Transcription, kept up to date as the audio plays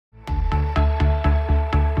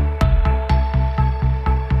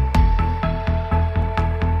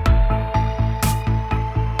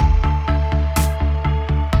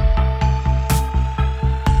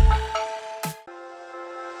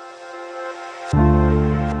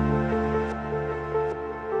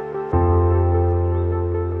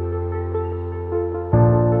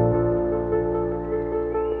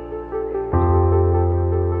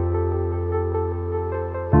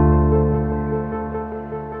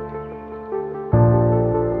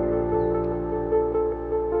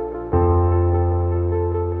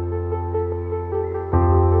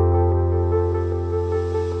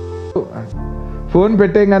Phone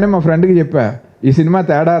పెట్టేయగానే మా ఫ్రెండ్కి చెప్పా, ఈ సినిమా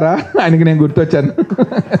తేడారా, ఆయనకి నేను గుర్తొచ్చాను.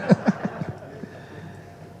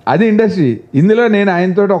 అది ఇండస్ట్రీ. ఇందులో నేను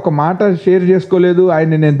ఆయనతో ఒక మాట షేర్ చేసుకోలేదు,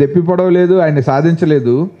 ఆయన్ని నేను దెప్పిపడవలేదు, ఆయన్ని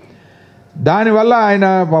సాధించలేదు. దానివల్ల ఆయన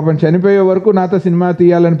పాపం చనిపోయే వరకు నాతో సినిమా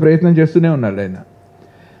తీయాలని ప్రయత్నం చేస్తూనే ఉన్నాడు ఆయన.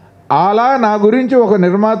 అలా నా గురించి ఒక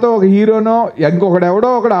నిర్మాత, ఒక హీరోనో, ఇంకొకడెవడో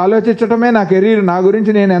ఒకడు ఆలోచించడమే నా కెరీర్. నా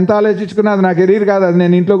గురించి నేను ఎంత ఆలోచించుకున్నా అది నా కెరీర్ కాదు, అది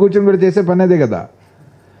నేను ఇంట్లో కూర్చొని కూడా చేసే పని అదే కదా.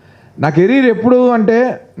 నా కెరీర్ ఎప్పుడు అంటే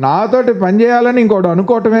నాతోటి పనిచేయాలని ఇంకోటి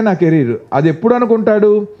అనుకోవటమే నా కెరీర్. అది ఎప్పుడు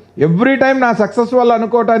అనుకుంటాడు? ఎవ్రీ టైం నా సక్సెస్ వల్ల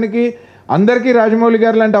అనుకోవటానికి అందరికీ రాజమౌళి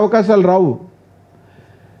గారు లాంటి అవకాశాలు రావు.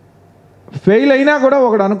 ఫెయిల్ అయినా కూడా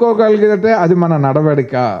ఒకడు అనుకోగలిగితే అది మన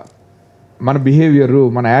నడవడిక, మన బిహేవియరు,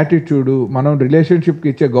 మన యాటిట్యూడు, మనం రిలేషన్షిప్కి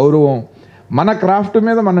ఇచ్చే గౌరవం, మన క్రాఫ్ట్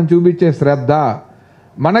మీద మనం చూపించే శ్రద్ధ,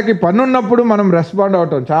 మనకి పనున్నప్పుడు మనం రెస్పాండ్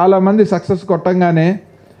అవటం. చాలామంది సక్సెస్ కొట్టంగానే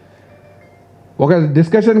ఒక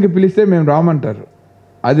డిస్కషన్కి పిలిస్తే మేము రామంటారు.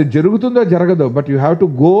 అది జరుగుతుందో జరగదో, but you have to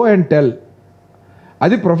go and tell.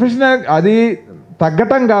 అది ప్రొఫెషనల్, అది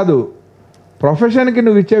తగ్గటం కాదు, ప్రొఫెషన్కి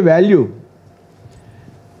నువ్వు ఇచ్చే వాల్యూ.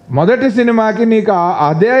 మొదటి సినిమాకి నీకు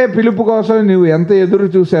అదే పిలుపు కోసం నువ్వు ఎంత ఎదురు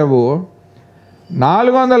చూసావో,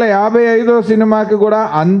 455వ సినిమాకి కూడా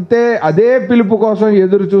అంతే అదే పిలుపు కోసం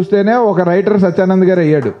ఎదురు చూస్తేనే ఒక రైటర్ సత్యానంద్ గారు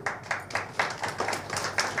అయ్యాడు.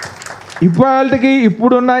 ఇవాళకి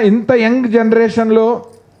ఇప్పుడున్న ఇంత యంగ్ జనరేషన్లో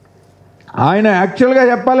ఆయన యాక్చువల్గా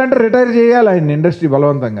చెప్పాలంటే రిటైర్ చేయాలి ఆయన ఇండస్ట్రీ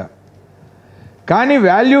బలవంతంగా. కానీ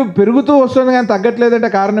వాల్యూ పెరుగుతూ వస్తుంది కానీ తగ్గట్లేదంటే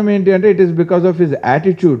కారణం ఏంటి అంటే it is because of his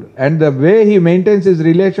attitude and the way he maintains his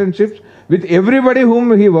relationships with everybody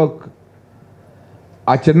whom he work.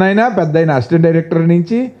 ఆ చిన్నైనా పెద్దయినా అసిస్టెంట్ డైరెక్టర్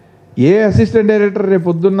నుంచి ఏ అసిస్టెంట్ డైరెక్టర్ రేపు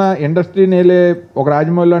పొద్దున్న ఇండస్ట్రీ నేలే ఒక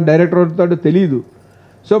రాజమౌళిలో డైరెక్టర్ అవుతాడో తెలియదు.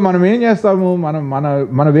 సో మనం ఏం చేస్తాము, మనం మన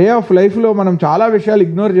మన వే ఆఫ్ లైఫ్లో మనం చాలా విషయాలు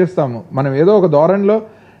ఇగ్నోర్ చేస్తాము. మనం ఏదో ఒక ధోరణిలో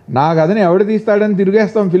నా కథని ఎవడు తీస్తాడని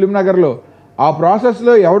తిరిగేస్తాం ఫిలిం నగర్లో. ఆ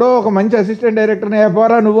ప్రాసెస్లో ఎవడో ఒక మంచి అసిస్టెంట్ డైరెక్టర్ని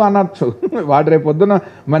అయిపోరా నువ్వు అనొచ్చు. వాడు రేపు పొద్దున్న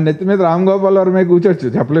మన నెత్తి మీద రామ్ గోపాల్ వర్మే కూర్చోవచ్చు,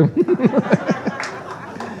 చెప్పలేము.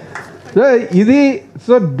 సో ఇది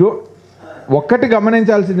ఒక్కటి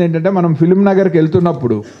గమనించాల్సింది ఏంటంటే మనం ఫిలిం నగర్కి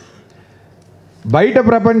వెళ్తున్నప్పుడు బయట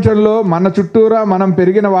ప్రపంచంలో మన చుట్టూరా మనం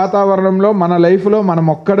పెరిగిన వాతావరణంలో మన లైఫ్లో మనం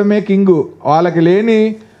ఒక్కడమే కింగు. వాళ్ళకి లేని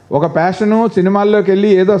ఒక ప్యాషను, సినిమాల్లోకి వెళ్ళి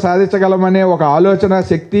ఏదో సాధించగలమనే ఒక ఆలోచన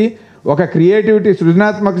శక్తి, ఒక క్రియేటివిటీ,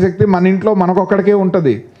 సృజనాత్మక శక్తి మన ఇంట్లో మనకొక్కడికే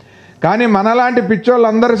ఉంటుంది. కానీ మనలాంటి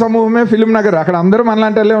పిచ్చోళ్ళందరి సమూహమే ఫిలిం నగర్. అక్కడ అందరూ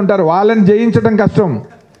మనలాంటి వాళ్ళే ఉంటారు. వాళ్ళని జయించడం కష్టం.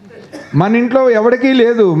 మన ఇంట్లో ఎవరికీ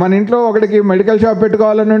లేదు. మన ఇంట్లో ఒకడికి మెడికల్ షాప్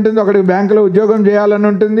పెట్టుకోవాలని ఉంటుంది, ఒకడికి బ్యాంకులో ఉద్యోగం చేయాలని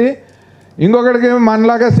ఉంటుంది, ఇంకొకడికి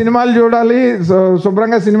మనలాగా సినిమాలు చూడాలి,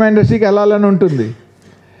 శుభ్రంగా సినిమా ఇండస్ట్రీకి వెళ్ళాలని ఉంటుంది.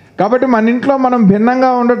 కాబట్టి మన ఇంట్లో మనం భిన్నంగా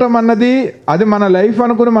ఉండటం అన్నది అది మన లైఫ్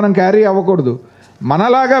అనుకుని మనం క్యారీ అవ్వకూడదు.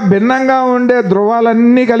 మనలాగా భిన్నంగా ఉండే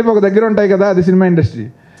ధృవాలన్నీ కలిపి ఒక దగ్గర ఉంటాయి కదా, అది సినిమా ఇండస్ట్రీ.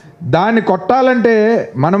 దాన్ని కొట్టాలంటే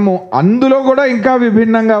మనము అందులో కూడా ఇంకా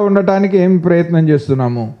విభిన్నంగా ఉండటానికి ఏం ప్రయత్నం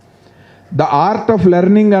చేస్తున్నాము. ద ఆర్ట్ ఆఫ్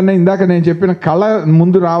లెర్నింగ్ అన్న ఇందాక నేను చెప్పిన కళ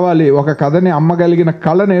ముందు రావాలి. ఒక కథని అమ్మగలిగిన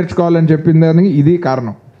కళ నేర్చుకోవాలని చెప్పిన దానికి ఇది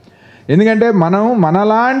కారణం. ఎందుకంటే మనం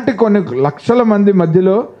మనలాంటి కొన్ని లక్షల మంది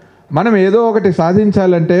మధ్యలో మనం ఏదో ఒకటి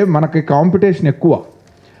సాధించాలంటే మనకి కాంపిటీషన్ ఎక్కువ.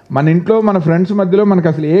 మన ఇంట్లో మన ఫ్రెండ్స్ మధ్యలో మనకు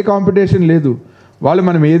అసలు ఏ కాంపిటీషన్ లేదు. వాళ్ళు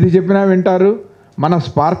మనం ఏది చెప్పినా వింటారు, మన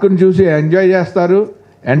స్పార్క్ని చూసి ఎంజాయ్ చేస్తారు,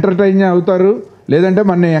 ఎంటర్టైన్ అవుతారు, లేదంటే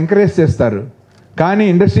మనని ఎంకరేజ్ చేస్తారు. కానీ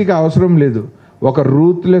ఇండస్ట్రీకి అవసరం లేదు. ఒక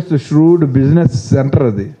రూత్లెస్ ష్రూడ్ బిజినెస్ సెంటర్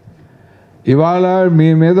అది. ఇవాళ మీ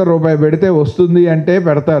మీద రూపాయి పెడితే వస్తుంది అంటే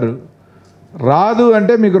పెడతారు, రాదు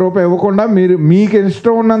అంటే మీకు రూపాయి ఇవ్వకుండా మీకు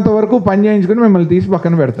ఇష్టం ఉన్నంత వరకు పని చేయించుకుని మిమ్మల్ని తీసి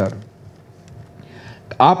పక్కన పెడతారు.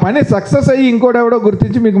 ఆ పని సక్సెస్ అయ్యి ఇంకోటెవడో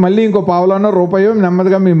గుర్తించి మీకు మళ్ళీ ఇంకో పావులోనో రూపాయో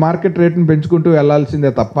నెమ్మదిగా మీ మార్కెట్ రేట్ని పెంచుకుంటూ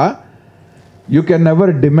వెళ్ళాల్సిందే తప్ప యూ కెన్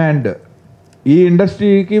నెవర్ డిమాండ్. ఈ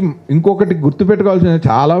ఇండస్ట్రీకి ఇంకొకటి గుర్తుపెట్టుకోవాల్సింది,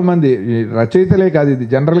 చాలామంది రచయితలే కాదు, ఇది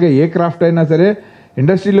జనరల్గా ఏ క్రాఫ్ట్ అయినా సరే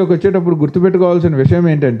ఇండస్ట్రీలోకి వచ్చేటప్పుడు గుర్తుపెట్టుకోవాల్సిన విషయం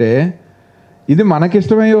ఏంటంటే ఇది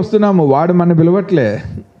మనకిష్టమై వస్తున్నాము, వాడు మన పిలవట్లే.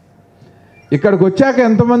 ఇక్కడికి వచ్చాక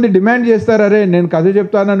ఎంతమంది డిమాండ్ చేస్తారు, అరే నేను కథ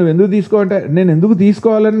చెప్తాను నువ్వు ఎందుకు తీసుకోవాలంటే, నేను ఎందుకు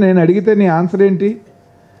తీసుకోవాలని నేను అడిగితే నీ ఆన్సర్ ఏంటి?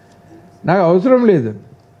 నాకు అవసరం లేదు.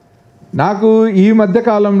 నాకు ఈ మధ్య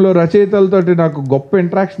కాలంలో రచయితలతోటి నాకు గొప్ప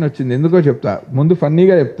ఇంట్రాక్షన్ వచ్చింది. ఎందుకో చెప్తా, ముందు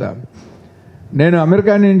ఫన్నీగా చెప్తా. నేను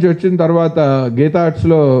అమెరికా నుంచి వచ్చిన తర్వాత గీతా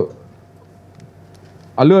ఆర్ట్స్లో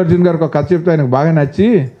అల్లు అర్జున్ గారికి ఒక కథ చెప్తే ఆయనకు బాగా నచ్చి,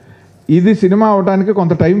 ఇది సినిమా అవడానికి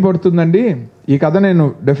కొంత టైం పడుతుందండి, ఈ కథ నేను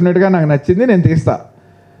డెఫినెట్గా నాకు నచ్చింది, నేను తీస్తా,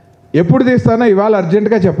 ఎప్పుడు తీస్తానో ఇవాళ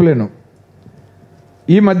అర్జెంటుగా చెప్పలేను,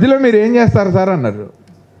 ఈ మధ్యలో మీరు ఏం చేస్తారు సార్ అన్నారు.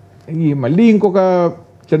 మళ్ళీ ఇంకొక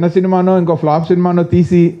చిన్న సినిమానో ఇంకో ఫ్లాప్ సినిమానో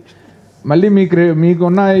తీసి మళ్ళీ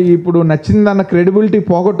మీకున్న ఇప్పుడు నచ్చిందన్న క్రెడిబిలిటీ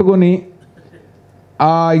పోగొట్టుకొని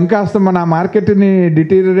ఇంకాస్త మన మార్కెట్ని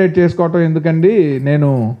డిటీరియరేట్ చేసుకోవటం ఎందుకండి,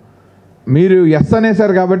 మీరు ఎస్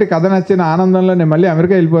అనేసారు కాబట్టి కథ నచ్చిన ఆనందంలో నేను మళ్ళీ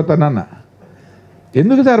అమెరికా వెళ్ళిపోతానన్న.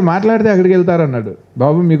 ఎందుకు సార్ మాట్లాడితే అక్కడికి వెళ్తారన్నాడు.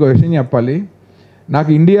 బాబు మీకు విషయం చెప్పాలి, నాకు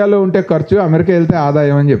ఇండియాలో ఉంటే ఖర్చు, అమెరికా వెళ్తే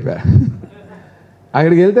ఆదాయం అని చెప్పా.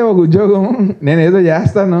 అక్కడికి వెళ్తే ఒక ఉద్యోగం నేను ఏదో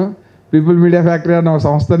చేస్తాను, పీపుల్ మీడియా ఫ్యాక్టరీ అన్న ఒక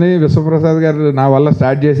సంస్థని విశ్వప్రసాద్ గారు నా వల్ల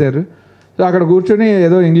స్టార్ట్ చేశారు. సో అక్కడ కూర్చొని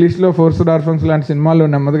ఏదో ఇంగ్లీష్లో ఫోర్స్ డార్ఫన్స్ లాంటి సినిమాలు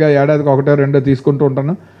నెమ్మదిగా ఏడాదికి 1-2 తీసుకుంటూ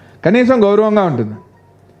ఉంటాను, కనీసం గౌరవంగా ఉంటుంది.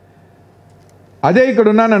 అదే ఇక్కడ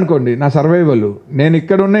ఉన్నాను అనుకోండి, నా సర్వైవల్. నేను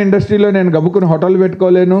ఇక్కడ ఉన్న ఇండస్ట్రీలో నేను గబుక్కుని హోటల్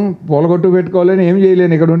పెట్టుకోలేను, పూలగొట్టు పెట్టుకోలేను, ఏం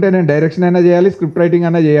చేయలేను. ఇక్కడ ఉంటే నేను డైరెక్షన్ అయినా చేయాలి, స్క్రిప్ట్ రైటింగ్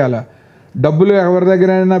అయినా చేయాలా, డబ్బులు ఎవరి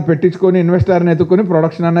దగ్గరైనా పెట్టించుకొని ఇన్వెస్టర్ని ఎత్తుకొని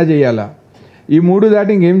ప్రొడక్షన్ అన్నా చేయాలా. ఈ 3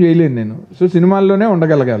 దాటి ఇంకేం చేయలేను నేను. సో సినిమాల్లోనే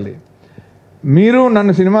ఉండగలగాలి. మీరు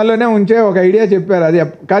నన్ను సినిమాల్లోనే ఉంచే ఒక ఐడియా చెప్పారు, అది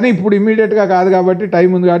కానీ ఇప్పుడు ఇమ్మీడియట్గా కాదు కాబట్టి టైం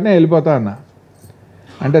ఉంది కాబట్టి నేను వెళ్ళిపోతా అన్న.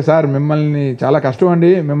 అంటే సార్ మిమ్మల్ని చాలా కష్టం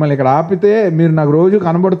అండి, మిమ్మల్ని ఇక్కడ ఆపితే మీరు నాకు రోజు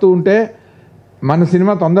కనబడుతూ ఉంటే మన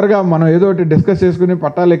సినిమా తొందరగా మనం ఏదో ఒకటి డిస్కస్ చేసుకుని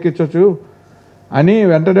పట్టాలు ఎక్కించవచ్చు అని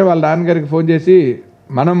వెంటనే వాళ్ళ నాన్నగారికి ఫోన్ చేసి,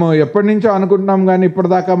 మనము ఎప్పటి నుంచో అనుకుంటున్నాం కానీ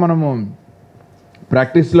ఇప్పటిదాకా మనము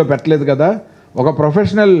ప్రాక్టీస్లో పెట్టలేదు కదా, ఒక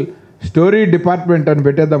ప్రొఫెషనల్ స్టోరీ డిపార్ట్మెంట్ అని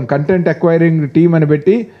పెట్టేద్దాం, కంటెంట్ ఎక్వైరింగ్ టీమ్ అని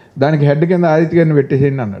పెట్టి దానికి హెడ్ కింద ఆదిత్య గారిని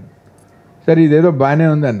పెట్టేసేయండి అన్నాడు. సరే ఇదేదో బాగానే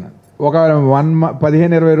ఉంది అన్న. ఒక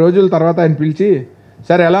 15-20 రోజుల తర్వాత ఆయన పిలిచి,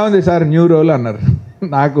 సార్ ఎలా ఉంది సార్ న్యూ రోల్ అన్నారు.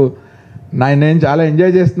 నేను చాలా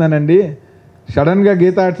ఎంజాయ్ చేస్తున్నానండి. సడన్గా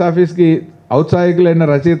గీతా ఆర్ట్స్ ఆఫీస్కి ఔత్సాహికులైన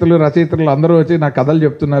రచయితలు అందరూ వచ్చి నాకు కథలు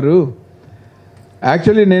చెప్తున్నారు.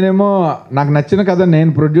 యాక్చువల్లీ నేనేమో నాకు నచ్చిన కథ,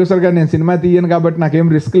 నేను ప్రొడ్యూసర్గా నేను సినిమా తీయను కాబట్టి నాకేం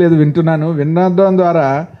రిస్క్ లేదు, వినడం ద్వారా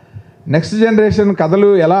నెక్స్ట్ జనరేషన్ కథలు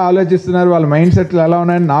ఎలా ఆలోచిస్తున్నారు, వాళ్ళ మైండ్ సెట్లు ఎలా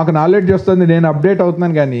ఉన్నాయని నాకు నాలెడ్జ్ వస్తుంది, నేను అప్డేట్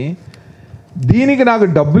అవుతున్నాను. కానీ దీనికి నాకు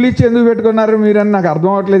డబ్బులు ఇచ్చి ఎందుకు పెట్టుకున్నారు మీరని నాకు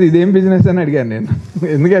అర్థం అవ్వట్లేదు, ఇదేం బిజినెస్ అని అడిగాను నేను.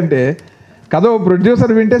 ఎందుకంటే కథ ఒక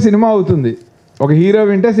ప్రొడ్యూసర్ వింటే సినిమా అవుతుంది, ఒక హీరో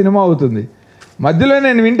వింటే సినిమా అవుతుంది, మధ్యలో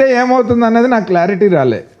నేను వింటే ఏమవుతుంది అన్నది నాకు క్లారిటీ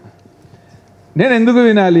రాలే, నేను ఎందుకు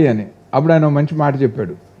వినాలి అని. అప్పుడు ఆయన మంచి మాట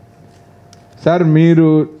చెప్పాడు, సార్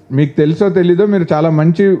మీకు తెలుసో తెలీదో మీరు చాలా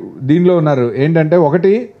మంచి దీనిలో ఉన్నారు. ఏంటంటే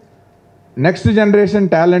ఒకటి, నెక్స్ట్ జనరేషన్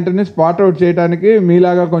టాలెంట్ని స్పాట్ అవుట్ చేయడానికి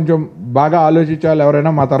మీలాగా కొంచెం బాగా ఆలోచించాలి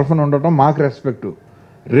ఎవరైనా మా తరఫున ఉండటం మాకు రెస్పెక్టు.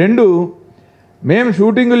 2, మేము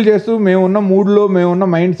షూటింగులు చేస్తూ మేమున్న మూడ్లో మేమున్న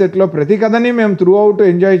మైండ్ సెట్లో ప్రతి కథని మేము త్రూ అవుట్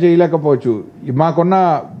ఎంజాయ్ చేయలేకపోవచ్చు మాకున్న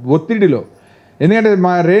ఒత్తిడిలో. ఎందుకంటే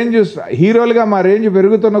మా రేంజ్ హీరోలుగా మా రేంజ్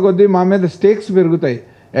పెరుగుతున్న కొద్దీ మా మీద స్టేక్స్ పెరుగుతాయి,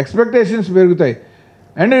 ఎక్స్పెక్టేషన్స్ పెరుగుతాయి.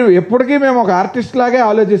 అండ్ ఎప్పటికీ మేము ఒక ఆర్టిస్ట్ లాగే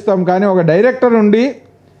ఆలోచిస్తాం. కానీ ఒక డైరెక్టర్ ఉండి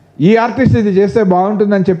ఈ ఆర్టిస్ట్ ఇది చేస్తే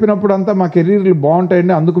బాగుంటుందని చెప్పినప్పుడు అంతా మా కెరీర్లు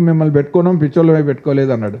బాగుంటాయండి, అందుకు మిమ్మల్ని పెట్టుకోవడం పిచ్చోళ్ళమే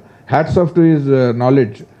పెట్టుకోలేదు అన్నాడు. Hats off to his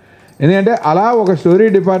knowledge. ఎందుకంటే అలా ఒక స్టోరీ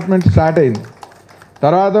డిపార్ట్మెంట్ స్టార్ట్ అయింది.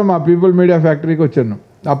 తర్వాత మా పీపుల్ మీడియా ఫ్యాక్టరీకి వచ్చాను.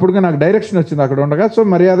 అప్పుడు నాకు డైరెక్షన్ వచ్చింది అక్కడ ఉండగా. సో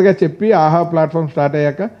మర్యాదగా చెప్పి ఆహా ప్లాట్ఫామ్ స్టార్ట్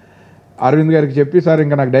అయ్యాక అరవింద్ గారికి చెప్పి, సార్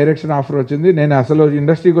ఇంకా నాకు డైరెక్షన్ ఆఫర్ వచ్చింది, నేను అసలు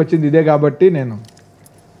ఇండస్ట్రీకి వచ్చింది ఇదే కాబట్టి నేను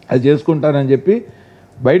అది చేసుకుంటానని చెప్పి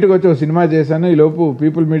బయటకు వచ్చి ఒక సినిమా చేశాను. ఈలోపు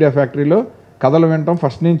పీపుల్ మీడియా ఫ్యాక్టరీలో కథలు వినటం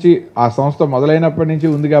ఫస్ట్ నుంచి ఆ సంస్థ మొదలైనప్పటి నుంచి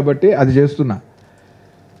ఉంది కాబట్టి అది చేస్తున్నా.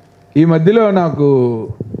 ఈ మధ్యలో నాకు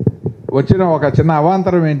వచ్చిన ఒక చిన్న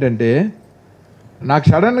అవాంతరం ఏంటంటే, నాకు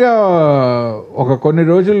సడన్గా ఒక కొన్ని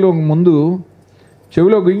రోజుల ముందు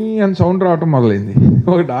చెవిలో గుయ్యని సౌండ్ రావటం మొదలైంది.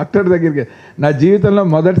 ఒక డాక్టర్ దగ్గరికి, నా జీవితంలో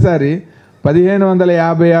మొదటిసారి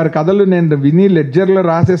 1556 కథలు నేను విని లెడ్జర్లో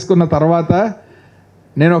రాసేసుకున్న తర్వాత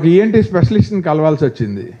నేను ఒక ఈఎన్టీ స్పెషలిస్ట్ని కలవాల్సి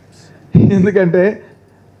వచ్చింది. ఎందుకంటే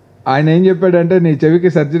ఆయన ఏం చెప్పాడంటే, నీ చెవికి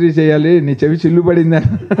సర్జరీ చేయాలి, నీ చెవి చిల్లు పడింది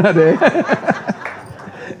అదే.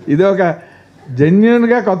 ఇది ఒక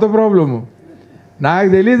జెన్యున్గా కొత్త ప్రాబ్లము. నాకు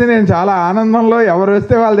తెలియదు, నేను చాలా ఆనందంలో ఎవరు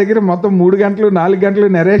వస్తే వాళ్ళ దగ్గర మొత్తం 3 గంటలు 4 గంటలు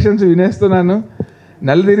నెరేషన్స్ వినేస్తున్నాను.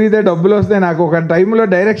 నెల తిరిగితే డబ్బులు వస్తాయి. నాకు ఒక టైంలో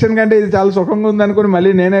డైరెక్షన్ కంటే ఇది చాలా సుఖంగా ఉందనుకుని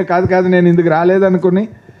మళ్ళీ నేనే కాదు నేను ఇందుకు రాలేదనుకుని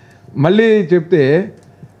మళ్ళీ చెప్తే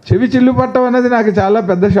చెవి చిల్లు పట్టడం అనేది నాకు చాలా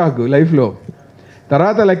పెద్ద షాక్ లైఫ్లో.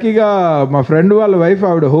 తర్వాత లక్కీగా మా ఫ్రెండ్ వాళ్ళ వైఫ్,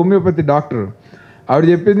 ఆవిడ హోమియోపతి డాక్టర్, ఆవిడ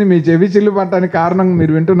చెప్పింది, మీ చెవి చిల్లు పట్టడానికి కారణం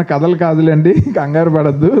మీరు వింటున్న కథలు కాదులేండి, కంగారు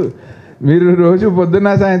పడద్దు, మీరు రోజు పొద్దున్న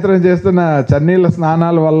సాయంత్రం చేస్తున్న చన్నీళ్ళ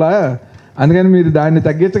స్నానాల వల్ల, అందుకని మీరు దాన్ని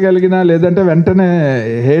తగ్గించగలిగినా లేదంటే వెంటనే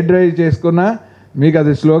హెయిర్ డ్రై చేసుకున్నా మీకు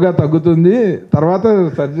అది స్లోగా తగ్గుతుంది, తర్వాత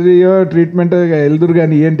సర్జరీయో ట్రీట్మెంట్ వెళ్దురు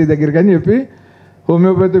కానీ ఈఎన్టీ దగ్గర కానీ చెప్పి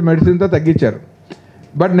హోమియోపతి మెడిసిన్తో తగ్గించారు.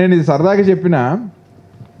 బట్ నేను ఇది సరదాగా చెప్పిన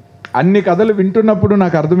అన్ని కథలు వింటున్నప్పుడు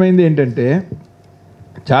నాకు అర్థమైంది ఏంటంటే,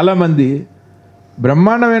 చాలామంది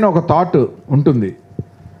బ్రహ్మాండమైన ఒక థాట్ ఉంటుంది,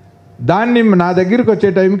 దాన్ని నా దగ్గరికి వచ్చే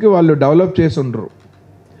టైంకి వాళ్ళు డెవలప్ చేసి ఉండరు.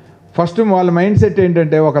 ఫస్ట్ వాళ్ళ మైండ్ సెట్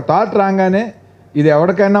ఏంటంటే, ఒక థాట్ రాగానే ఇది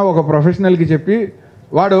ఎవరికైనా ఒక ప్రొఫెషనల్కి చెప్పి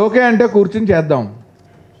వాడు ఓకే అంటే కూర్చుని చేద్దాం.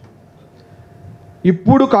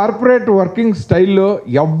 ఇప్పుడు కార్పొరేట్ వర్కింగ్ స్టైల్లో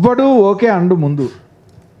ఎవ్వడూ ఓకే అండు. ముందు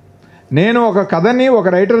నేను ఒక కథని ఒక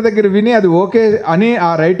రైటర్ దగ్గర విని అది ఓకే అని ఆ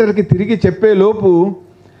రైటర్కి తిరిగి చెప్పే లోపు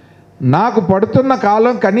నాకు పడుతున్న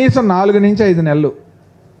కాలం కనీసం 4 నుంచి 5 నెలలు.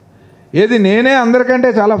 ఏది నేనే అందరికంటే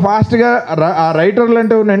చాలా ఫాస్ట్గా ఆ రైటర్లు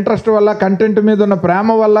అంటే ఉన్న ఇంట్రెస్ట్ వల్ల, కంటెంట్ మీద ఉన్న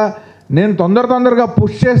ప్రేమ వల్ల నేను తొందరగా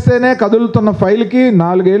పుష్ చేస్తేనే కదులుతున్న ఫైల్కి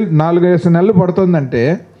 4-5 నెలలు పడుతుందంటే,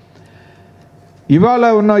 ఇవాళ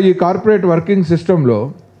ఉన్న ఈ కార్పొరేట్ వర్కింగ్ సిస్టంలో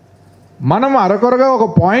మనం అరకొరగా ఒక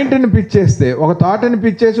పాయింట్ని పిచ్ చేస్తే, ఒక థాట్ని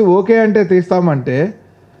పిచ్ చేసి ఓకే అంటే తీస్తామంటే,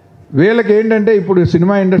 వీళ్ళకి ఏంటంటే ఇప్పుడు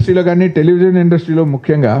సినిమా ఇండస్ట్రీలో కానీ టెలివిజన్ ఇండస్ట్రీలో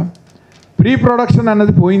ముఖ్యంగా ప్రీ ప్రొడక్షన్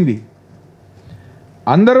అన్నది పోయింది.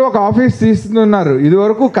 అందరూ ఒక ఆఫీస్ తీస్తున్నారు.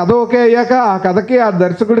 ఇదివరకు కథ ఓకే అయ్యాక ఆ కథకి ఆ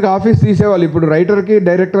దర్శకుడికి ఆఫీస్ తీసేవాళ్ళు. ఇప్పుడు రైటర్కి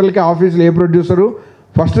డైరెక్టర్లకి ఆఫీసులు ఏ ప్రొడ్యూసరు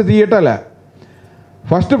ఫస్ట్ తీయటలే.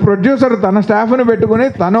 ఫస్ట్ ప్రొడ్యూసర్ తన స్టాఫ్ని పెట్టుకుని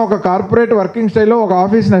తను ఒక కార్పొరేట్ వర్కింగ్ స్టైల్లో ఒక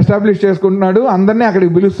ఆఫీస్ని ఎస్టాబ్లిష్ చేసుకుంటున్నాడు, అందరినీ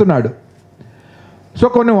అక్కడికి పిలుస్తున్నాడు. సో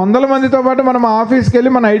కొన్ని 100 మందితో పాటు మనం ఆ ఆఫీస్కి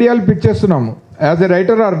వెళ్ళి మన ఐడియాలు పిచ్ చేస్తున్నాము as a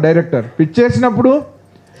writer or director. Pitch చేసినప్పుడు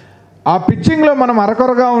ఆ పిచ్చింగ్లో మనం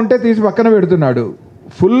అరకొరగా ఉంటే తీసి పక్కన పెడుతున్నాడు.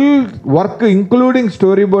 Full work including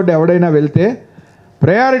story board ఎవడైనా వెళ్తే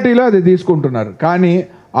ప్రయారిటీలో అది తీసుకుంటున్నారు. కానీ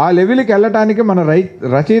ఆ లెవెల్కి వెళ్ళటానికి మన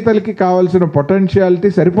రచయితలకి కావాల్సిన పొటెన్షియాలిటీ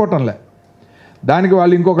సరిపోవటంలే. దానికి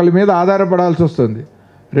వాళ్ళు ఇంకొకరి మీద ఆధారపడాల్సి వస్తుంది.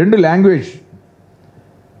 2 లాంగ్వేజ్,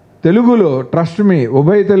 తెలుగులో ట్రస్ట్ మీ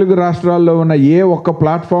ఉభయ తెలుగు రాష్ట్రాల్లో ఉన్న ఏ ఒక్క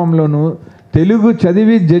ప్లాట్ఫామ్లోనూ తెలుగు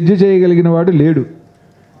చదివి జడ్జి చేయగలిగిన వాడు లేడు.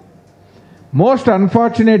 మోస్ట్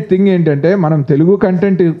అన్ఫార్చునేట్ థింగ్ ఏంటంటే మనం తెలుగు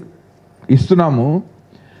కంటెంట్ ఇస్తున్నాము,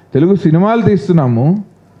 తెలుగు సినిమాలు తీస్తున్నాము,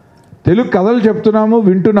 తెలుగు కథలు చెప్తున్నాము,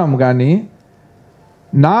 వింటున్నాము. కానీ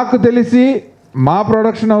నాకు తెలిసి మా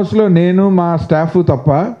ప్రొడక్షన్ హౌస్లో నేను మా స్టాఫ్ తప్ప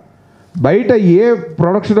బయట ఏ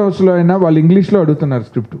ప్రొడక్షన్ హౌస్లో అయినా వాళ్ళు ఇంగ్లీష్లో అడుగుతున్నారు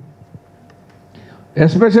స్క్రిప్ట్.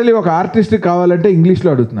 ఎస్పెషల్లీ ఒక ఆర్టిస్ట్ కావాలంటే ఇంగ్లీష్లో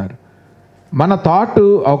అడుగుతున్నారు. మన థాట్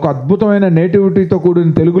ఒక అద్భుతమైన నేటివిటీతో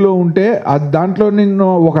కూడిన తెలుగులో ఉంటే అది దాంట్లో నిన్ను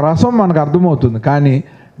ఒక రసం మనకు అర్థమవుతుంది. కానీ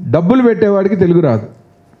డబ్బులు పెట్టేవాడికి తెలుగు రాదు,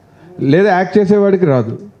 లేదా యాక్ట్ చేసేవాడికి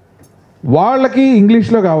రాదు, వాళ్ళకి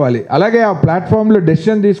ఇంగ్లీష్లో కావాలి. అలాగే ఆ ప్లాట్ఫామ్లో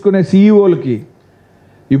డెసిషన్ తీసుకునే సీఈఓలకి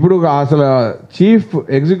ఇప్పుడు అసలు చీఫ్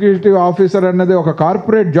ఎగ్జిక్యూటివ్ ఆఫీసర్ అన్నది ఒక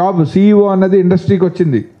కార్పొరేట్ జాబ్, సీఈఓ అన్నది ఇండస్ట్రీకి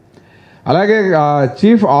వచ్చింది. అలాగే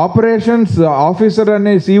చీఫ్ ఆపరేషన్స్ ఆఫీసర్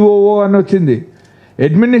అని సిఓఓ అని వచ్చింది,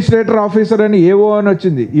 అడ్మినిస్ట్రేటర్ ఆఫీసర్ అని ఏఓ అని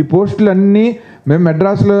వచ్చింది. ఈ పోస్టులన్నీ మేము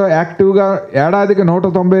మెడ్రాస్లో యాక్టివ్గా ఏడాదికి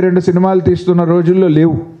 192 సినిమాలు తీస్తున్న రోజుల్లో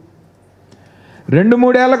లేవు.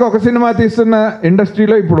 2-3 ఏళ్ళకి ఒక సినిమా తీస్తున్న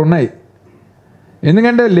ఇండస్ట్రీలో ఇప్పుడు ఉన్నాయి.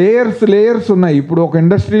 ఎందుకంటే లేయర్స్ ఉన్నాయి. ఇప్పుడు ఒక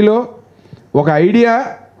ఇండస్ట్రీలో ఒక ఐడియా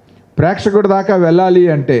ప్రేక్షకుడి దాకా వెళ్ళాలి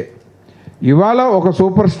అంటే ఇవాళ ఒక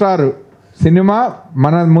సూపర్ స్టార్ సినిమా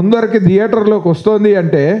మన ముందరికి థియేటర్లోకి వస్తుంది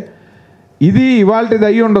అంటే ఇది ఇవాళది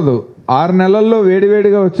అయ్యి ఉండదు, 6 నెలల్లో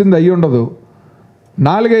వేడివేడిగా వచ్చింది అయ్యి ఉండదు,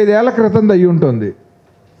 4-5 ఏళ్ల క్రితం అయ్యి ఉంటుంది.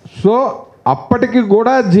 సో అప్పటికి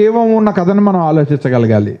కూడా జీవం ఉన్న కథను మనం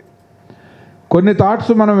ఆలోచించగలగాలి. కొన్ని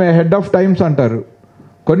థాట్స్ మనం హెడ్ ఆఫ్ టైమ్స్ అంటారు,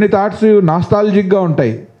 కొన్ని థాట్స్ నాస్టాలజిక్గా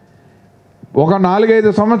ఉంటాయి. ఒక 4-5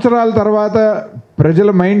 సంవత్సరాల తర్వాత ప్రజల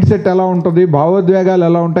మైండ్ సెట్ ఎలా ఉంటుంది, భావోద్వేగాలు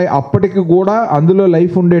ఎలా ఉంటాయి, అప్పటికి కూడా అందులో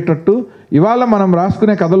లైఫ్ ఉండేటట్టు ఇవాళ మనం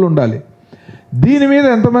రాసుకునే కథలు ఉండాలి. దీని మీద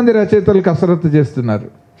ఎంతమంది రచయితలు కసరత్తు చేస్తున్నారు.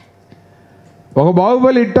 ఒక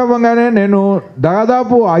బాహుబలి హిట్ అవ్వగానే నేను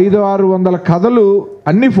దాదాపు 500-600 కథలు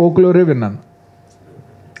అన్నీ ఫోక్లోరే విన్నాను.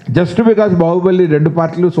 Just because Baahubali 2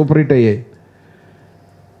 పార్ట్లు super hit అయ్యాయి.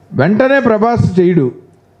 వెంటనే ప్రభాస్ చేయడు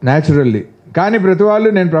న్యాచురల్లీ, కానీ ప్రతి వాళ్ళు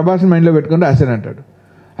నేను ప్రభాస్ని మైండ్లో పెట్టుకుని రాశాను అంటాడు.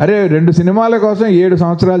 అరే 2 సినిమాల కోసం 7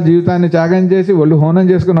 సంవత్సరాల జీవితాన్ని త్యాగం చేసి ఒళ్ళు హోనం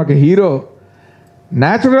చేసుకున్న ఒక హీరో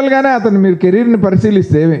న్యాచురల్గానే అతను మీరు కెరీర్ని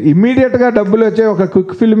పరిశీలిస్తే ఇమ్మీడియట్గా డబ్బులు వచ్చే ఒక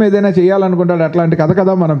క్విక్ ఫిల్మ్ ఏదైనా చేయాలనుకుంటాడు. అట్లాంటి కథ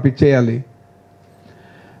కదా మనం పిచ్ చేయాలి.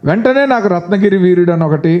 వెంటనే నాకు రత్నగిరి వీరుడు అని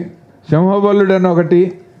ఒకటి, సింహబలుడు అని ఒకటి,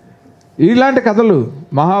 ఇలాంటి కథలు,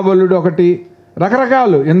 మహాబలుడు ఒకటి,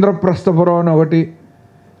 రకరకాలు, ఇంద్రప్రస్థపురం అని ఒకటి.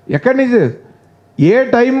 ఎక్కడి నుంచి ఏ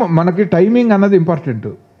టైం మనకి టైమింగ్ అన్నది ఇంపార్టెంట్.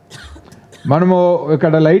 మనము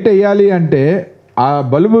ఇక్కడ లైట్ వేయాలి అంటే ఆ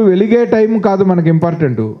బల్బు వెలిగే టైం కాదు మనకి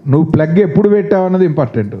ఇంపార్టెంట్, నువ్వు ప్లగ్ ఎప్పుడు పెట్టావు అన్నది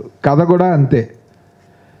ఇంపార్టెంట్. కథ కూడా అంతే.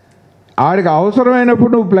 ఆడికి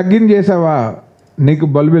అవసరమైనప్పుడు నువ్వు ప్లగ్ ఇన్ చేసావా నీకు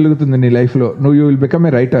బల్బు వెలుగుతుంది నీ లైఫ్లో, నువ్వు you will become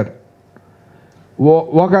a writer.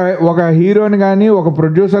 ఒక హీరోని కానీ ఒక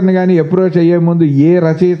ప్రొడ్యూసర్ని కానీ అప్రోచ్ అయ్యే ముందు ఏ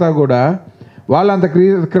రచయిత కూడా వాళ్ళంత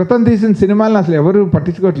క్రితం తీసిన సినిమాలను అసలు ఎవరు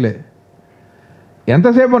పట్టించుకోవట్లే.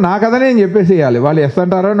 ఎంతసేపు నా కథ నేను చెప్పేసేయాలి, వాళ్ళు ఎస్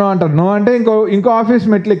అంటారో నో అంటారు, నో అంటే ఇంకో ఆఫీస్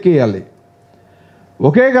మెట్లు ఎక్కేయాలి.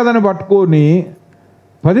 ఒకే కథను పట్టుకొని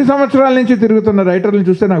 10 సంవత్సరాల నుంచి తిరుగుతున్న రైటర్లను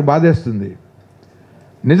చూస్తే నాకు బాధేస్తుంది.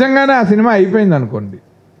 నిజంగానే ఆ సినిమా అయిపోయింది అనుకోండి,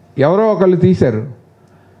 ఎవరో ఒకళ్ళు తీశారు,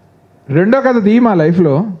 రెండో కథ మా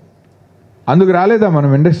లైఫ్లో. అందుకు రాలేదా మనం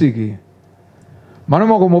ఇండస్ట్రీకి? మనం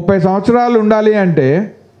ఒక 30 సంవత్సరాలు ఉండాలి అంటే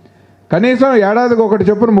కనీసం ఏడాదికి ఒకటి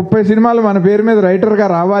చొప్పున 30 సినిమాలు మన పేరు మీద రైటర్గా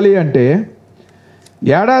రావాలి అంటే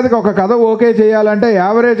ఏడాదికి ఒక కథ ఓకే చేయాలంటే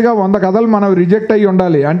యావరేజ్గా 100 కథలు మనం రిజెక్ట్ అయ్యి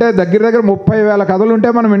ఉండాలి. అంటే దగ్గర 30,000 కథలు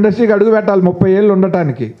ఉంటే మనం ఇండస్ట్రీకి అడుగు పెట్టాలి 30 ఏళ్ళు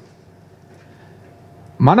ఉండటానికి.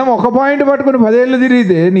 మనం ఒక పాయింట్ పట్టుకుని 10 ఏళ్ళు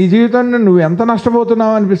తిరిగితే నీ జీవితాన్ని నువ్వు ఎంత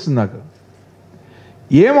నష్టపోతున్నావు అనిపిస్తుంది నాకు.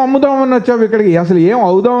 ఏం అమ్ముదామని వచ్చావు ఇక్కడికి? అసలు ఏం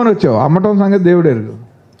అవుదామని వచ్చావు? అమ్మటం సంగతి దేవుడు ఎరుగు.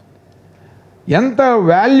 ఎంత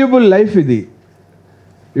వాల్యుబుల్ లైఫ్ ఇది.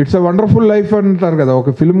 ఇట్స్ అ వండర్ఫుల్ లైఫ్ అంటారు కదా, ఒక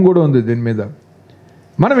ఫిల్మ్ కూడా ఉంది దీని మీద.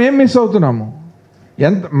 మనం ఏం మిస్ అవుతున్నాము?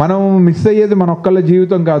 మనం మిస్ అయ్యేది మన ఒక్కళ్ళ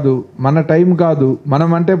జీవితం కాదు, మన టైం కాదు. మనం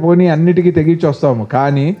అంటే పోనీ అన్నిటికీ తెగించి వస్తాము,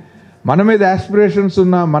 కానీ మన మీద యాస్పిరేషన్స్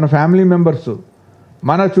ఉన్న మన ఫ్యామిలీ మెంబర్స్,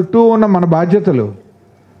 మన చుట్టూ ఉన్న మన బాధ్యతలు,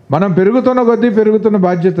 మనం పెరుగుతున్న కొద్దీ పెరుగుతున్న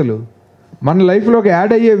బాధ్యతలు, మన లైఫ్లోకి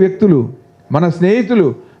యాడ్ అయ్యే వ్యక్తులు, మన స్నేహితులు,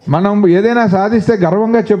 మనం ఏదైనా సాధిస్తే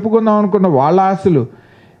గర్వంగా చెప్పుకుందాం అనుకున్న వాళ్ళ ఆశలు,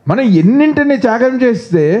 మనం ఎన్నింటినీ త్యాగం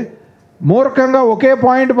చేస్తే మూర్ఖంగా ఒకే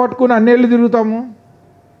పాయింట్ పట్టుకుని అన్నేళ్ళు తిరుగుతాము.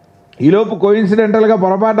 ఈలోపు కోయిన్సిడెంటల్గా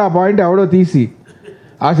పొరపాటు ఆ పాయింట్ ఎవడో తీసి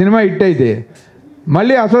ఆ సినిమా హిట్ అయితే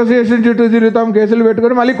మళ్ళీ అసోసియేషన్ చుట్టూ తిరుగుతాం, కేసులు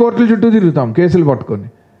పెట్టుకొని మళ్ళీ కోర్టుల చుట్టూ తిరుగుతాం కేసులు పట్టుకొని.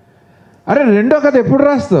 అరే రెండో కథ ఎప్పుడు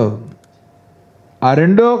రాస్తావు? ఆ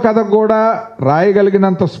రెండో కథ కూడా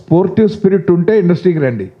రాయగలిగినంత స్పోర్టివ్ స్పిరిట్ ఉంటే ఇండస్ట్రీకి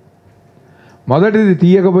రండి. మొదటిది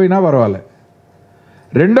తీయకపోయినా పర్వాలే,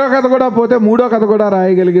 రెండో కథ కూడా పోతే మూడో కథ కూడా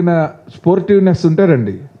రాయగలిగిన స్పోర్టివ్నెస్ ఉంటే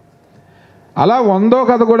రండి. అలా 100వ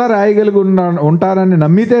కథ కూడా రాయగలిగి ఉంటారని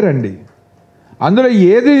నమ్మితే రండి. అందులో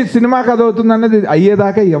ఏది సినిమా కథ అవుతుందనేది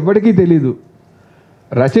అయ్యేదాకా ఎవ్వడికీ తెలీదు.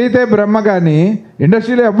 రచయితే బ్రహ్మ, కానీ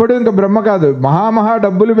ఇండస్ట్రీలో ఎవ్వడూ ఇంకా బ్రహ్మ కాదు. మహా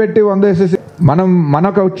డబ్బులు పెట్టి 100 వేసేసి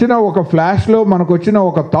మనకు వచ్చిన ఒక ఫ్లాష్లో మనకు వచ్చిన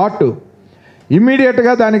ఒక థాట్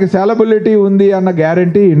ఇమ్మీడియట్గా దానికి సాలబిలిటీ ఉంది అన్న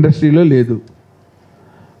గ్యారంటీ ఇండస్ట్రీలో లేదు.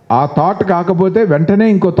 ఆ థాట్ కాకపోతే వెంటనే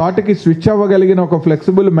ఇంకో థాట్కి స్విచ్ అవ్వగలిగిన ఒక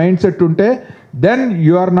ఫ్లెక్సిబుల్ మైండ్ సెట్ ఉంటే then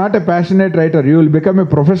you are not a passionate writer, you will become a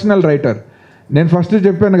professional writer. నేను ఫస్ట్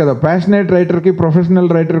చెప్పాను కదా, ప్యాషనేట్ రైటర్కి ప్రొఫెషనల్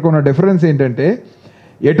రైటర్కి ఉన్న డిఫరెన్స్ ఏంటంటే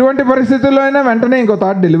ఎటువంటి పరిస్థితుల్లో అయినా వెంటనే ఇంకో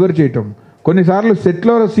థాట్ డెలివర్ చేయటం. కొన్నిసార్లు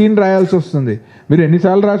సెట్లో సీన్ రాయాల్సి వస్తుంది. మీరు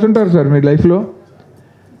ఎన్నిసార్లు రాసుంటారు సార్ మీ లైఫ్లో?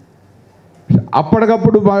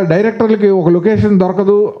 అప్పటికప్పుడు డైరెక్టర్లకి ఒక లొకేషన్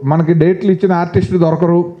దొరకదు, మనకి డేట్లు ఇచ్చిన ఆర్టిస్టులు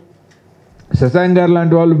దొరకరు, శశాంక్ గారు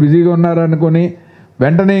లాంటి వాళ్ళు బిజీగా ఉన్నారనుకొని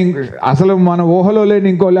వెంటనే అసలు మన ఊహలో లేని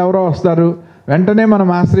ఇంకోళ్ళు ఎవరో వస్తారు, వెంటనే మనం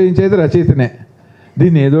ఆశ్రయించేది రచయితనే.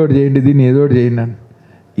 దీన్ని ఏదో ఒకటి చేయండి, దీన్ని ఏదో ఒకటి చేయండి అని.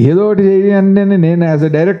 ఏదో ఒకటి చేయండి అని నేను యాజ్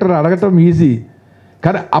ఎ డైరెక్టర్ అడగటం ఈజీ,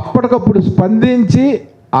 కానీ అప్పటికప్పుడు స్పందించి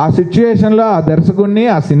ఆ సిచ్యుయేషన్లో ఆ దర్శకుడిని,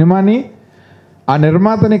 ఆ సినిమాని, ఆ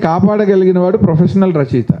నిర్మాతని కాపాడగలిగిన వాడు ప్రొఫెషనల్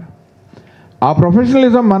రచయిత. ఆ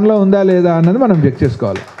ప్రొఫెషనలిజం మనలో ఉందా లేదా అన్నది మనం చెక్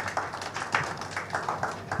చేసుకోవాలి.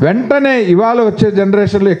 వెంటనే ఇవాళ వచ్చే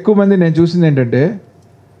జనరేషన్లో ఎక్కువ మంది నేను చూసింది ఏంటంటే,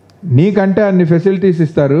 నీకంటే అన్ని ఫెసిలిటీస్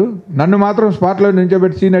ఇస్తారు, నన్ను మాత్రం స్పాట్లో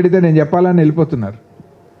నుంచోబెట్టి సీన్ అడిగితే నేను చెప్పాలని వెళ్ళిపోతున్నారు.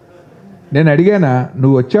 నేను అడిగానా?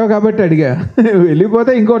 నువ్వు వచ్చావు కాబట్టి అడిగా,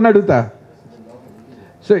 వెళ్ళిపోతే ఇంకోటి అడుగుతా.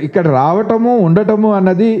 సో ఇక్కడ రావటము ఉండటము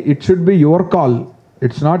అన్నది it should be your call,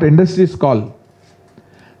 it's not industries call.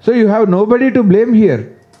 So you have no body to blame here.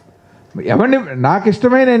 ఎవరిని నాకు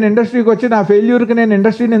ఇష్టమై నేను ఇండస్ట్రీకి వచ్చి నా ఫెయిల్యూర్కి నేను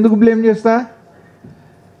ఇండస్ట్రీని ఎందుకు బ్లేమ్ చేస్తా?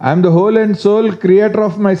 I am the whole and sole creator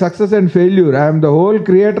of my success and failure. I am the whole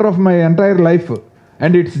creator of my entire life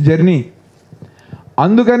and its journey.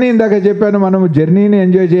 అందుకని ఇందాక చెప్పాను, మనము జర్నీని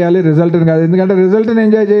ఎంజాయ్ చేయాలి, రిజల్ట్ని కాదు. ఎందుకంటే రిజల్ట్ని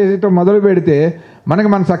ఎంజాయ్ చేయటం మొదలు పెడితే మనకి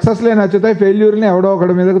మన సక్సెస్లే నచ్చుతాయి, ఫెయిల్యూర్ని ఎవడో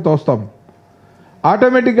ఒకటి మీదకి తోస్తాం.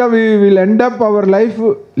 ఆటోమేటిక్గా we will end up our life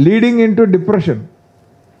leading in to depression.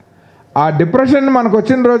 ఆ డిప్రెషన్ మనకు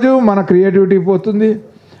వచ్చిన రోజు మన క్రియేటివిటీ పోతుంది,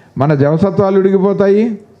 మన జవసత్వాలు ఉడిగిపోతాయి.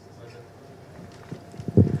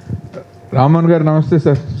 రామన్ గారు నమస్తే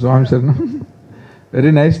సార్. స్వామి శరణం.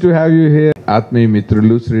 Very nice to have you here. ఆత్మీయ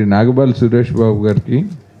మిత్రులు శ్రీ నాగబాల్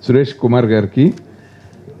సురేష్ కుమార్ గారికి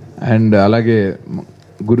అండ్ అలాగే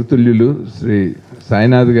గురుతుల్యులు శ్రీ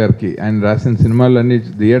సాయినాథ్ గారికి, ఆయన రాసిన సినిమాలన్నీ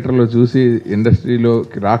థియేటర్లో చూసి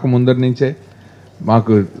ఇండస్ట్రీలోకి రాకముందరి నుంచే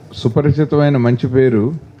మాకు సుపరిచితమైన మంచి పేరు.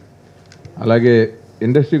 అలాగే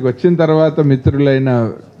ఇండస్ట్రీకి వచ్చిన తర్వాత మిత్రులైన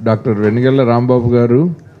డాక్టర్ వెనిగళ్ల రాంబాబు గారు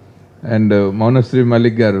అండ్ మౌనశ్రీ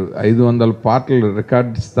మలిక్ గారు 500 పాటలు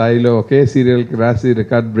రికార్డ్ స్థాయిలో ఒకే సీరియల్కి రాసి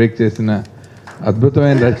రికార్డ్ బ్రేక్ చేసిన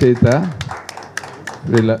అద్భుతమైన రచయిత.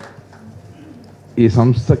 వీళ్ళ ఈ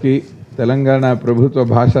సంస్థకి తెలంగాణ ప్రభుత్వ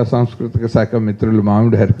భాషా సాంస్కృతిక శాఖ మిత్రులు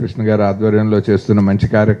మామిడి హరికృష్ణ గారు ఆధ్వర్యంలో చేస్తున్న మంచి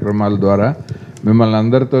కార్యక్రమాల ద్వారా మిమ్మల్ని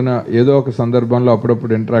అందరితోనే ఏదో ఒక సందర్భంలో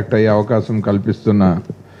అప్పుడప్పుడు ఇంటరాక్ట్ అయ్యే అవకాశం కల్పిస్తున్న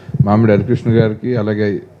మామిడి హరికృష్ణ గారికి, అలాగే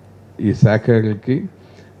ఈ శాఖలకి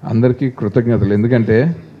అందరికీ కృతజ్ఞతలు. ఎందుకంటే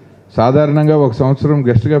సాధారణంగా 1 సంవత్సరం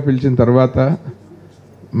గెస్ట్గా పిలిచిన తర్వాత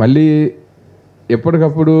మళ్ళీ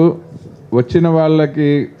ఎప్పటికప్పుడు వచ్చిన వాళ్ళకి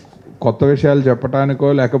కొత్త విషయాలు చెప్పడానికో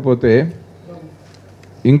లేకపోతే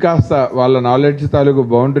ఇంకాస్త వాళ్ళ నాలెడ్జ్ తాలూకు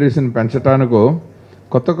బౌండరీస్ని పెంచడానికో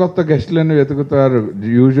కొత్త గెస్టులను వెతుకుతారు,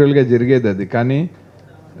 యూజువల్గా జరిగేది అది. కానీ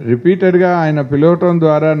రిపీటెడ్గా ఆయన పిలవటం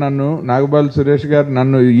ద్వారా నాగబాల్ సురేష్ గారు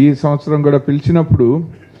నన్ను ఈ సంవత్సరం కూడా పిలిచినప్పుడు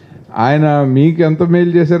ఆయన మీకు ఎంత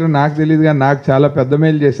మెయిల్ చేశారో నాకు తెలియదు, కానీ నాకు చాలా పెద్ద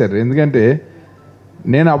మెయిల్ చేశారు. ఎందుకంటే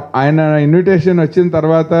ఆయన ఇన్విటేషన్ వచ్చిన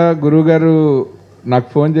తర్వాత గురువుగారు నాకు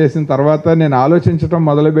ఫోన్ చేసిన తర్వాత నేను ఆలోచించడం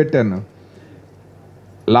మొదలుపెట్టాను.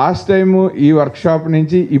 లాస్ట్ టైము ఈ వర్క్షాప్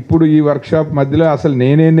నుంచి ఇప్పుడు ఈ వర్క్షాప్ మధ్యలో అసలు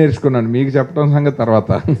నేనేం నేర్చుకున్నాను మీకు చెప్పడం సంగతి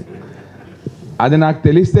తర్వాత. అది నాకు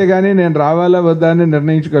తెలిస్తే కానీ నేను రావాలా వద్దా అని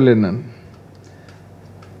నిర్ణయించుకోలేను.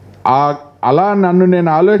 అలా నన్ను నేను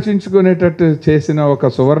ఆలోచించుకునేటట్టు చేసిన ఒక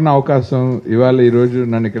సువర్ణ అవకాశం ఇవాళ ఈరోజు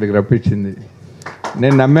నన్ను ఇక్కడికి రప్పించింది.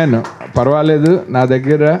 నేను నమ్మాను, పర్వాలేదు నా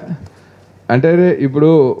దగ్గర. అంటే ఇప్పుడు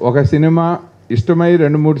ఒక సినిమా ఇష్టమై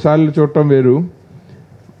 2-3 సార్లు చూడటం వేరు,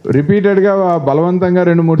 రిపీటెడ్గా బలవంతంగా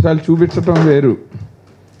 2-3 సార్లు చూపించటం వేరు.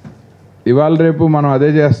 ఇవాళ రేపు మనం అదే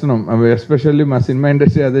చేస్తున్నాం, ఎస్పెషల్లీ మా సినిమా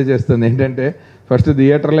ఇండస్ట్రీ అదే చేస్తుంది. ఏంటంటే ఫస్ట్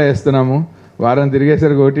థియేటర్లో వేస్తున్నాము, వారం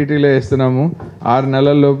తిరిగేసరికి ఓటీటీలో వేస్తున్నాము, 6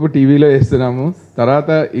 నెలల్లోపు టీవీలో వేస్తున్నాము, తర్వాత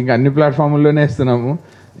ఇంకా అన్ని ప్లాట్ఫామ్ల్లోనే వేస్తున్నాము.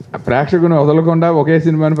 ప్రేక్షకుని వదలకుండా ఒకే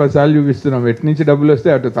సినిమాని 10 సార్లు చూపిస్తున్నాం. ఎటు నుంచి డబ్బులు వస్తే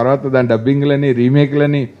అటు. తర్వాత దాని డబ్బింగ్లని,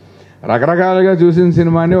 రీమేక్లని, రకరకాలుగా చూసిన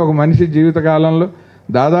సినిమాని ఒక మనిషి జీవితకాలంలో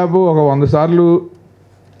దాదాపు ఒక 100 సార్లు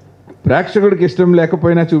ప్రేక్షకుడికి ఇష్టం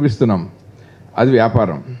లేకపోయినా చూపిస్తున్నాం. అది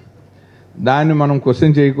వ్యాపారం, దాన్ని మనం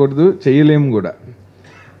క్వశ్చన్ చేయకూడదు, చేయలేము కూడా.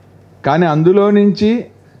 కానీ అందులో నుంచి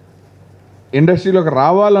ఇండస్ట్రీలోకి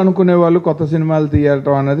రావాలనుకునే వాళ్ళు కొత్త సినిమాలు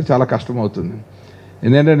తీయటం అనేది చాలా కష్టమవుతుంది.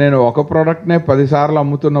 ఎందుకంటే నేను ఒక ప్రోడక్ట్నే 10 సార్లు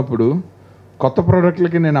అమ్ముతున్నప్పుడు కొత్త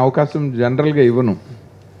ప్రోడక్ట్లకి నేను అవకాశం జనరల్గా ఇవ్వను.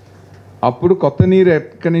 అప్పుడు కొత్త నీరు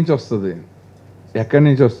ఎక్కడి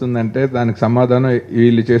నుంచి వస్తుందంటే దానికి సమాధానం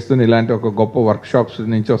వీళ్ళు చేస్తున్న ఇలాంటి ఒక గొప్ప వర్క్షాప్స్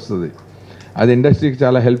నుంచి వస్తుంది. అది ఇండస్ట్రీకి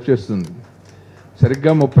చాలా హెల్ప్ చేస్తుంది.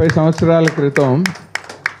 సరిగ్గా 30 సంవత్సరాల క్రితం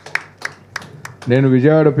నేను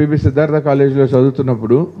విజయవాడ పిబి సిద్ధార్థ కాలేజీలో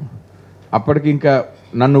చదువుతున్నప్పుడు, అప్పటికి ఇంకా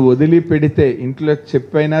నన్ను వదిలి పెడితే ఇంట్లో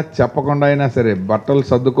చెప్పైనా చెప్పకుండా అయినా సరే బట్టలు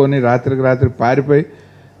సర్దుకొని రాత్రికి రాత్రి పారిపోయి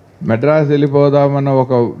మెడ్రాస్ వెళ్ళిపోదామన్న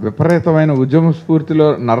ఒక విపరీతమైన ఉద్యమ స్ఫూర్తిలో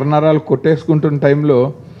నరనరాలు కొట్టేసుకుంటున్న టైంలో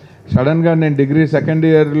సడన్గా నేను డిగ్రీ 2nd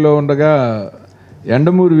ఇయర్లో ఉండగా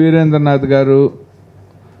యండమూరి V.n.aditya గారు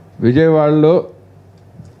విజయవాడలో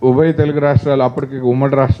ఉభయ తెలుగు రాష్ట్రాలు, అప్పటికి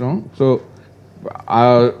ఉమ్మడి రాష్ట్రం, సో ఆ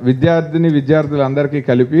విద్యార్థులందరికీ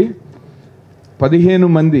కలిపి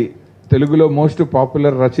 15 మంది తెలుగులో మోస్ట్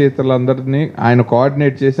పాపులర్ రచయితలందరినీ ఆయన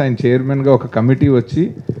కోఆర్డినేట్ చేసి ఆయన చైర్మన్గా ఒక కమిటీ వచ్చి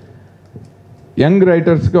యంగ్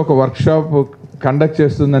రైటర్స్కి ఒక వర్క్షాప్ కండక్ట్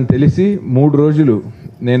చేస్తుందని తెలిసి 3 రోజులు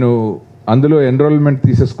నేను అందులో ఎన్రోల్మెంట్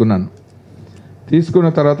తీసుకున్న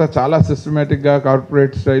తర్వాత చాలా సిస్టమేటిక్గా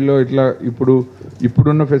కార్పొరేట్ స్టైల్లో ఇట్లా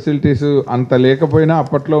ఇప్పుడున్న ఫెసిలిటీస్ అంత లేకపోయినా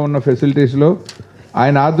అప్పట్లో ఉన్న ఫెసిలిటీస్లో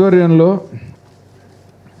ఆయన ఆధ్వర్యంలో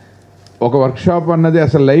ఒక వర్క్షాప్ అన్నది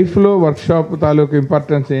అసలు లైఫ్లో వర్క్షాప్ తాలూకు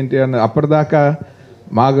ఇంపార్టెన్స్ ఏంటి అన్నది అప్పటిదాకా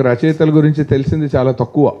మాకు రచయితల గురించి తెలిసింది చాలా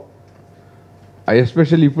తక్కువ.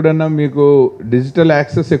 ఎస్పెషల్లీ ఇప్పుడన్నా మీకు డిజిటల్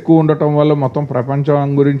యాక్సెస్ ఎక్కువ ఉండటం వల్ల మొత్తం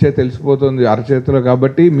ప్రపంచం గురించే తెలిసిపోతుంది అరచేతిలో,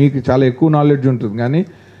 కాబట్టి మీకు చాలా ఎక్కువ నాలెడ్జ్ ఉంటుంది. కానీ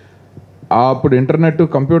అప్పుడు ఇంటర్నెట్,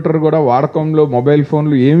 కంప్యూటర్ కూడా వాడకంలో, మొబైల్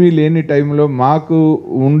ఫోన్లు ఏమీ లేని టైంలో మాకు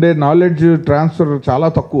ఉండే నాలెడ్జ్ ట్రాన్స్ఫర్ చాలా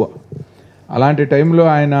తక్కువ. అలాంటి టైంలో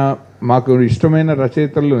ఆయన మాకు ఇష్టమైన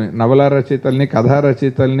రచయితల్ని, నవలా రచయితల్ని, కథా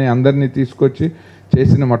రచయితల్ని అందరినీ తీసుకొచ్చి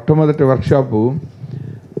చేసిన మొట్టమొదటి వర్క్షాపు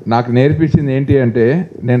నాకు నేర్పించింది ఏంటి అంటే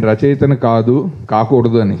నేను రచయితను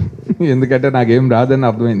కాకూడదు అని. ఎందుకంటే నాకేం రాదని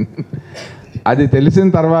అర్థమైంది. అది తెలిసిన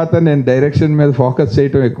తర్వాత నేను డైరెక్షన్ మీద ఫోకస్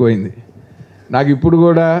చేయటం ఎక్కువైంది. నాకు ఇప్పుడు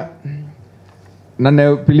కూడా నన్ను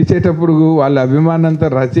పిలిచేటప్పుడు వాళ్ళ అభిమానంతో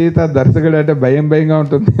రచయిత, దర్శకుడు అంటే భయంగా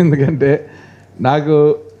ఉంటుంది. ఎందుకంటే నాకు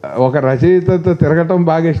ఒక రచయితతో తిరగటం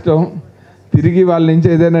బాగా ఇష్టం, తిరిగి వాళ్ళ నుంచి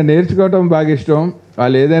ఏదైనా నేర్చుకోవటం బాగా ఇష్టం,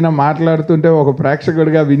 వాళ్ళు ఏదైనా మాట్లాడుతుంటే ఒక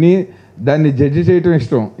ప్రేక్షకుడిగా విని దాన్ని జడ్జి చేయటం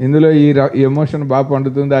ఇష్టం. ఇందులో ఈ ఎమోషన్ బాగా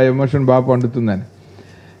పండుతుంది, ఆ ఎమోషన్ బాగా పండుతుందని.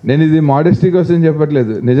 నేను ఇది మోడెస్టీ కోసం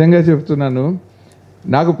చెప్పట్లేదు, నిజంగా చెప్తున్నాను.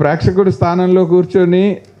 నాకు ప్రేక్షకుడి స్థానంలో కూర్చొని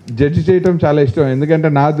జడ్జి చేయటం చాలా ఇష్టం. ఎందుకంటే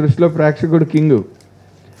నా దృష్టిలో ప్రేక్షకుడు కింగ్,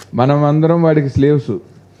 మనం అందరం వాడికి స్లేవ్స్.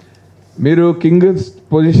 మీరు కింగ్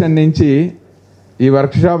పొజిషన్ నుంచి ఈ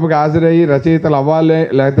వర్క్షాప్కి హాజరయ్యి రచయితలు అవ్వాలి,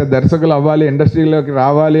 లేకపోతే దర్శకులు అవ్వాలి, ఇండస్ట్రీలోకి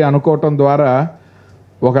రావాలి అనుకోవటం ద్వారా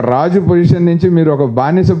ఒక రాజు పొజిషన్ నుంచి మీరు ఒక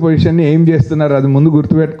బానిస పొజిషన్ని ఏం చేస్తున్నారు అది ముందు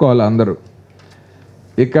గుర్తుపెట్టుకోవాలి అందరూ.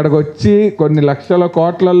 ఇక్కడికి వచ్చి కొన్ని లక్షల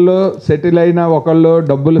కోట్లల్లో సెటిల్ అయిన ఒకళ్ళు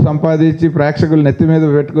డబ్బులు సంపాదించి ప్రేక్షకులు నెత్తి మీద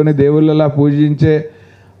పెట్టుకుని దేవుళ్ళలా పూజించే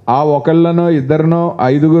ఆ ఒకళ్ళనో ఇద్దరినో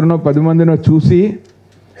 5గురినో 10 మందినో చూసి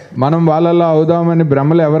మనం వాళ్ళలో అవుదామని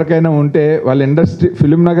భ్రమలు ఎవరికైనా ఉంటే వాళ్ళ ఇండస్ట్రీ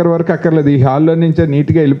ఫిలిం నగర్ వరకు అక్కర్లేదు, ఈ హాల్లో నుంచే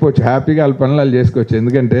నీట్గా వెళ్ళిపోవచ్చు, హ్యాపీగా వాళ్ళ పనులు వాళ్ళు చేసుకోవచ్చు.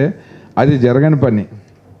 ఎందుకంటే అది జరగని పని.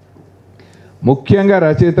 ముఖ్యంగా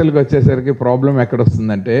రచయితలకు వచ్చేసరికి ప్రాబ్లం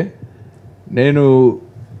ఎక్కడొస్తుందంటే, నేను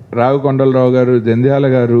రావుకొండలరావు గారు, జంధ్యాల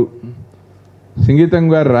గారు, సంగీతం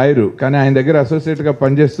గారు రాయరు, కానీ ఆయన దగ్గర అసోసియేట్గా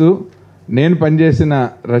పనిచేస్తూ నేను పనిచేసిన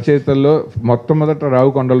రచయితల్లో మొట్టమొదట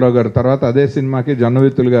రావుకొండలరావు గారు, తర్వాత అదే సినిమాకి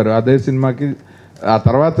జొన్నవిత్తులు గారు, అదే సినిమాకి ఆ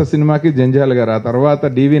తర్వాత సినిమాకి జంధ్యాల గారు, ఆ తర్వాత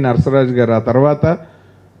డివి నరసరాజు గారు, ఆ తర్వాత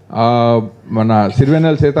మన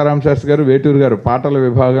సిరివెన్నెల సీతారామ శాస్త్రి గారు, వేటూరు గారు పాటల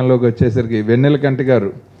విభాగంలోకి వచ్చేసరికి వెన్నెలకంటి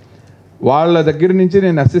గారు, వాళ్ళ దగ్గర నుంచి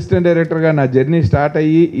నేను అసిస్టెంట్ డైరెక్టర్గా నా జర్నీ స్టార్ట్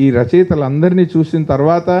అయ్యి ఈ రచయితలందరినీ చూసిన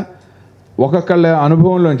తర్వాత ఒక్కొక్కళ్ళ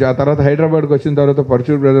అనుభవంలోంచి ఆ తర్వాత హైదరాబాద్కి వచ్చిన తర్వాత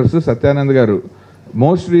పరచూర్ బ్రదర్స్, సత్యానంద్ గారు,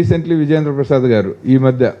 మోస్ట్ రీసెంట్లీ విజేంద్ర ప్రసాద్ గారు, ఈ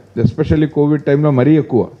మధ్య ఎస్పెషల్లీ కోవిడ్ టైంలో మరీ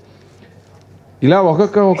ఎక్కువ, ఇలా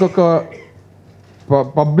ఒక్కొక్క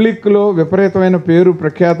పబ్లిక్లో విపరీతమైన పేరు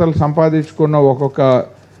ప్రఖ్యాతలు సంపాదించుకున్న ఒక్కొక్క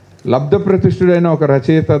లబ్ధ ప్రతిష్ఠుడైన ఒక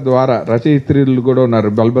రచయిత ద్వారా రచయిత్రులు కూడా ఉన్నారు.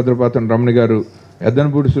 బలభద్రపాతం రమణి గారు,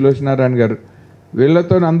 ఎద్దనపూడి సులోచనారాయణ గారు,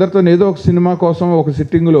 వీళ్ళతో అందరితో ఏదో ఒక సినిమా కోసం ఒక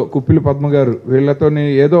సిట్టింగ్లో కుప్పిలి పద్మ గారు, వీళ్ళతో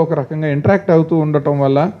ఏదో ఒక రకంగా ఇంటరాక్ట్ అవుతూ ఉండటం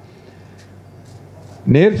వల్ల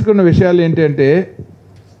నేర్చుకున్న విషయాలు ఏంటంటే,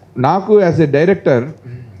 నాకు యాజ్ ఎ డైరెక్టర్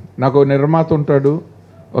నాకు నిర్మాత ఉంటాడు,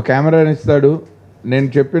 ఒక కెమెరాని ఇస్తాడు, నేను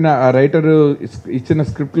చెప్పిన ఆ రైటరు ఇచ్చిన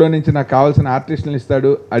స్క్రిప్ట్లో నుంచి నాకు కావాల్సిన ఆర్టిస్టులను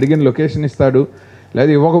ఇస్తాడు, అడిగిన లొకేషన్ ఇస్తాడు,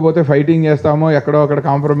 లేదా ఇవ్వకపోతే ఫైటింగ్ చేస్తామో ఎక్కడో అక్కడ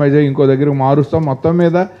కాంప్రమైజ్ అయ్యి ఇంకో దగ్గరికి మారుస్తాం. మొత్తం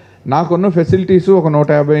మీద నాకున్న ఫెసిలిటీస్ ఒక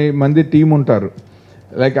 150 మంది టీం ఉంటారు.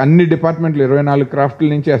 లైక్ అన్ని డిపార్ట్మెంట్లు 24 క్రాఫ్ట్ల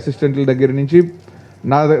నుంచి అసిస్టెంట్ల దగ్గర నుంచి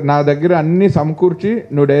నా దగ్గర అన్నీ సమకూర్చి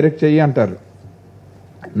నువ్వు డైరెక్ట్ చెయ్యి అంటారు.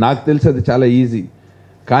 నాకు తెలిసి అది చాలా ఈజీ.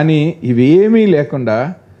 కానీ ఇవేమీ లేకుండా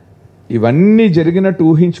ఇవన్నీ జరిగినట్టు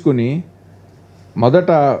ఊహించుకుని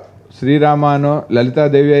మొదట శ్రీరామానో,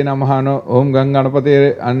 లలితాదేవి అయి నమహానో, ఓం గణపతి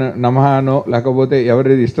నమహానో, లేకపోతే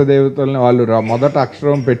ఎవరి ఇష్టదేవతలని వాళ్ళు మొదట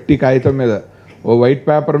అక్షరం పెట్టి కాగితం మీద ఓ వైట్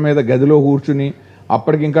పేపర్ మీద గదిలో కూర్చుని,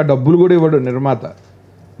 అప్పటికి ఇంకా డబ్బులు కూడా ఇవ్వడు నిర్మాత.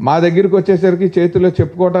 మా దగ్గరికి వచ్చేసరికి చేతిలో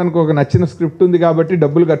చెప్పుకోవడానికి ఒక నచ్చిన స్క్రిప్ట్ ఉంది కాబట్టి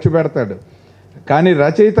డబ్బులు ఖర్చు పెడతాడు. కానీ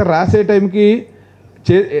రచయిత రాసే టైంకి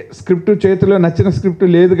స్క్రిప్ట్ చేతిలో నచ్చిన స్క్రిప్ట్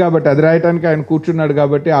లేదు కాబట్టి అది రాయటానికి ఆయన కూర్చున్నాడు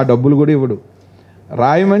కాబట్టి ఆ డబ్బులు కూడా ఇవ్వడు.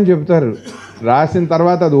 రాయమని చెప్తారు, రాసిన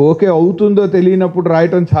తర్వాత అది ఓకే అవుతుందో తెలియనప్పుడు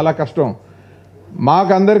రాయటం చాలా కష్టం.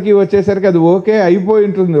 మాకందరికీ వచ్చేసరికి అది ఓకే అయిపోయి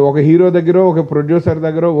ఉంటుంది, ఒక హీరో దగ్గర ఒక ప్రొడ్యూసర్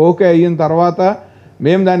దగ్గర ఓకే అయిన తర్వాత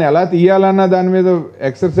మేము దాన్ని ఎలా తీయాలన్న దాని మీద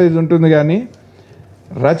ఎక్సర్సైజ్ ఉంటుంది. కానీ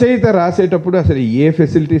రచయిత రాసేటప్పుడు అసలు ఏ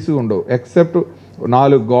ఫెసిలిటీస్ ఉండవు ఎక్సెప్ట్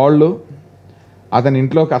 4 గోళ్ళు, అతని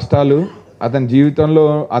ఇంట్లో కష్టాలు, అతని జీవితంలో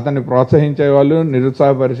అతన్ని ప్రోత్సహించేవాళ్ళు,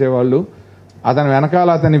 నిరుత్సాహపరిచేవాళ్ళు, అతని వెనకాల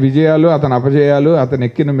అతని విజయాలు, అతని అపజయాలు, అతను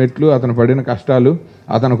ఎక్కిన మెట్లు, అతను పడిన కష్టాలు,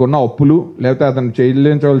 అతనుకున్న అప్పులు, లేకపోతే అతను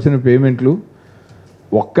చెల్లించవలసిన పేమెంట్లు.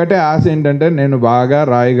 ఒక్కటే ఆశ ఏంటంటే నేను బాగా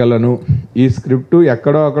రాయగలను, ఈ స్క్రిప్టు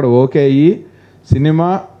ఎక్కడో అక్కడ ఓకే అయ్యి సినిమా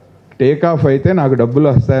టేకాఫ్ అయితే నాకు డబ్బులు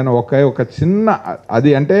వస్తాయని ఒక చిన్న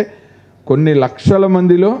అది. అంటే కొన్ని లక్షల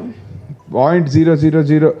మందిలో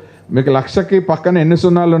 0.000 మీకు లక్షకి పక్కన ఎన్ని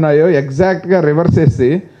సున్నాలు ఉన్నాయో ఎగ్జాక్ట్గా రివర్స్ చేసి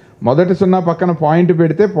మొదటి సున్నా పక్కన పాయింట్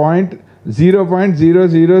పెడితే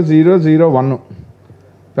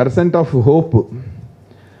 0.00001% ఆఫ్ హోప్.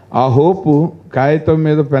 ఆ హోపు కాగితం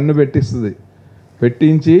మీద పెన్ను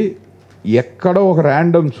పెట్టించి ఎక్కడో ఒక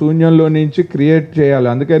ర్యాండమ్ శూన్యంలో నుంచి క్రియేట్ చేయాలి.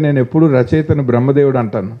 అందుకే నేను ఎప్పుడు రచయితను బ్రహ్మదేవుడు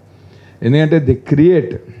అంటాను. ఎందుకంటే ది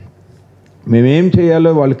క్రియేట్, మేమేం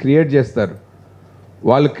చేయాలో వాళ్ళు క్రియేట్ చేస్తారు.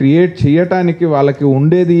 వాళ్ళు క్రియేట్ చేయటానికి వాళ్ళకి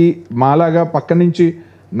ఉండేది మాలాగా పక్క నుంచి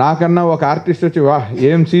నాకన్నా ఒక ఆర్టిస్ట్ వచ్చి వా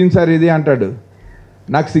ఏం సీన్ సార్ ఇది అంటాడు,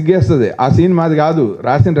 నాకు సిగ్గేస్తుంది. ఆ సీన్ మాది కాదు,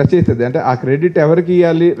 రాసిన రచయితది. అంటే ఆ క్రెడిట్ ఎవరికి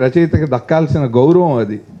ఇవ్వాలి? రచయితకి దక్కాల్సిన గౌరవం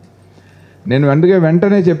అది. నేను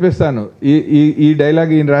వెంటనే చెప్పేస్తాను, ఈ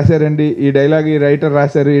డైలాగ్ ఈయన రాశారండి, ఈ డైలాగ్ ఈ రైటర్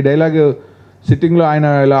రాశారు, ఈ డైలాగ్ సిట్టింగ్లో ఆయన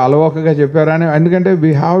ఇలా అలవోకగా చెప్పారని. ఎందుకంటే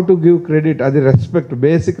we have to give credit. అది రెస్పెక్ట్,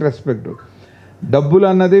 బేసిక్ రెస్పెక్ట్. డబ్బులు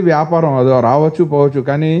అన్నది వ్యాపారం, అది రావచ్చు పోవచ్చు,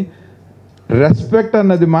 కానీ రెస్పెక్ట్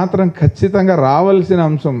అన్నది మాత్రం ఖచ్చితంగా రావాల్సిన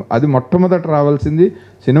అంశం. అది మొట్టమొదట రావాల్సింది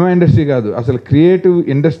సినిమా ఇండస్ట్రీ కాదు, అసలు క్రియేటివ్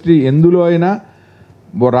ఇండస్ట్రీ ఎందులో అయినా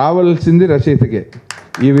రావాల్సింది రచయితకే.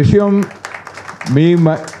 ఈ విషయం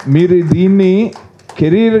మీరు దీన్ని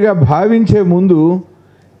కెరీర్గా భావించే ముందు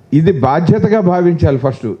ఇది బాధ్యతగా భావించాలి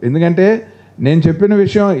ఫస్ట్. ఎందుకంటే నేను చెప్పిన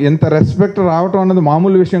విషయం ఎంత రెస్పెక్ట్ రావటం అన్నది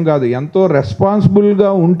మామూలు విషయం కాదు. ఎంతో రెస్పాన్సిబుల్గా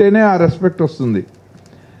ఉంటేనే ఆ రెస్పెక్ట్ వస్తుంది.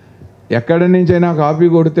 ఎక్కడి నుంచైనా కాపీ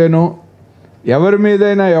కొడితేనో, ఎవరి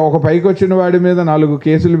మీదైనా ఒక పైకి వచ్చిన వాడి మీద 4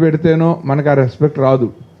 కేసులు పెడితేనో మనకు ఆ రెస్పెక్ట్ రాదు.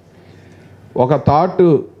 ఒక థాట్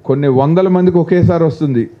కొన్ని వందల మందికి ఒకేసారి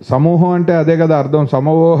వస్తుంది. సమూహం అంటే అదే కదా అర్థం,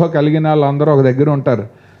 సమూహ కలిగిన వాళ్ళందరూ ఒక దగ్గర ఉంటారు.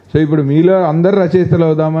 సో ఇప్పుడు మీలో అందరు రచయితలు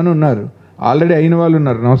అవుదామని ఉన్నారు, ఆల్రెడీ అయిన వాళ్ళు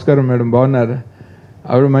ఉన్నారు. నమస్కారం మేడం, బాగున్నారు?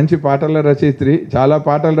 ఆవిడ మంచి పాటల రచయిత్రి, చాలా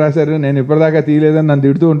పాటలు రాశారు. నేను ఇప్పటిదాకా తీయలేదని నన్ను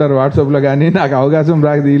తిడుతూ ఉంటారు వాట్సాప్లో, కానీ నాకు అవకాశం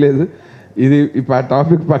రాక తీయలేదు. ఇది ఈ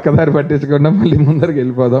టాపిక్ పక్కదారి పట్టించకుండా మళ్ళీ ముందరికి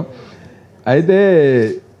వెళ్ళిపోదాం. అయితే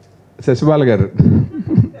శశిబాల గారు,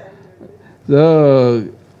 సో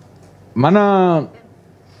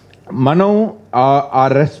మనం ఆ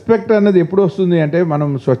రెస్పెక్ట్ అన్నది ఎప్పుడు వస్తుంది అంటే మనం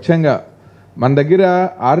స్వచ్ఛంగా, మన దగ్గర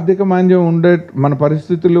ఆర్థిక మాంద్యం మన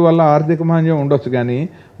పరిస్థితుల వల్ల ఆర్థిక మాంద్యం ఉండొచ్చు, కానీ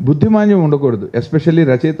బుద్ధిమాంద్యం ఉండకూడదు. ఎస్పెషల్లీ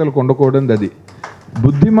రచయితలకు ఉండకూడదు. అది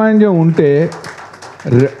బుద్ధిమాంద్యం ఉంటే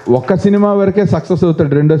ఒక్క సినిమా వరకే సక్సెస్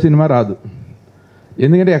అవుతాడు, రెండో సినిమా రాదు.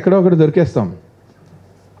 ఎందుకంటే ఎక్కడో ఒకటి దొరికేస్తాం.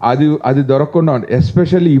 అది దొరకకుండా ఉంది.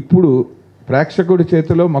 ఎస్పెషల్లీ ఇప్పుడు ప్రేక్షకుడి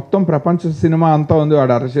చేతిలో మొత్తం ప్రపంచ సినిమా అంతా ఉంది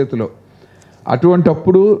వాడు అరచేతిలో.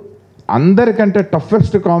 అటువంటప్పుడు అందరికంటే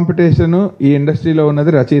టఫెస్ట్ కాంపిటీషను ఈ ఇండస్ట్రీలో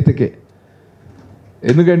ఉన్నది రచయితకే.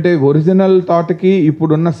 ఎందుకంటే ఒరిజినల్ థాట్కి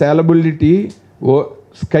ఇప్పుడున్న saleability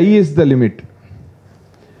sky is the limit.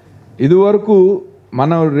 ఇదివరకు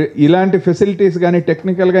మనం ఇలాంటి ఫెసిలిటీస్ కానీ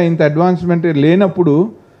టెక్నికల్గా ఇంత అడ్వాన్స్మెంట్ లేనప్పుడు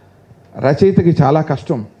రచయితకి చాలా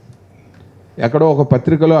కష్టం. ఎక్కడో ఒక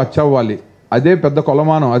పత్రికలో అచ్చవ్వాలి, అదే పెద్ద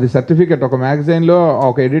కొలమానం, అది సర్టిఫికెట్. ఒక మ్యాగజైన్లో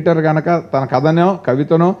ఒక ఎడిటర్ కనుక తన కథనో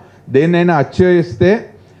కవితనో దేన్నైనా అచ్చయిస్తే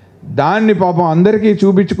దాన్ని పాపం అందరికీ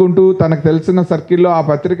చూపించుకుంటూ తనకు తెలిసిన సర్కిల్లో ఆ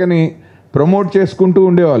పత్రికని ప్రమోట్ చేసుకుంటూ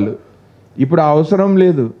ఉండేవాళ్ళు. ఇప్పుడు ఆ అవసరం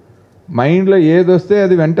లేదు. మైండ్లో ఏదొస్తే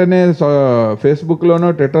అది వెంటనే ఫేస్బుక్లోనో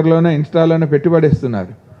ట్విట్టర్లోనో ఇన్స్టాలోనో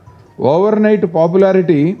పెట్టుబడిస్తున్నారు. ఓవర్ నైట్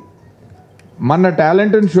పాపులారిటీ మన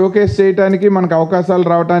టాలెంట్ని షోకేస్ చేయడానికి, మనకు అవకాశాలు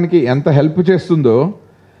రావడానికి ఎంత హెల్ప్ చేస్తుందో,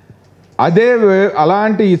 అదే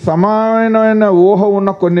అలాంటి సమానమైన ఊహ ఉన్న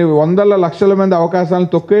కొన్ని వందల లక్షల మంది అవకాశాలను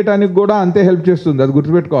తొక్కేయటానికి కూడా అంతే హెల్ప్ చేస్తుంది. అది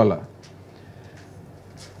గుర్తుపెట్టుకోవాలి.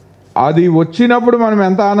 అది వచ్చినప్పుడు మనం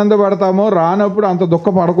ఎంత ఆనందపడతామో రానప్పుడు అంత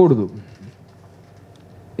దుఃఖపడకూడదు.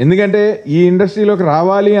 ఎందుకంటే ఈ ఇండస్ట్రీలోకి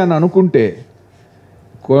రావాలి అని అనుకుంటే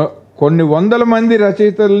కొన్ని వందల మంది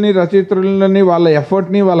రచయిత్రులని వాళ్ళ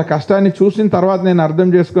ఎఫర్ట్ని వాళ్ళ కష్టాన్ని చూసిన తర్వాత నేను అర్థం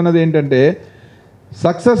చేసుకున్నది ఏంటంటే,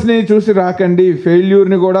 సక్సెస్ని చూసి రాకండి,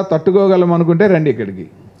 ఫెయిల్యూర్ని కూడా తట్టుకోగలం అనుకుంటే రండి ఇక్కడికి.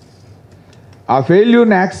 ఆ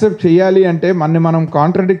ఫెయిల్యూర్ని యాక్సెప్ట్ చేయాలి అంటే మనం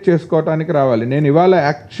కాంట్రడిక్ట్ చేసుకోవటానికి రావాలి. నేను ఇవాళ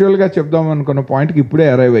యాక్చువల్గా చెప్దాం అనుకున్న పాయింట్కి ఇప్పుడే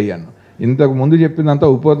అరైవ్ అయ్యాను. ఇంతకు ముందు చెప్పిందంతా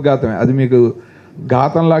ఉపోద్ఘాతమే. అది మీకు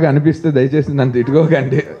ఘాతంలాగా అనిపిస్తే దయచేసి నన్ను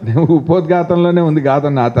తిట్టుకోకండి. ఉపోద్ఘాతంలోనే ఉంది,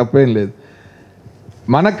 ఘాతం నా తప్పేం లేదు.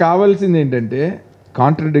 మనకు కావాల్సింది ఏంటంటే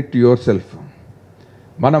కాంట్రడిక్ట్ యువర్ సెల్ఫ్.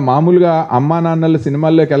 మనం మామూలుగా అమ్మా నాన్నల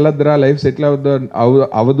సినిమాల్లోకి వెళ్ళొద్దురా, లైఫ్ సెటిల్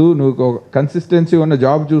అవ్వదు, నువ్వు కన్సిస్టెన్సీ ఉన్న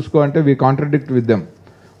జాబ్ చూసుకో అంటే వీ కాంట్రడిక్ట్ విత్ దెమ్.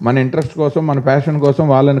 మన ఇంట్రెస్ట్ కోసం, మన ప్యాషన్ కోసం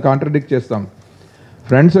వాళ్ళని కాంట్రడిక్ట్ చేస్తాం.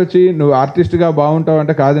 ఫ్రెండ్స్ వచ్చి నువ్వు ఆర్టిస్ట్గా బాగుంటావు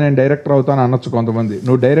అంటే కాదు నేను డైరెక్టర్ అవుతాను అనొచ్చు కొంతమంది.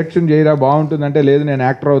 నువ్వు డైరెక్షన్ చేయరా బాగుంటుందంటే లేదు నేను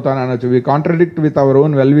యాక్టర్ అవుతాను అనొచ్చు. We contradict with our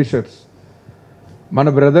own well wishers. మన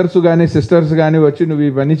బ్రదర్స్ కానీ సిస్టర్స్ కానీ వచ్చి నువ్వు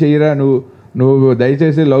ఈ పని చేయరా, నువ్వు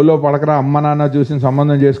దయచేసి లవ్లో పడకరా, అమ్మ నాన్న చూసిన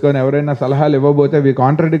సంబంధం చేసుకొని ఎవరైనా సలహాలు ఇవ్వబోతే వీ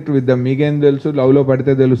కాంట్రడిక్ట్ విత్ దమ్. మీకేం తెలుసు, లవ్లో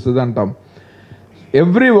పడితే తెలుస్తుంది అంటాం.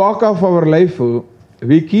 Every walk of our life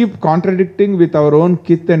we keep contradicting with our own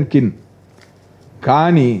kith and కిన్.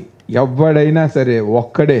 కానీ ఎవడైనా సరే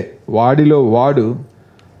ఒక్కడే వాడిలో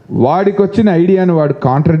వాడికి వచ్చిన ఐడియాను వాడు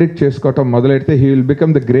కాంట్రడిక్ట్ చేసుకోవటం మొదలెడితే he will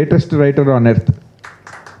become the greatest writer on earth.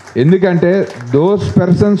 ఎందుకంటే those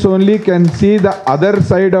persons only can see the other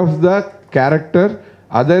side of the character,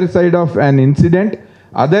 other side of an incident,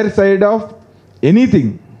 other side of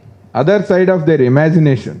anything, other side of their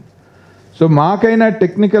imagination. So మాకైనా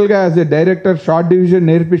టెక్నికల్గా as a director short division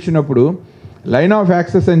నేర్పించినప్పుడు line of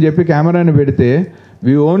access అని చెప్పి కెమెరాని పెడితే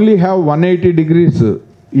we only have 180 degrees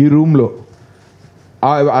ఈ రూమ్లో,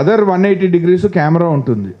 other 180 degrees camera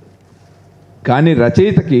ఉంటుంది. కానీ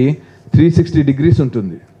రచయితకి 360 degrees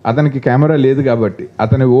ఉంటుంది. అతనికి కెమెరా లేదు కాబట్టి,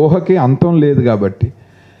 అతని ఊహకి అంతం లేదు కాబట్టి.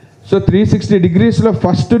 సో 360 degreesలో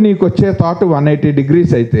ఫస్ట్ నీకు వచ్చే థాట్ 180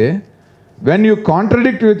 degrees అయితే when you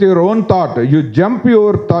contradict with your own thought, you jump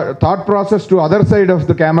your thought process to other side of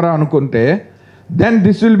the camera అనుకుంటే then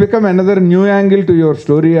this will become another new angle to your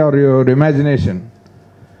story or your imagination.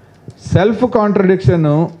 Self contradiction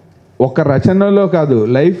ఒక రచనలో కాదు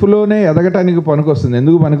లైఫ్లోనే ఎదగటానికి పనికొస్తుంది.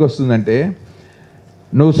 ఎందుకు పనికొస్తుందంటే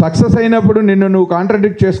నువ్వు success అయినప్పుడు నువ్వు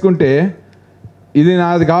contradict చేసుకుంటే ఇది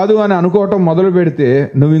నాది కాదు అని అనుకోవటం మొదలు పెడితే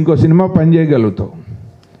నువ్వు ఇంకో సినిమా పని చేయగలుగుతావు.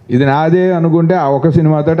 ఇది నాదే అనుకుంటే ఆ ఒక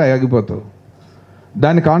సినిమాతో ఆగిపోతావు.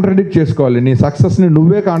 దాన్ని కాంట్రడిక్ట్ చేసుకోవాలి. నీ సక్సెస్ని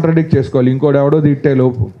నువ్వే కాంట్రడిక్ట్ చేసుకోవాలి ఇంకోటి ఎవడో తిట్టే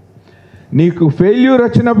లోపు. నీకు ఫెయిల్యూర్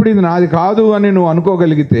వచ్చినప్పుడు ఇది నాది కాదు అని నువ్వు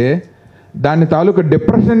అనుకోగలిగితే దాని తాలూకు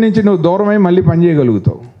డిప్రెషన్ నుంచి నువ్వు దూరమై మళ్ళీ పని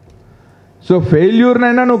చేయగలుగుతావు. సో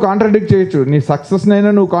ఫెయిల్యూర్నైనా నువ్వు కాంట్రడిక్ట్ చేయొచ్చు, నీ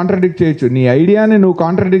సక్సెస్నైనా నువ్వు కాంట్రడిక్ట్ చేయొచ్చు, నీ ఐడియాని నువ్వు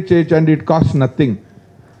కాంట్రడిక్ట్ చేయొచ్చు, అండ్ ఇట్ కాస్ట్ నథింగ్.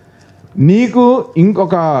 నీకు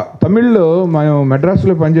ఇంకొక తమిళ్లో మేము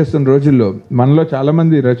మెడ్రాస్లో పనిచేస్తున్న రోజుల్లో మనలో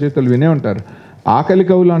చాలామంది రచయితలు వినే ఉంటారు, ఆకలి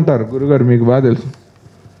కవులు అంటారు. గురుగారు మీకు బాగా తెలుసు.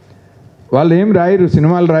 వాళ్ళు ఏం రాయరు,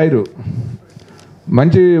 సినిమాలు రాయరు,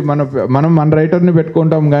 మంచి మన రైటర్ని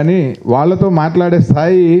పెట్టుకుంటాం, కానీ వాళ్ళతో మాట్లాడే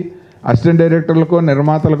స్థాయి అసిస్టెంట్ డైరెక్టర్లకో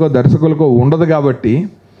నిర్మాతలకో దర్శకులకో ఉండదు. కాబట్టి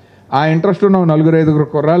ఆ ఇంట్రెస్ట్ ఉన్న 4-5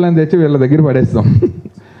 కుర్రాళ్ళని తెచ్చి వీళ్ళ దగ్గర పడేస్తాం.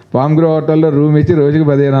 పామ్ గ్రో హోటల్లో రూమ్ ఇచ్చి రోజుకి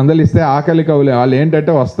 1500 ఇస్తే ఆకలి కవులే. వాళ్ళు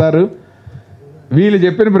ఏంటంటే వస్తారు, వీళ్ళు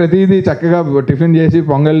చెప్పిన ప్రతిదీ చక్కగా టిఫిన్ చేసి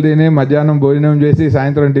పొంగల్ తిని మధ్యాహ్నం భోజనం చేసి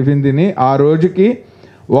సాయంత్రం టిఫిన్ తిని ఆ రోజుకి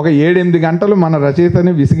ఒక 7-8 గంటలు మన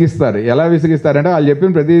రచయితని విసిగిస్తారు. ఎలా విసిగిస్తారంటే వాళ్ళు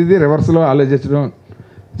చెప్పిన ప్రతిదీ రివర్స్లో ఆలోచించడం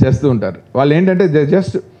చేస్తూ ఉంటారు. వాళ్ళు ఏంటంటే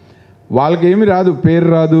జస్ట్ వాళ్ళకి ఏమి రాదు, పేరు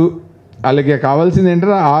రాదు, వాళ్ళకి కావాల్సింది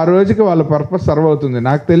ఏంటంటే ఆ రోజుకి వాళ్ళ పర్పస్ సర్వ్ అవుతుంది.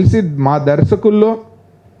 నాకు తెలిసి మా దర్శకుల్లో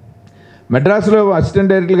మెడ్రాస్లో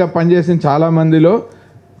అసిస్టెంట్ డైరెక్టర్గా పనిచేసిన చాలామందిలో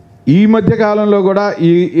ఈ మధ్య కాలంలో కూడా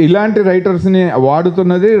ఇలాంటి రైటర్స్ని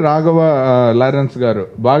వాడుతున్నది రాఘవ లారెన్స్ గారు.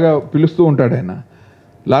 బాగా పిలుస్తూ ఉంటాడు ఆయన,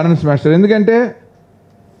 లారెన్స్ మాస్టర్. ఎందుకంటే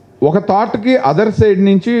ఒక థాట్కి అదర్ సైడ్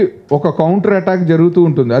నుంచి ఒక కౌంటర్ అటాక్ జరుగుతూ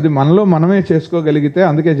ఉంటుంది. అది మనలో మనమే చేసుకోగలిగితే,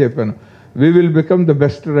 అందుకే చెప్పాను, we will become the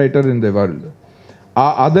best writer in the world. ఆ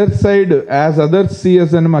other side as others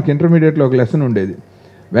CS అని మాకు ఇంటర్మీడియట్లో ఒక లెసన్ ఉండేది.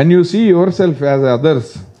 When you see your self as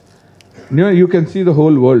others, you can see the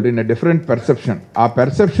whole world in a different perception. ఆ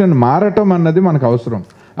perception మారటం అన్నది మనకు అవసరం.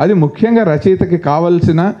 అది ముఖ్యంగా రచయితకి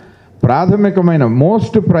కావాల్సిన ప్రాథమికమైన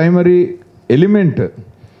మోస్ట్ ప్రైమరీ ఎలిమెంట్.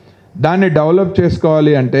 దాన్ని డెవలప్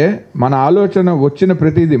చేసుకోవాలి అంటే మన ఆలోచన వచ్చిన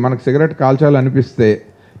ప్రతిదీ, మనకు cigarette కాల్చాలనిపిస్తే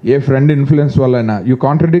A friend influence వల్లైనా you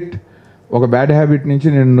contradict. ఒక బ్యాడ్ హ్యాబిట్ నుంచి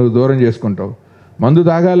నువ్వు దూరం చేసుకుంటావు. మందు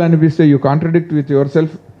తాగాలనిపిస్తే you contradict with your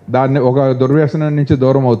self, దాన్ని ఒక దుర్వ్యసనం నుంచి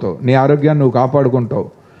దూరం అవుతావు, నీ ఆరోగ్యాన్ని నువ్వు కాపాడుకుంటావు.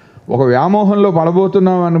 ఒక వ్యామోహంలో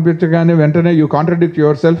పడబోతున్నావు అనిపించగానే వెంటనే యూ కాంట్రడిక్ట్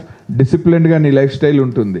యువర్ సెల్ఫ్, డిసిప్లిన్డ్గా నీ లైఫ్ స్టైల్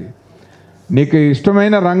ఉంటుంది. నీకు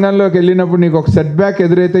ఇష్టమైన రంగంలోకి వెళ్ళినప్పుడు నీకు ఒక సెట్ బ్యాక్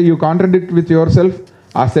ఎదురైతే you contradict with your self.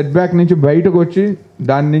 ఆ సెట్ బ్యాక్ నుంచి బయటకు వచ్చి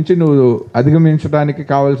దాని నుంచి నువ్వు అధిగమించడానికి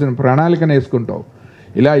కావాల్సిన ప్రణాళికను వేసుకుంటావు.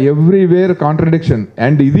 ఇలా ఎవ్రీవేర్ కాంట్రడిక్షన్.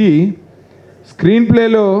 అండ్ ఇది స్క్రీన్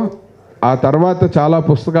ప్లేలో ఆ తర్వాత చాలా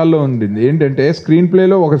పుస్తకాల్లో ఉండింది. ఏంటంటే స్క్రీన్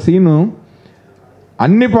ప్లేలో ఒక సీను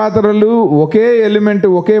అన్ని పాత్రలు ఒకే ఎలిమెంట్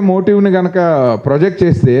ఒకే మోటివ్ని కనుక ప్రొజెక్ట్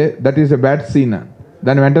చేస్తే that is a bad scene.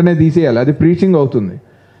 దాన్ని వెంటనే తీసేయాలి, అది ప్రీచింగ్ అవుతుంది.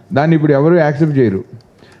 దాన్ని ఇప్పుడు ఎవరు యాక్సెప్ట్ చేయరు.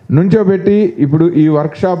 నుంచోబెట్టి ఇప్పుడు ఈ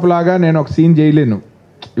వర్క్షాప్ లాగా నేను ఒక సీన్ చేయలేను,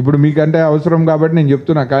 ఇప్పుడు మీకంటే అవసరం కాబట్టి నేను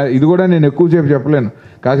చెప్తున్నా. ఇది కూడా నేను ఎక్కువసేపు చెప్పలేను,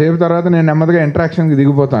 కాసేపు తర్వాత నేను నెమ్మదిగా ఇంటరాక్షన్కి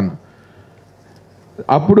దిగిపోతాను.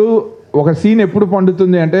 అప్పుడు ఒక సీన్ ఎప్పుడు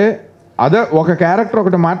పండుతుంది అంటే ఒక క్యారెక్టర్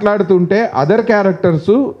ఒకటి మాట్లాడుతుంటే అదర్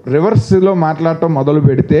క్యారెక్టర్స్ రివర్స్లో మాట్లాడటం మొదలు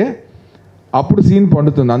పెడితే అప్పుడు సీన్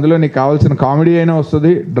పండుతుంది. అందులో నీకు కావాల్సిన కామెడీ అయినా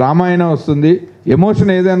వస్తుంది, డ్రామా అయినా వస్తుంది,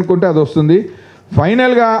 ఎమోషన్ ఏది అనుకుంటే అది వస్తుంది.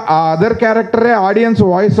 ఫైనల్గా ఆ అదర్ క్యారెక్టరే ఆడియన్స్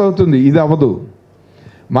వాయిస్ అవుతుంది. ఇది అవ్వదు.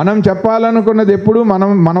 మనం చెప్పాలనుకున్నది ఎప్పుడు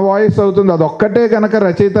మన వాయిస్ అవుతుంది. అది ఒక్కటే కనుక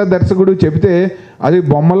రచయిత దర్శకుడు చెబితే అది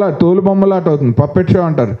తోలు బొమ్మలాట అవుతుంది, పప్పెట్ షో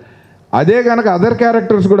అంటారు. అదే కనుక అదర్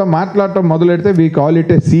క్యారెక్టర్స్ కూడా మాట్లాడటం మొదలెడితే we call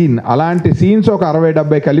it A scene. అలాంటి సీన్స్ ఒక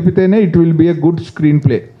 60-70 కలిపితేనే it will be a good screen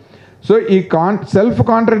play. So ఈ సెల్ఫ్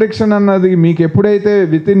కాంట్రడిక్షన్ అన్నది మీకు ఎప్పుడైతే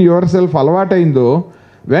with in your self అలవాటైందో,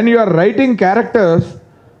 when you are writing characters,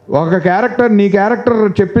 ఒక క్యారెక్టర్ నీ క్యారెక్టర్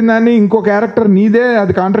చెప్పిన దాన్ని ఇంకో క్యారెక్టర్ నీదే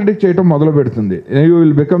అది కాంట్రడిక్ట్ చేయడం మొదలు పెడుతుంది. You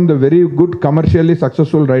will become the very good commercially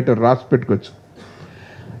successful writer. రాసి పెట్టుకోవచ్చు.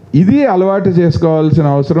 ఇది అలవాటు చేసుకోవాల్సిన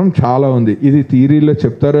అవసరం చాలా ఉంది. ఇది థియరీలో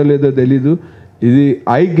చెప్తారో లేదో తెలీదు. ఇది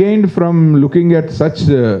I gained from looking at such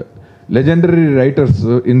legendary writers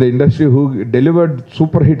in the industry who delivered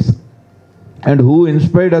super hits and who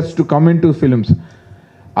inspired us to come in to films.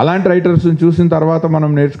 అలాంటి రైటర్స్ని చూసిన తర్వాత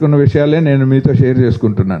మనం నేర్చుకున్న విషయాలే నేను మీతో షేర్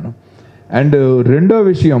చేసుకుంటున్నాను. అండ్ రెండో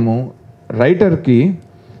విషయము, రైటర్కి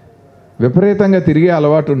విపరీతంగా తిరిగే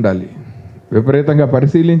అలవాటు ఉండాలి, విపరీతంగా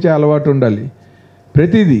పరిశీలించే అలవాటు ఉండాలి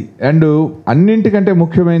ప్రతిదీ. అండ్ అన్నింటికంటే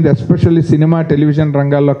ముఖ్యమైనది ఎస్పెషల్లీ సినిమా టెలివిజన్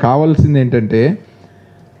రంగాల్లో కావాల్సింది ఏంటంటే,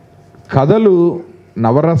 కథలు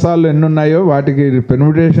నవరసాలు ఎన్నున్నాయో వాటికి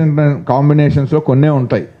పెర్ముటేషన్ కాంబినేషన్స్లో కొన్నే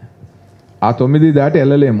ఉంటాయి, ఆ 9 దాటి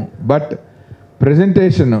వెళ్ళలేము. బట్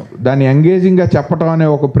ప్రెజెంటేషన్, దాన్ని ఎంగేజింగ్గా చెప్పటం అనే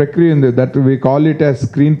ఒక ప్రక్రియ ఉంది. That we call it as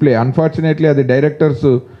screen play. Unfortunately అది డైరెక్టర్స్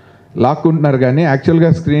లాక్కుంటున్నారు, కానీ యాక్చువల్గా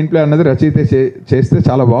స్క్రీన్ ప్లే అన్నది రచయిత చేస్తే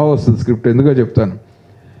చాలా బాగా వస్తుంది స్క్రిప్ట్. ఎందుకో చెప్తాను.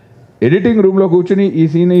 ఎడిటింగ్ రూమ్లో కూర్చుని ఈ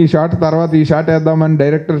సీన్, ఈ షాట్ తర్వాత ఈ షాట్ వేద్దామని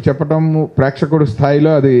డైరెక్టర్ చెప్పటం ప్రేక్షకుడు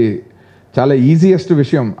స్థాయిలో అది చాలా ఈజియెస్ట్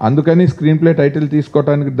విషయం. అందుకని స్క్రీన్ ప్లే టైటిల్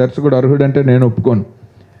తీసుకోవడానికి దర్శకుడు అర్హుడంటే నేను ఒప్పుకోను.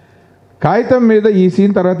 కాగితం మీద ఈ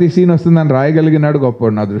సీన్ తర్వాత ఈ సీన్ వస్తుందని రాయగలిగినాడు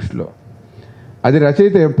గొప్పవాడు నా దృష్టిలో. అది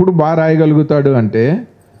రచయిత ఎప్పుడు బాగా రాయగలుగుతాడు అంటే,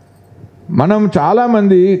 మనం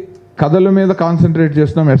చాలామంది కథల మీద కాన్సన్ట్రేట్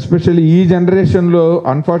చేస్తున్నాం. ఎస్పెషల్లీ ఈ జనరేషన్లో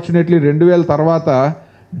అన్ఫార్చునేట్లీ 2000 తర్వాత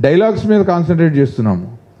డైలాగ్స్ మీద కాన్సన్ట్రేట్ చేస్తున్నాము.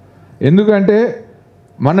 ఎందుకంటే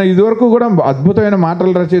మన ఇదివరకు కూడా అద్భుతమైన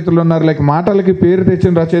మాటల రచయితలు ఉన్నారు. లైక్ మాటలకి పేరు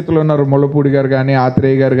తెచ్చిన రచయితలు ఉన్నారు. ముళ్ళపూడి గారు కానీ,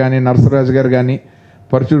 ఆత్రేయ గారు కానీ, నరసరాజు గారు కానీ,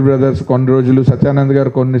 పరచూర్ బ్రదర్స్ కొన్ని రోజులు, సత్యానంద్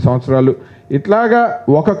గారు కొన్ని సంవత్సరాలు, ఇట్లాగా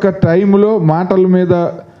ఒక్కొక్క టైంలో మాటల మీద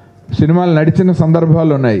సినిమాలు నడిచిన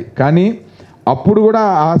సందర్భాలు ఉన్నాయి. కానీ అప్పుడు కూడా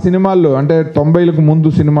ఆ సినిమాల్లో అంటే 90లకు ముందు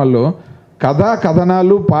సినిమాల్లో కథ,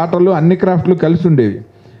 కథనాలు, పాటలు అన్ని క్రాఫ్ట్లు కలిసి ఉండేవి.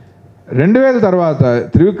 2000 తర్వాత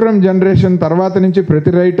త్రివిక్రమ్ జనరేషన్ తర్వాత నుంచి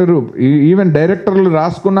ప్రతి రైటరు, ఈవెన్ డైరెక్టర్లు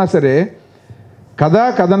రాసుకున్నా సరే కథా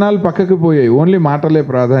కథనాలు పక్కకి పోయాయి. ఓన్లీ మాటలే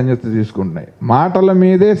ప్రాధాన్యత తీసుకుంటున్నాయి. మాటల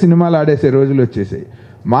మీదే సినిమాలు ఆడేసే రోజులు వచ్చేసాయి.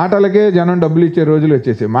 మాటలకే జనం డబ్బులు ఇచ్చే రోజులు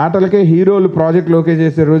వచ్చేసాయి. మాటలకే హీరోలు ప్రాజెక్టులు ఓకే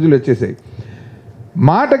చేసే రోజులు వచ్చేసాయి.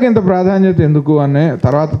 మాటకి ఇంత ప్రాధాన్యత ఎందుకు అనే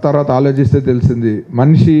తర్వాత ఆలోచిస్తే తెలిసింది,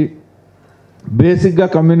 మనిషి బేసిక్గా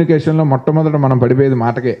కమ్యూనికేషన్లో మొట్టమొదట మనం పడిపోయేది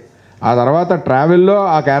మాటకే. ఆ తర్వాత ట్రావెల్లో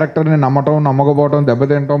ఆ క్యారెక్టర్ని నమ్మటం, నమ్మకపోవటం,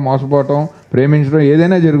 దెబ్బతింటం, మోసపోవటం, ప్రేమించడం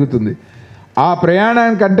ఏదైనా జరుగుతుంది. ఆ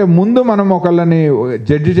ప్రయాణానికంటే ముందు మనం ఒకళ్ళని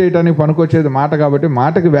జడ్జి చేయడానికి పనికొచ్చేది మాట. కాబట్టి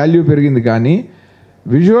మాటకి వాల్యూ పెరిగింది. కానీ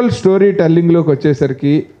విజువల్ స్టోరీ టెల్లింగ్లోకి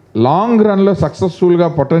వచ్చేసరికి లాంగ్ రన్లో సక్సెస్ఫుల్గా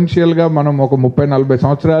పొటెన్షియల్గా మనం ఒక 30-40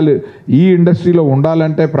 సంవత్సరాలు ఈ ఇండస్ట్రీలో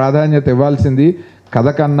ఉండాలంటే ప్రాధాన్యత ఇవ్వాల్సింది కథ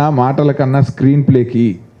కన్నా, మాటల కన్నా స్క్రీన్ ప్లేకి.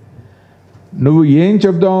 నువ్వు ఏం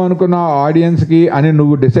చెప్దాం అనుకున్న ఆడియన్స్కి అని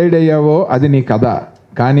నువ్వు డిసైడ్ అయ్యావో అది నీ కథ.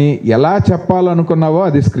 కానీ ఎలా చెప్పాలనుకున్నావో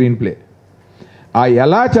అది స్క్రీన్ ప్లే. ఆ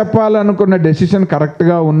ఎలా చెప్పాలనుకున్న డెసిషన్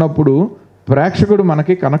కరెక్ట్గా ఉన్నప్పుడు ప్రేక్షకుడు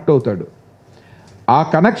మనకి కనెక్ట్ అవుతాడు. ఆ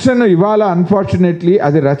కనెక్షన్ ఇవాళ అన్ఫార్చునేట్లీ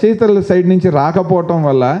అది రచయితల సైడ్ నుంచి రాకపోవటం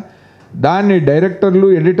వల్ల, దాన్ని డైరెక్టర్లు,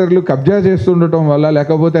 ఎడిటర్లు కబ్జా చేస్తుండటం వల్ల,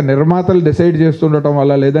 లేకపోతే నిర్మాతలు డిసైడ్ చేస్తుండటం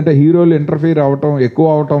వల్ల, లేదంటే హీరోలు ఇంటర్ఫీర్ అవ్వటం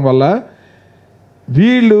ఎక్కువ అవటం వల్ల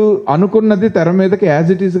వీళ్ళు అనుకున్నది తెర మీదకి యాజ్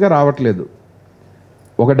ఇట్ ఈస్గా రావట్లేదు.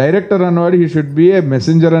 ఒక డైరెక్టర్ అన్నవాడు he should be A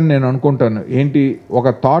messenger అని నేను అనుకుంటాను. ఏంటి, ఒక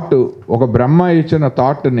థాట్, ఒక బ్రహ్మ ఇచ్చిన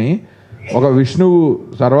థాట్ని ఒక విష్ణువు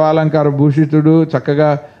సర్వాలంకార భూషితుడు, చక్కగా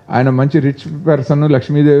ఆయన మంచి రిచ్ పర్సన్,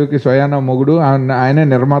 లక్ష్మీదేవికి స్వయాన మొగుడు, ఆయనే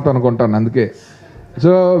నిర్మాత అనుకుంటాను. అందుకే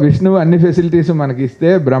సో విష్ణువు అన్ని ఫెసిలిటీస్ మనకి ఇస్తే,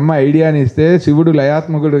 బ్రహ్మ ఐడియాని ఇస్తే, శివుడు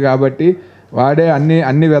లయాత్మకుడు కాబట్టి వాడే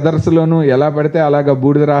అన్ని వెదర్స్లోనూ ఎలా పడితే అలాగ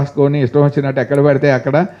బూడిద రాసుకొని ఇష్టం వచ్చినట్టు ఎక్కడ పడితే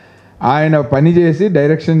అక్కడ ఆయన పని చేసి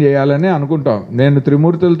డైరెక్షన్ చేయాలని అనుకుంటాం. నేను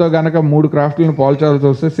త్రిమూర్తులతో కనుక 3 క్రాఫ్ట్లను పోల్చాల్సి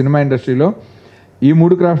వస్తే సినిమా ఇండస్ట్రీలో ఈ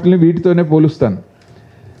 3 క్రాఫ్ట్లని వీటితోనే పోలుస్తాను.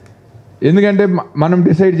 ఎందుకంటే మనం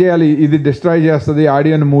డిసైడ్ చేయాలి, ఇది డిస్ట్రాయ్ చేస్తుంది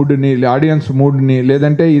ఆడియన్స్ మూడ్ని,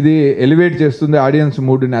 లేదంటే ఇది ఎలివేట్ చేస్తుంది ఆడియన్స్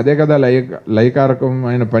మూడ్ని. అదే కదా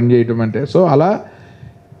లయకారకమైన పని చేయటం అంటే. సో అలా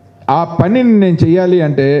ఆ పనిని నేను చెయ్యాలి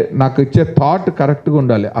అంటే నాకు ఇచ్చే థాట్ కరెక్ట్గా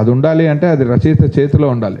ఉండాలి. అది ఉండాలి అంటే అది రచయిత చేతిలో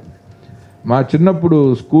ఉండాలి. మా చిన్నప్పుడు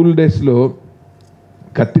స్కూల్ డేస్లో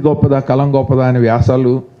కత్తి గొప్పదా, కలం గొప్పదా అనే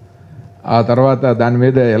వ్యాసాలు, ఆ తర్వాత దాని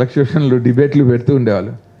మీద ఎలక్యూషన్లు, డిబేట్లు పెడుతూ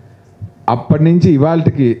ఉండేవాళ్ళు. అప్పటి నుంచి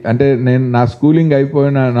ఇవాళకి అంటే నేను నా స్కూలింగ్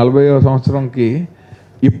అయిపోయిన 40వ సంవత్సరంకి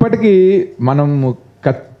ఇప్పటికీ మనం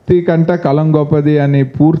కత్తి కంటే కలం గొప్పది అని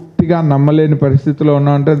పూర్తిగా నమ్మలేని పరిస్థితిలో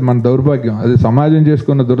ఉన్నామంటే అది మన దౌర్భాగ్యం. అది సమాజం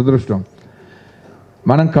చేసుకున్న దురదృష్టం.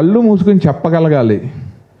 మనం కళ్ళు మూసుకుని చెప్పగలగాలి.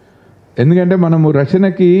 ఎందుకంటే మనము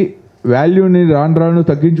రచనకి వాల్యూని రాను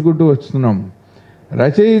తగ్గించుకుంటూ వస్తున్నాం.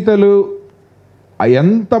 రచయితలు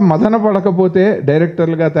ఎంత మదన పడకపోతే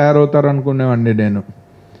డైరెక్టర్లుగా తయారవుతారు అనుకునేవాడిని నేను.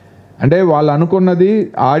 అంటే వాళ్ళు అనుకున్నది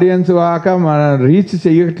ఆడియన్స్ కాక మన రీచ్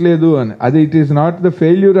చేయట్లేదు అని. అది it is not the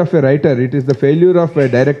failure of a writer, it is the failure of a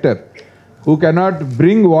director who cannot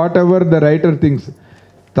bring what ever the writer things.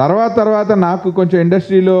 తర్వాత నాకు కొంచెం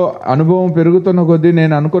ఇండస్ట్రీలో అనుభవం పెరుగుతున్న కొద్దీ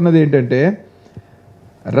నేను అనుకున్నది ఏంటంటే,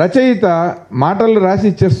 రచయిత మాటలు రాసి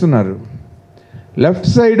ఇచ్చేస్తున్నారు, లెఫ్ట్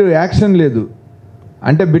సైడ్ యాక్షన్ లేదు.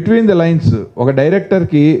 అంటే బిట్వీన్ ద లైన్స్ ఒక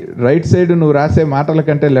డైరెక్టర్కి రైట్ సైడ్ నువ్వు రాసే మాటల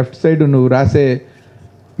కంటే లెఫ్ట్ సైడ్ నువ్వు రాసే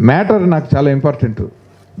మ్యాటర్ నాకు చాలా ఇంపార్టెంట్.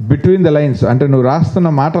 బిట్వీన్ ద లైన్స్ అంటే నువ్వు రాస్తున్న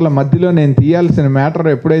మాటల మధ్యలో నేను తీయాల్సిన మ్యాటర్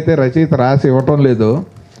ఎప్పుడైతే రచయిత రాసి ఇవ్వటం లేదో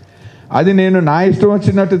అది నేను నా ఇష్టం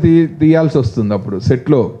వచ్చినట్టు తీయాల్సి వస్తుంది. అప్పుడు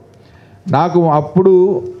సెట్లో నాకు అప్పుడు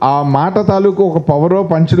ఆ మాట తాలూకు ఒక పవరో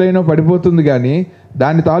పంచులైనో పడిపోతుంది. కానీ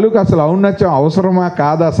దాని తాలూకు అసలు ఔన్నత్యం అవసరమా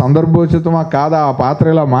కాదా, సందర్భోచితమా కాదా, ఆ పాత్ర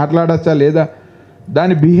ఇలా మాట్లాడచ్చా లేదా,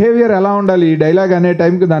 దాని బిహేవియర్ ఎలా ఉండాలి, ఈ డైలాగ్ అనే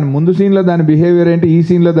టైంకి దాని ముందు సీన్లో దాని బిహేవియర్ ఏంటి, ఈ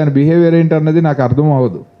సీన్లో దాని బిహేవియర్ ఏంటి అన్నది నాకు అర్థం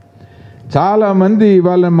అవ్వదు. చాలామంది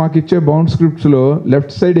ఇవాళ మాకు ఇచ్చే బౌండ్ స్క్రిప్ట్స్లో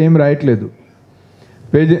లెఫ్ట్ సైడ్ ఏం రాయట్లేదు,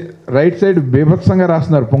 పేజీ రైట్ సైడ్ బీభత్సంగా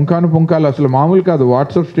రాస్తున్నారు. పుంకాలు అసలు మామూలు కాదు.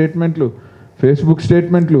 వాట్సాప్ స్టేట్మెంట్లు, ఫేస్బుక్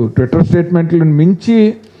స్టేట్మెంట్లు, ట్విట్టర్ స్టేట్మెంట్లను మించి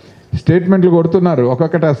స్టేట్మెంట్లు కొడుతున్నారు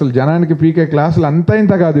ఒక్కొక్కటి, అసలు జనానికి పీకే క్లాసులు అంతా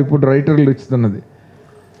ఇంత కాదు ఇప్పుడు రైటర్లు ఇస్తున్నది.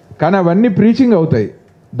 కానీ అవన్నీ ప్రీచింగ్ అవుతాయి,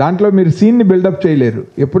 దాంట్లో మీరు సీన్ని బిల్డప్ చేయలేరు.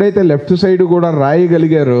 ఎప్పుడైతే లెఫ్ట్ సైడ్ కూడా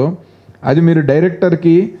రాయగలిగారో అది మీరు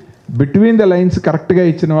డైరెక్టర్కి బిట్వీన్ ద లైన్స్ కరెక్ట్గా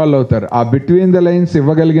ఇచ్చిన వాళ్ళు అవుతారు. ఆ బిట్వీన్ ద లైన్స్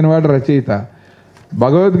ఇవ్వగలిగిన వాడు రచయిత.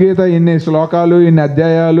 భగవద్గీత ఇన్ని శ్లోకాలు ఇన్ని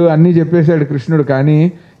అధ్యాయాలు అన్నీ చెప్పేశాడు కృష్ణుడు, కానీ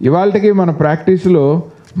ఇవాళకి మన ప్రాక్టీస్లో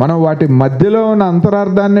మనం వాటి మధ్యలో ఉన్న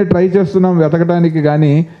అంతరార్థాన్ని ట్రై చేస్తున్నాం వెతకడానికి,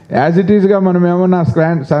 కానీ యాజ్ ఇట్ ఈజ్గా మనం ఏమన్నా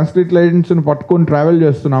సాంస్క్రిట్ లైన్స్ని పట్టుకొని ట్రావెల్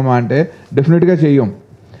చేస్తున్నామా అంటే డెఫినెట్గా చెయ్యం.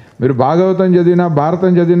 మీరు భాగవతం చదివినా,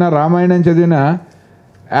 భారతం చదివినా, రామాయణం చదివినా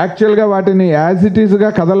యాక్చువల్గా వాటిని యాజ్ ఇట్ ఈజ్గా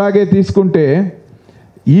కథలాగే తీసుకుంటే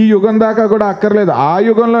ఈ యుగం దాకా కూడా అక్కర్లేదు, ఆ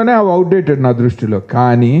యుగంలోనే అవి అవుట్డేటెడ్ నా దృష్టిలో.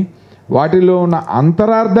 కానీ వాటిలో ఉన్న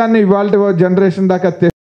అంతరార్థాన్ని ఇవాళ జనరేషన్ దాకా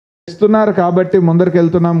తెస్తున్నారు కాబట్టి ముందరికి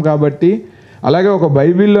వెళ్తున్నాం కాబట్టి. అలాగే ఒక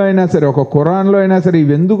బైబిల్లో అయినా సరే, ఒక ఖురాన్లో అయినా సరే,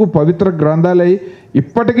 ఇవెందుకు పవిత్ర గ్రంథాలు అయ్యి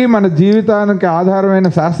ఇప్పటికీ మన జీవితానికి ఆధారమైన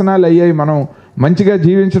శాసనాలు అయ్యాయి మనం మంచిగా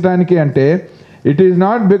జీవించడానికి అంటే, it is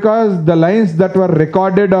not because the lines that were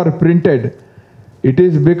recorded are printed, it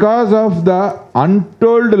is because of the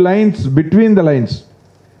untold lines between the lines.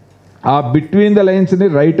 ఆ బిట్వీన్ ద లైన్స్ని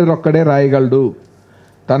రైటర్ ఒక్కడే రాయగలడు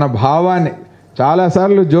తన భావాన్ని.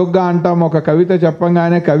 చాలాసార్లు జోక్గా అంటాం, ఒక కవిత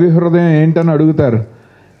చెప్పంగానే కవి హృదయం ఏంటని అడుగుతారు.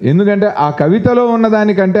 ఎందుకంటే ఆ కవితలో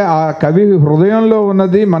ఉన్నదానికంటే ఆ కవి హృదయంలో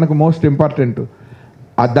ఉన్నది మనకు మోస్ట్ ఇంపార్టెంట్.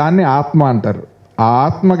 దాన్ని ఆత్మ అంటారు. ఆ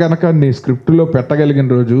ఆత్మ కనుక నీ స్క్రిప్ట్లో పెట్టగలిగిన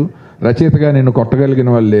రోజు రచయితగా నేను కొట్టగలిగిన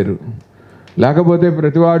వాళ్ళు లేరు. లేకపోతే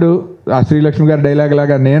ప్రతివాడు ఆ శ్రీలక్ష్మి గారి డైలాగ్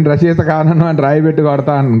లాగా నేను రచయిత కానను అని రాయిబెట్టి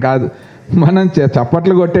కొడతా అని కాదు, మనం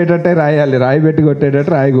చప్పట్లు కొట్టేటట్టే రాయాలి, రాయిబెట్టి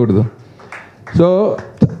కొట్టేటట్టు రాయకూడదు. సో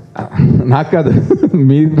నాకు కాదు,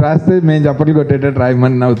 మీరు రాస్తే మేము చప్పట్లు కొట్టేటట్టు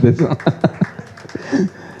రాయమని నా ఉద్దేశం.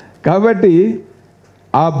 కాబట్టి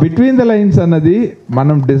ఆ బిట్వీన్ ద లైన్స్ అన్నది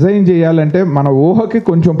మనం డిజైన్ చేయాలంటే మన ఊహకి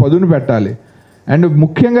కొంచెం పదును పెట్టాలి. అండ్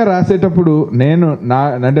ముఖ్యంగా రాసేటప్పుడు నేను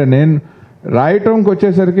రాయటంకి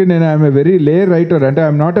వచ్చేసరికి నేను ఐఎమ్ ఏ వెరీ లే రైటర్, అంటే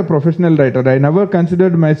I'm not a professional writer. I never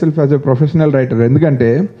considered my self as a professional writer. ఎందుకంటే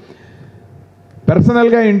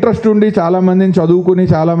పర్సనల్గా ఇంట్రెస్ట్ ఉండి చాలామందిని చదువుకుని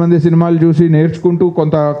చాలామంది సినిమాలు చూసి నేర్చుకుంటూ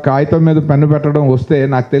కొంత కాగితం మీద పెన్ను పెట్టడం వస్తే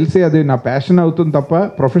నాకు తెలిసి అది నా ప్యాషన్ అవుతుంది తప్ప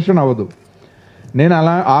ప్రొఫెషన్ అవ్వదు. నేను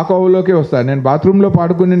అలా ఆ కోవలోకే వస్తాను. నేను బాత్రూంలో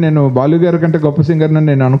పాడుకుని నేను బాలుగారి కంటే గొప్ప సింగర్ని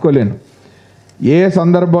నేను అనుకోలేను. ఏ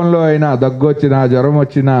సందర్భంలో అయినా దగ్గు వచ్చినా, జ్వరం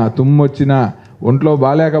వచ్చినా, తుమ్ము వచ్చినా, ఒంట్లో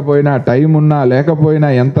బాగాలేకపోయినా, టైం ఉన్నా లేకపోయినా,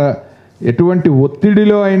 ఎటువంటి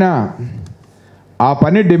ఒత్తిడిలో అయినా ఆ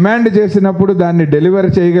పని డిమాండ్ చేసినప్పుడు దాన్ని డెలివరీ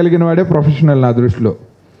చేయగలిగిన వాడే ప్రొఫెషనల్ నా దృష్టిలో.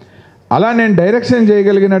 అలా నేను డైరెక్షన్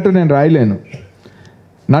చేయగలిగినట్టు నేను రాయలేను.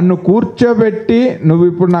 నన్ను కూర్చోబెట్టి నువ్వు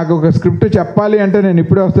ఇప్పుడు నాకు ఒక స్క్రిప్ట్ చెప్పాలి అంటే నేను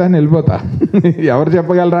ఇప్పుడే వస్తానని వెళ్ళిపోతా. ఎవరు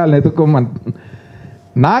చెప్పగలరా వాళ్ళని ఎత్తుక్కోమని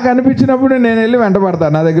నాకు అనిపించినప్పుడు నేను వెళ్ళి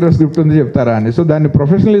వెంటబడతాను, నా దగ్గర స్క్రిప్ట్ ఉంది చెప్తారా అని. సో దాన్ని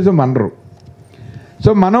ప్రొఫెషనలిజం అనరు.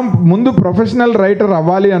 సో మనం ముందు ప్రొఫెషనల్ రైటర్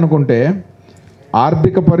అవ్వాలి అనుకుంటే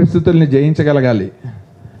ఆర్థిక పరిస్థితుల్ని జయించగలగాలి,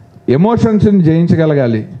 ఎమోషన్స్ని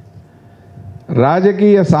జయించగలగాలి,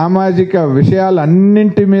 రాజకీయ సామాజిక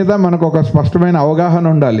విషయాలన్నింటి మీద మనకు ఒక స్పష్టమైన అవగాహన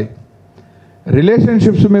ఉండాలి,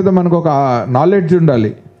 రిలేషన్షిప్స్ మీద మనకు ఒక నాలెడ్జ్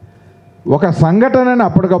ఉండాలి, ఒక సంఘటనని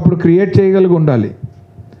అప్పటికప్పుడు క్రియేట్ చేయగలిగి ఉండాలి.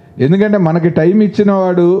 ఎందుకంటే మనకి టైం ఇచ్చిన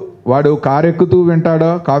వాడు కారు ఎక్కుతూ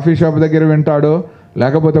వింటాడో, కాఫీ షాప్ దగ్గర వింటాడో,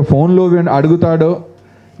 లేకపోతే ఫోన్లో అడుగుతాడో.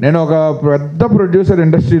 నేను ఒక పెద్ద ప్రొడ్యూసర్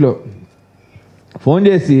ఇండస్ట్రీలో ఫోన్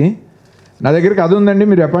చేసి నా దగ్గరికి అది ఉందండి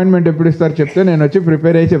మీరు అపాయింట్మెంట్ ఎప్పుడు ఇస్తారు చెప్తే నేను వచ్చి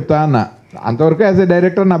ప్రిపేర్ అయ్యి చెప్తా అన్న. అంతవరకు యాజ్ ఎ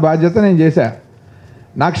డైరెక్టర్ నా బాధ్యత నేను చేశా.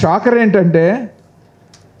 నాకు షాకర్ ఏంటంటే,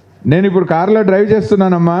 నేను ఇప్పుడు కారులో డ్రైవ్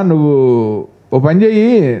చేస్తున్నానమ్మా, నువ్వు ఓ పని చెయ్యి,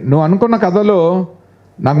 నువ్వు అనుకున్న కథలో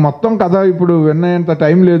నాకు మొత్తం కథ ఇప్పుడు విన్నంత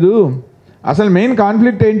టైం లేదు, అసలు మెయిన్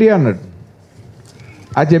కాన్ఫ్లిక్ట్ ఏంటి అన్నాడు.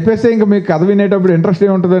 అది చెప్పేస్తే ఇంకా మీకు కథ వినేటప్పుడు ఇంట్రెస్ట్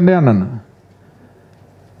ఏముంటుందండి అన్నాను.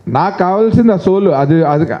 నాకు కావాల్సింది ఆ సోల్. అది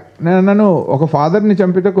నేను అన్నాను, ఒక ఫాదర్ని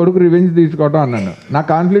చంపితే కొడుకు రివెంజ్ తీసుకోవటం అన్నాను. నా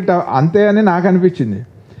కాన్ఫ్లిక్ట్ అంతే అని నాకు అనిపించింది.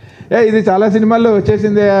 ఇది చాలా సినిమాల్లో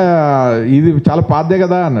వచ్చేసిందే, ఇది చాలా పాతదే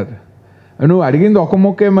కదా అన్నారు. నువ్వు అడిగింది ఒక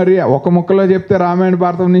ముక్కే, మరి ఒక ముక్కలో చెప్తే రామాయణ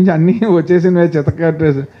భారతం నుంచి అన్నీ వచ్చేసింది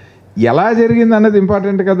చితకట్టేసి. ఎలా జరిగింది అన్నది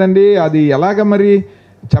ఇంపార్టెంట్ కదండి. అది ఎలాగ మరి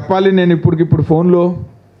చెప్పాలి నేను ఇప్పటికిప్పుడు ఫోన్లో.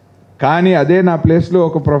 కానీ అదే నా ప్లేస్లో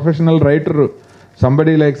ఒక professional writer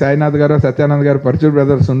somebody like Sainath గారు, సత్యానంద్ గారు, పరచూర్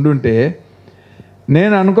బ్రదర్స్ ఉండుంటే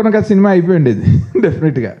నేను అనుకున్న కదా సినిమా అయిపోయింది ఇది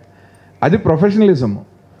డెఫినెట్గా. అది ప్రొఫెషనలిజము.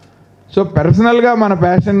 సో పర్సనల్గా మన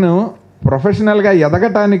ప్యాషన్ ప్రొఫెషనల్గా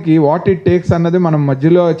ఎదగటానికి వాట్ ఇట్ టేక్స్ అన్నది మనం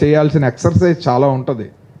మధ్యలో చేయాల్సిన ఎక్సర్సైజ్ చాలా ఉంటుంది.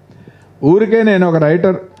 ఊరికే నేను ఒక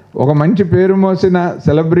రైటర్, ఒక మంచి పేరు మోసిన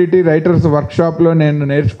సెలబ్రిటీ రైటర్స్ వర్క్షాప్లో నేను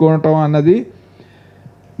నేర్చుకోవటం అన్నది,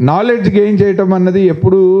 నాలెడ్జ్ గెయిన్ చేయటం అన్నది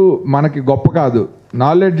ఎప్పుడూ మనకి గొప్ప కాదు.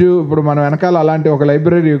 నాలెడ్జ్ ఇప్పుడు మన వెనకాల అలాంటి ఒక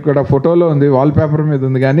లైబ్రరీ ఇక్కడ ఫోటోలో ఉంది, వాల్పేపర్ మీద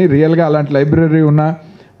ఉంది, కానీ రియల్గా అలాంటి లైబ్రరీ ఉన్న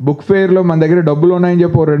బుక్ ఫెయిర్లో మన దగ్గర డబ్బులు ఉన్నాయని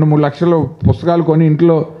చెప్పి 2-3 లక్షలు పుస్తకాలు కొని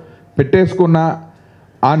ఇంట్లో పెట్టేసుకున్న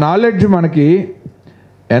ఆ నాలెడ్జ్ మనకి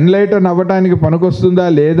ఎన్లైటన్ అవ్వటానికి పనికొస్తుందా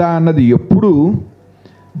లేదా అన్నది ఎప్పుడు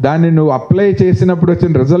దాన్ని నువ్వు అప్లై చేసినప్పుడు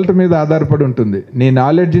వచ్చిన రిజల్ట్ మీద ఆధారపడి ఉంటుంది. నీ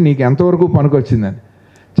నాలెడ్జ్ నీకు ఎంతవరకు పనికొచ్చిందని.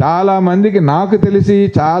 చాలామందికి నాకు తెలిసి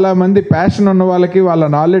చాలామంది ప్యాషన్ ఉన్న వాళ్ళకి వాళ్ళ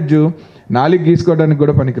నాలెడ్జ్ నాలుగు గీసుకోవడానికి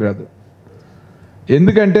కూడా పనికిరాదు.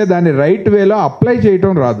 ఎందుకంటే దాన్ని రైట్ వేలో అప్లై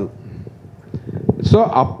చేయటం రాదు. సో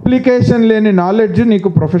అప్లికేషన్ లేని నాలెడ్జ్ నీకు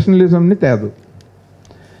ప్రొఫెషనలిజంని తేదు.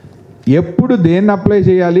 ఎప్పుడు దేన్ని అప్లై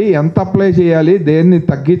చేయాలి, ఎంత అప్లై చేయాలి, దేన్ని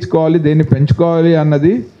తగ్గించుకోవాలి, దేన్ని పెంచుకోవాలి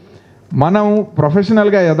అన్నది మనం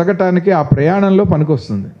ప్రొఫెషనల్గా ఎదగటానికి ఆ ప్రయాణంలో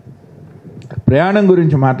పనికొస్తుంది. ప్రయాణం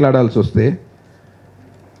గురించి మాట్లాడాల్సి వస్తే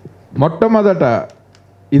మొట్టమొదట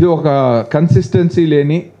ఇది ఒక కన్సిస్టెన్సీ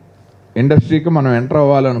లేని ఇండస్ట్రీకి మనం ఎంటర్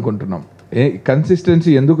అవ్వాలనుకుంటున్నాం.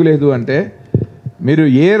 కన్సిస్టెన్సీ ఎందుకు లేదు అంటే మీరు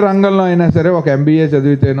ఏ రంగంలో అయినా సరే ఒక MBA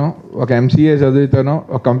చదివితేనో, ఒక MCA చదివితేనో,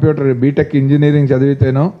 ఒక కంప్యూటర్ బీటెక్ ఇంజనీరింగ్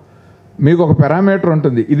చదివితేనో మీకు ఒక పారామీటర్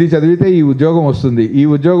ఉంటుంది. ఇది చదివితే ఈ ఉద్యోగం వస్తుంది, ఈ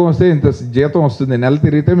ఉద్యోగం వస్తే ఇంత జీతం వస్తుంది, నెల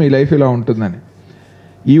తిరిగితే మీ లైఫ్ ఇలా ఉంటుందని.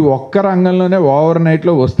 ఈ ఒక్క రంగంలోనే ఓవర్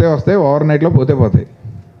నైట్లో వస్తాయి, ఓవర్ నైట్లో పోతాయి.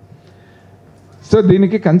 సో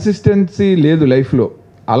దీనికి కన్సిస్టెన్సీ లేదు లైఫ్లో.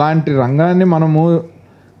 అలాంటి రంగాన్ని మనము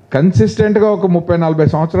కన్సిస్టెంట్గా ఒక 30-40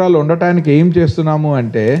 సంవత్సరాలు ఉండటానికి ఏం చేస్తున్నాము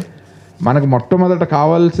అంటే మనకు మొట్టమొదట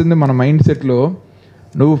కావాల్సింది మన మైండ్ సెట్లో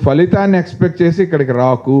నువ్వు ఫలితాన్ని ఎక్స్పెక్ట్ చేసి ఇక్కడికి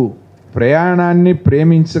రాకు. ప్రయాణాన్ని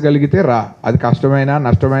ప్రేమించగలిగితే రా. అది కష్టమైనా,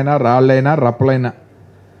 నష్టమైనా, రాళ్ళైనా, రప్పలైనా.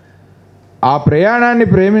 ఆ ప్రయాణాన్ని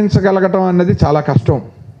ప్రేమించగలగటం అన్నది చాలా కష్టం.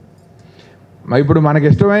 ఇప్పుడు మనకి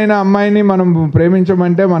ఇష్టమైన అమ్మాయిని మనం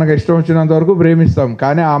ప్రేమించమంటే మనకు ఇష్టం వచ్చినంత వరకు ప్రేమిస్తాం.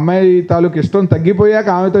 కానీ ఆ అమ్మాయి తాలూకు ఇష్టం తగ్గిపోయాక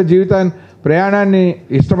ఆమెతో ప్రయాణాన్ని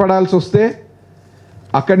ఇష్టపడాల్సి వస్తే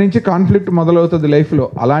అక్కడి నుంచి కాన్ఫ్లిక్ట్ మొదలవుతుంది లైఫ్లో.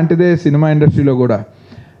 అలాంటిదే సినిమా ఇండస్ట్రీలో కూడా.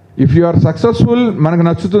 ఇఫ్ యు ఆర్ సక్సెస్ఫుల్ మనకు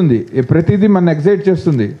నచ్చుతుంది, ప్రతిదీ మన ఎగ్జైట్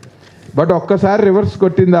చేస్తుంది. బట్ ఒక్కసారి రివర్స్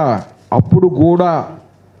కొట్టిందా అప్పుడు కూడా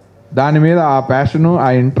దాని మీద ఆ ప్యాషను, ఆ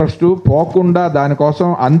ఇంట్రెస్టు పోకుండా దానికోసం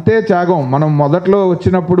అంతే త్యాగం. మనం మొదట్లో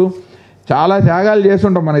వచ్చినప్పుడు చాలా త్యాగాలు చేసి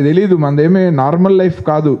ఉంటాం, మనకు తెలియదు. మనదేమీ నార్మల్ లైఫ్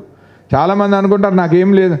కాదు. చాలామంది అనుకుంటారు నాకేం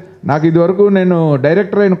లేదు. నాకు ఇదివరకు నేను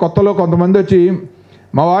డైరెక్టర్ అయిన కొత్తలో కొంతమంది వచ్చి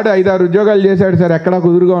మా వాడు 5-6 ఉద్యోగాలు చేశాడు సార్, ఎక్కడా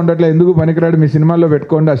కుదురుగా ఉండట్లేదు, ఎందుకు పనికిరాడు, మీ సినిమాల్లో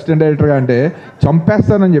పెట్టుకోండి అసిస్టెంట్ డైరెక్టర్గా అంటే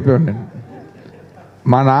చంపేస్తానని చెప్పేవాడు నేను.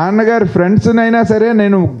 మా నాన్నగారి ఫ్రెండ్స్నైనా సరే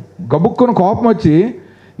నేను గబుక్కుని కోపం వచ్చి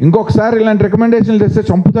ఇంకొకసారి ఇలాంటి రికమెండేషన్లు తెస్తే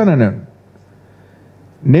చంపుతాను.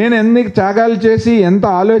 నేను ఎన్ని త్యాగాలు చేసి, ఎంత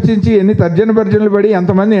ఆలోచించి, ఎన్ని తర్జనభర్జనలు పడి,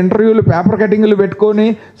 ఎంతమంది ఇంటర్వ్యూలు, పేపర్ కటింగ్లు పెట్టుకొని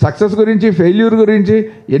సక్సెస్ గురించి, ఫెయిల్యూర్ గురించి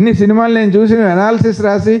ఎన్ని సినిమాలు నేను చూసి అనాలిసిస్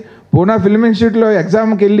రాసి పూనా ఫిల్మ్ ఇన్స్టిట్యూట్లో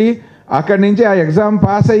ఎగ్జామ్కి వెళ్ళి అక్కడి నుంచి ఆ ఎగ్జామ్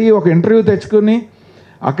పాస్ అయ్యి ఒక ఇంటర్వ్యూ తెచ్చుకుని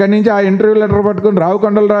అక్కడి నుంచి ఆ ఇంటర్వ్యూ లెటర్ పట్టుకుని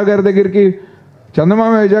రావుకొండలరావు గారి దగ్గరికి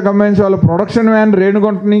చందమామ విజయ కంబైన్స్ వాళ్ళ ప్రొడక్షన్ వ్యాన్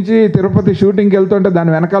రేణుగుంట నుంచి తిరుపతి షూటింగ్కి వెళ్తుంటే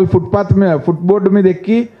దాని వెనకాల ఫుట్ బోర్డు మీద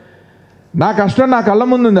ఎక్కి నా కష్టం నా కళ్ళ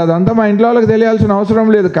ముందు ఉంది. అదంతా మా ఇంట్లో వాళ్ళకి తెలియాల్సిన అవసరం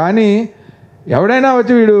లేదు. కానీ ఎవడైనా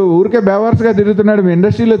వచ్చి వీడు ఊరికే బేవర్స్గా తిరుగుతున్నాడు మీ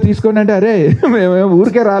ఇండస్ట్రీలో తీసుకోండి అంటే అరే మేము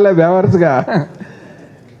ఊరికే రాలే బేవర్స్గా,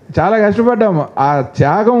 చాలా కష్టపడ్డాము. ఆ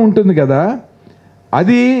త్యాగం ఉంటుంది కదా,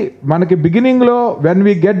 అది మనకి బిగినింగ్లో వెన్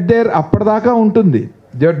వీ గెట్ దేర్ అప్పటిదాకా ఉంటుంది.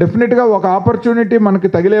 డెఫినెట్గా ఒక ఆపర్చునిటీ మనకి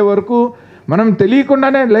తగిలే వరకు మనం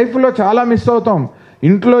తెలియకుండానే లైఫ్లో చాలా మిస్ అవుతాం.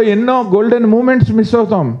 ఇంట్లో ఎన్నో గోల్డెన్ మూమెంట్స్ మిస్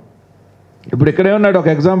అవుతాం. ఇప్పుడు ఇక్కడే ఉన్నాడు ఒక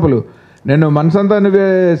ఎగ్జాంపుల్. నేను మనసంతా నువ్వే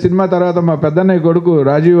సినిమా తర్వాత మా పెద్దన్నయ్య కొడుకు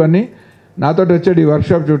రాజీవ్ అని నాతో వచ్చాడు ఈ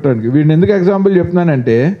వర్క్షాప్ చూడటానికి. వీడిని ఎందుకు ఎగ్జాంపుల్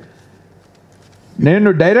చెప్తున్నానంటే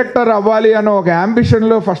నేను డైరెక్టర్ అవ్వాలి అన్న ఒక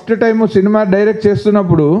యాంబిషన్లో ఫస్ట్ టైం సినిమా డైరెక్ట్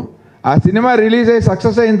చేస్తున్నప్పుడు ఆ సినిమా రిలీజ్ అయ్యి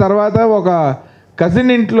సక్సెస్ అయిన తర్వాత ఒక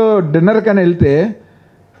కజిన్ ఇంట్లో డిన్నర్కి అని వెళ్తే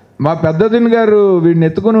మా పెద్దదిన్ గారు వీడిని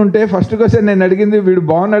ఎత్తుకుని ఉంటే ఫస్ట్ క్వశ్చన్ నేను అడిగింది వీడు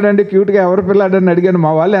బాగున్నాడండి, క్యూట్గా ఎవరు పిల్లాడని అడిగాను.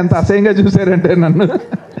 మా వాళ్ళు ఎంత అసహ్యంగా చూశారంటే నన్ను.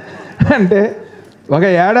 అంటే ఒక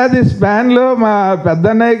ఏడాది స్పాన్లో మా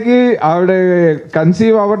పెద్దన్నయ్యకి ఆవిడ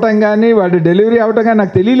కన్సీవ్ అవ్వటం కానీ వాడి డెలివరీ అవ్వటం కానీ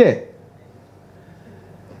నాకు తెలియలే.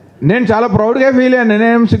 నేను చాలా ప్రౌడ్గా ఫీల్ అయ్యాను,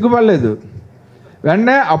 నేనేం సిగ్గుపడలేదు.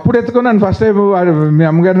 వెంటనే అప్పుడు ఎత్తుకున్నాను ఫస్ట్ టైం. వాడు మీ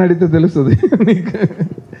అమ్మగారిని అడిగితే తెలుస్తుంది మీకు.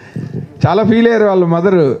 చాలా ఫీల్ అయ్యారు వాళ్ళ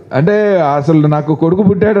మదరు. అంటే అసలు నాకు కొడుకు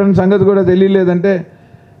పుట్టాడన్న సంగతి కూడా తెలియలేదంటే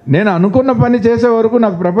నేను అనుకున్న పని చేసే వరకు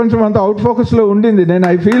నాకు ప్రపంచం అంతా అవుట్ ఫోకస్లో ఉండింది. నేను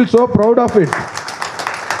I feel so proud of it.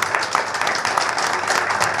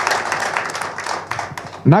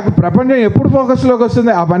 నాకు ప్రపంచం ఎప్పుడు ఫోకస్లోకి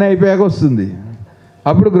వస్తుంది, ఆ పని అయిపోయాక వస్తుంది.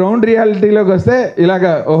 అప్పుడు గ్రౌండ్ రియాలిటీలోకి వస్తే ఇలాగ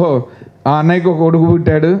ఓహో ఆ అన్నయ్యకి ఒక కొడుకు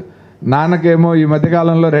పుట్టాడు, నాన్నకేమో ఈ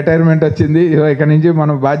మధ్యకాలంలో రిటైర్మెంట్ వచ్చింది, ఇక నుంచి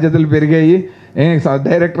మనం బాధ్యతలు పెరిగాయి,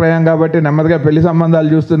 డైరెక్టర్ అయ్యాం కాబట్టి నెమ్మదిగా పెళ్లి సంబంధాలు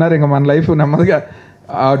చూస్తున్నారు, ఇంకా మన లైఫ్ నెమ్మదిగా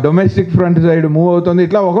డొమెస్టిక్ ఫ్రంట్ సైడ్ మూవ్ అవుతుంది.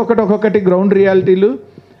 ఇట్లా ఒక్కొక్కటి గ్రౌండ్ రియాలిటీలు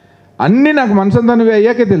అన్నీ నాకు మనసంతనివి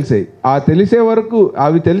అయ్యాకే తెలిసాయి. ఆ తెలిసే వరకు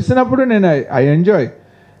అవి తెలిసినప్పుడు నేను I enjoy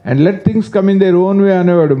and let things come in their own way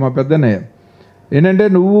అనేవాడు మా పెద్దన్నయ్య. ఏంటంటే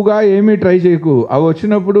నువ్వుగా ఏమీ ట్రై చేయకు, అవి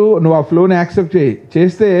వచ్చినప్పుడు నువ్వు ఆ ఫ్లోని యాక్సెప్ట్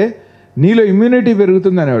చేస్తే నీలో ఇమ్యూనిటీ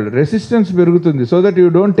పెరుగుతుంది అనేవాడు, రెసిస్టెన్స్ పెరుగుతుంది, so that you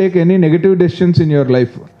don't take any negative decisions in your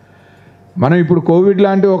life. మనం ఇప్పుడు కోవిడ్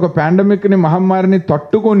లాంటి ఒక పాండమిక్ని మహమ్మారిని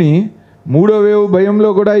తట్టుకొని 3వ వేవ్ భయంలో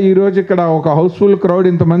కూడా ఈరోజు ఇక్కడ ఒక హౌస్ఫుల్ క్రౌడ్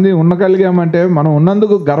ఇంతమంది ఉండగలిగామంటే మనం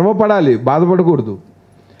ఉన్నందుకు గర్వపడాలి, బాధపడకూడదు.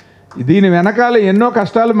 దీని వెనకాల ఎన్నో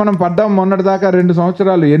కష్టాలు మనం పడ్డాము, మొన్నటిదాకా 2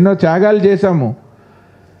 సంవత్సరాలు ఎన్నో త్యాగాలు చేశాము.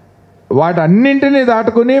 వాటన్నింటినీ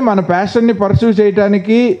దాటుకుని మన ప్యాషన్ని పర్సూ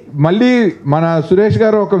చేయడానికి మళ్ళీ మన సురేష్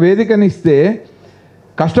గారు ఒక వేదికని ఇస్తే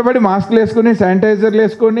కష్టపడి మాస్క్లు వేసుకుని శానిటైజర్లు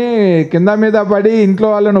వేసుకొని కింద మీద పడి ఇంట్లో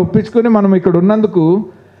వాళ్ళని ఒప్పించుకొని మనం ఇక్కడ ఉన్నందుకు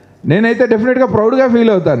నేనైతే డెఫినెట్గా ప్రౌడ్గా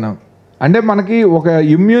ఫీల్ అవుతాను. అంటే మనకి ఒక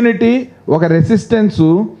ఇమ్యూనిటీ, ఒక రెసిస్టెన్సు,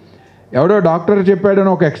 ఎవడో డాక్టర్ చెప్పాడనో,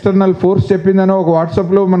 ఒక ఎక్స్టర్నల్ ఫోర్స్ చెప్పిందనో, ఒక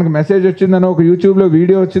వాట్సాప్లో మనకు మెసేజ్ వచ్చిందనో, ఒక యూట్యూబ్లో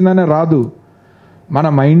వీడియో వచ్చిందనో రాదు, మన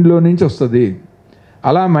మైండ్లో నుంచి వస్తుంది.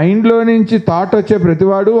 అలా మైండ్లో నుంచి థాట్ వచ్చే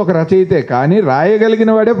ప్రతివాడు ఒక రచయితే, కానీ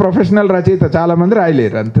రాయగలిగిన వాడే ప్రొఫెషనల్ రచయిత. చాలామంది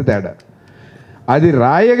రాయలేరు, అంతే తేడా. అది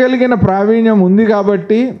రాయగలిగిన ప్రావీణ్యం ఉంది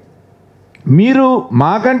కాబట్టి మీరు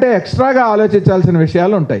మాకంటే ఎక్స్ట్రాగా ఆలోచించాల్సిన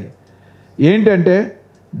విషయాలు ఉంటాయి. ఏంటంటే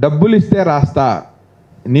డబ్బులు ఇస్తే రాస్తా,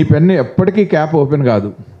 నీ పెన్ను ఎప్పటికీ క్యాప్ ఓపెన్ కాదు.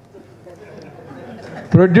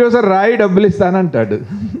 ప్రొడ్యూసర్ రాయి డబ్బులు ఇస్తానంటాడు.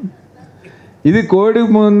 ఇది కోడి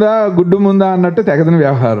ముందా గుడ్డు ముందా అన్నట్టు తెగదని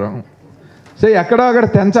వ్యవహారం. సో ఎక్కడో అక్కడ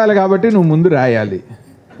తెంచాలి కాబట్టి నువ్వు ముందు రాయాలి.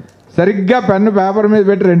 సరిగ్గా పెన్ను పేపర్ మీద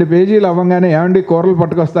పెట్టి 2 పేజీలు అవ్వగానే ఏమండి కూరలు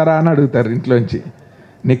పట్టుకొస్తారా అని అడుగుతారు ఇంట్లోంచి.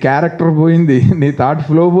 నీ క్యారెక్టర్ పోయింది, నీ థాట్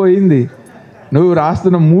ఫ్లో పోయింది, నువ్వు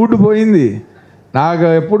రాస్తున్న మూడ్ పోయింది. నాకు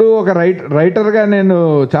ఎప్పుడూ ఒక రైటర్గా నేను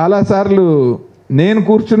చాలాసార్లు నేను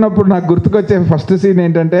కూర్చున్నప్పుడు నాకు గుర్తుకొచ్చే ఫస్ట్ సీన్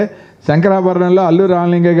ఏంటంటే శంకరాభరణంలో అల్లు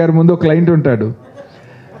రామలింగయ్య గారి ముందు ఒక క్లయింట్ ఉంటాడు.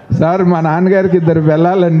 సార్ మా నాన్నగారికి 2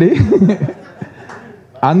 పిల్లలండి,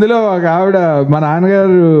 అందులో ఒక ఆవిడ మా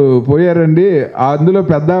నాన్నగారు పోయారండి, అందులో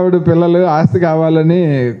పెద్ద ఆవిడ పిల్లలు ఆస్తి కావాలని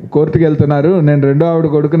కోర్టుకు వెళ్తున్నారు, నేను 2వ ఆవిడ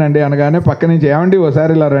కొడుకునండి అనగానే పక్క నుంచి ఏమండి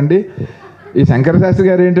ఓసారి ఇలా రండి, ఈ శంకర శాస్త్రి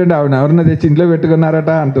గారు ఏంటంటే ఆవిడ ఎవరిన తెచ్చి ఇంట్లో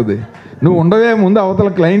పెట్టుకున్నారట అంటుంది. నువ్వు ఉండవే ముందు అవతల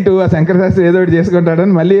క్లయింట్ ఆ శంకర శాస్త్రి ఏదో ఒకటి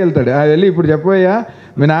చేసుకుంటాడని మళ్ళీ వెళ్తాడు. వెళ్ళి ఇప్పుడు చెప్పయ్యా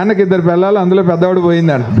మీ నాన్నకి 2 పిల్లలు అందులో పెద్దవాడు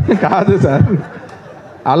పోయిందంట. కాదు సార్,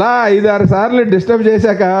 అలా 5-6 సార్లు డిస్టర్బ్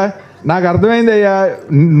చేశాక నాకు అర్థమైంది, అయ్యా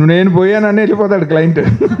నేను పోయానని వెళ్ళిపోతాడు క్లయింట్.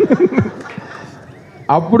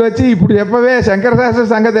 అప్పుడు వచ్చి ఇప్పుడు చెప్పవే శంకర శాస్త్రి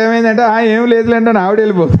సంగతి ఏమైందంటే ఏం లేదులేండి అని ఆవిడ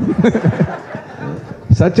వెళ్ళిపోతుంది.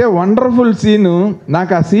 Such a wonderful scene.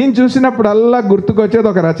 నాకు ఆ సీన్ చూసినప్పుడల్లా గుర్తుకొచ్చేది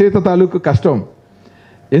ఒక రచయిత తాలూకు కష్టం.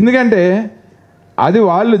 ఎందుకంటే అది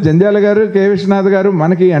వాళ్ళు జంధ్యాల గారు, కె విశ్వనాథ్ గారు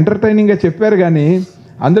మనకి ఎంటర్టైనింగ్గా చెప్పారు, కానీ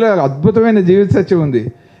అందులో అద్భుతమైన జీవిత సత్యం ఉంది.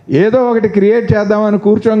 ఏదో ఒకటి క్రియేట్ చేద్దామని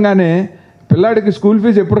కూర్చోగానే పిల్లాడికి స్కూల్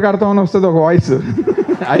ఫీజు ఎప్పుడు కడతామని వస్తుంది ఒక వాయిస్.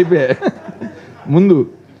 అయిపోయా ముందు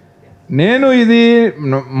నేను ఇది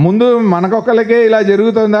ముందు మనకొక్కరికే ఇలా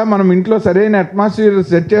జరుగుతుందా, మనం ఇంట్లో సరైన అట్మాస్ఫియర్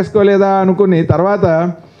సెట్ చేసుకోలేదా అనుకుని తర్వాత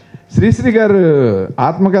శ్రీశ్రీ గారు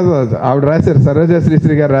ఆత్మకథ ఆవిడ రాశారు, సరోజా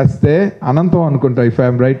శ్రీశ్రీ గారు రాస్తే అనంతం అనుకుంటా, ఇఫ్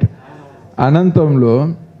ఐఎమ్ రైట్, అనంతంలో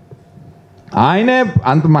ఆయనే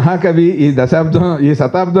అంత మహాకవి, ఈ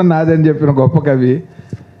శతాబ్దం నాదని చెప్పిన గొప్ప కవి,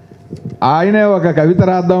 ఆయనే ఒక కవిత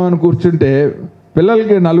రాద్దామని కూర్చుంటే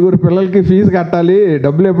పిల్లలకి 4 పిల్లలకి ఫీజు కట్టాలి,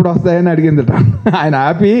 డబ్బులు ఎప్పుడు వస్తాయని అడిగిందట. ఆయన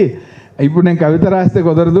ఆపి ఇప్పుడు నేను కవిత రాస్తే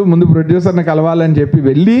కుదరదు, ముందు ప్రొడ్యూసర్ని కలవాలని చెప్పి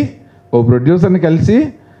వెళ్ళి ఓ ప్రొడ్యూసర్ని కలిసి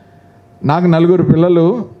నాకు 4 పిల్లలు,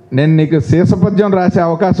 నేను నీకు శీర్షపద్యం రాసే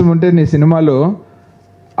అవకాశం ఉంటే నీ సినిమాలో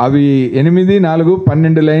అవి 8, 4,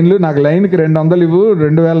 12 లైన్లు, నాకు లైన్కి 200 ఇవ్వు,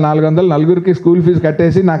 2400 4గురికి స్కూల్ ఫీజు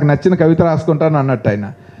కట్టేసి నాకు నచ్చిన కవిత రాసుకుంటాను అన్నట్టు. ఆయన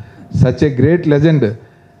సచ్ ఏ గ్రేట్ లెజెండ్.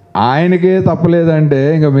 ఆయనకే తప్పలేదంటే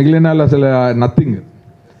ఇంకా మిగిలిన వాళ్ళు అసలు నథింగ్.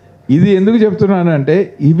 ఇది ఎందుకు చెప్తున్నానంటే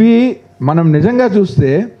ఇవి మనం నిజంగా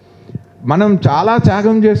చూస్తే మనం చాలా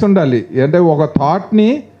త్యాగం చేసి ఉండాలి. అంటే ఒక థాట్ని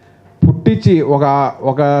పుట్టించి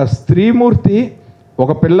ఒక స్త్రీమూర్తి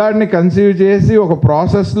ఒక పిల్లాడిని కన్సీవ్ చేసి ఒక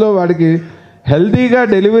ప్రాసెస్లో వాడికి హెల్తీగా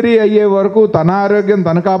డెలివరీ అయ్యే వరకు తన ఆరోగ్యం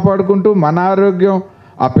తను కాపాడుకుంటూ మన ఆరోగ్యం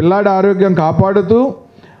ఆ పిల్లాడి ఆరోగ్యం కాపాడుతూ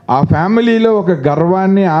ఆ ఫ్యామిలీలో ఒక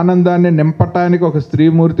గర్వాన్ని ఆనందాన్ని నింపటానికి ఒక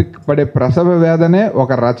స్త్రీమూర్తి పడే ప్రసవ వేదనే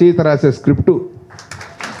ఒక రచయిత రాసే స్క్రిప్టు.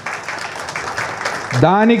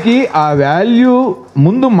 దానికి ఆ వాల్యూ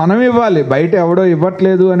ముందు మనం ఇవ్వాలి, బయట ఎవడో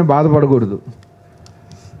ఇవ్వట్లేదు అని బాధపడకూడదు.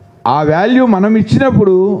 ఆ వాల్యూ మనం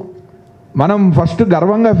ఇచ్చినప్పుడు మనం ఫస్ట్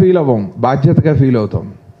గర్వంగా ఫీల్ అవ్వం, బాధ్యతగా ఫీల్ అవుతాం.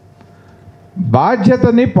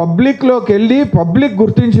 బాధ్యతని పబ్లిక్లోకి వెళ్ళి పబ్లిక్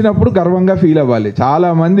గుర్తించినప్పుడు గర్వంగా ఫీల్ అవ్వాలి.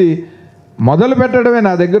 చాలామంది మొదలు పెట్టడమే,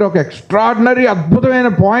 నా దగ్గర ఒక ఎక్స్ట్రాడినరీ అద్భుతమైన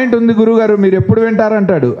పాయింట్ ఉంది గురుగారు, మీరు ఎప్పుడు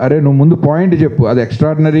వింటారంటాడు. అరే నువ్వు ముందు పాయింట్ చెప్పు, అది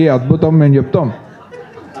ఎక్స్ట్రాడినరీ అద్భుతం మేము చెప్తాం,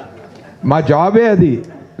 మా జాబే అది.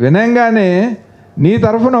 వినంగానే నీ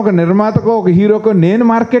తరఫున ఒక నిర్మాతకో ఒక హీరోకో నేను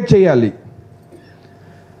మార్కెట్ చేయాలి.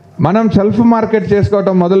 మనం సెల్ఫ్ మార్కెట్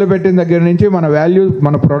చేసుకోవటం మొదలుపెట్టిన దగ్గర నుంచి మన వాల్యూ,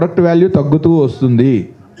 మన ప్రొడక్ట్ వాల్యూ తగ్గుతూ వస్తుంది.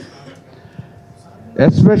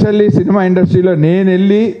 ఎస్పెషల్లీ సినిమా ఇండస్ట్రీలో నేను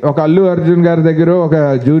వెళ్ళి ఒక అల్లు అర్జున్ గారి దగ్గర, ఒక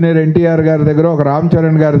జూనియర్ ఎన్టీఆర్ గారి దగ్గర, ఒక రామ్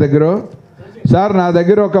చరణ్ గారి దగ్గర, సార్ నా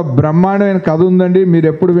దగ్గర ఒక బ్రహ్మాండమైన కథ ఉందండి మీరు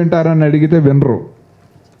ఎప్పుడు వింటారని అడిగితే వినరు.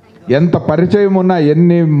 ఎంత పరిచయం ఉన్నా,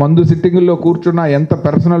 ఎన్ని మందు సిట్టింగుల్లో కూర్చున్నా, ఎంత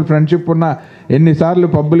పర్సనల్ ఫ్రెండ్షిప్ ఉన్నా, ఎన్నిసార్లు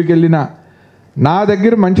పబ్బులకి వెళ్ళినా నా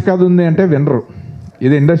దగ్గర మంచి కథ ఉంది అంటే వినరు.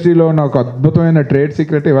 ఇది ఇండస్ట్రీలో ఉన్న ఒక అద్భుతమైన ట్రేడ్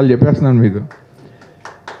సీక్రెట్, ఇవాళ చెప్పేస్తున్నాను మీకు.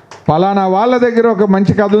 పలానా వాళ్ళ దగ్గర ఒక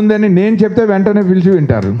మంచి కథ ఉందని నేను చెప్తే వెంటనే పిలిచి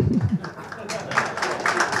వింటారు.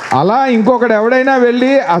 అలా ఇంకొకటి ఎవడైనా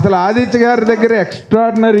వెళ్ళి అసలు ఆదిత్య గారి దగ్గర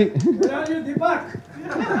ఎక్స్ట్రాడినరీ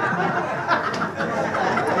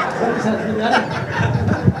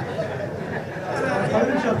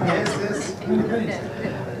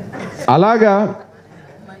అలాగా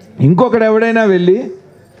ఇంకొకటి ఎవడైనా వెళ్ళి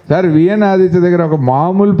సార్ V.n.aditya దగ్గర ఒక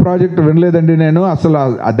మామూలు ప్రాజెక్ట్ వినలేదండి నేను, అసలు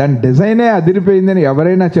దాని డిజైనే అదిరిపోయిందని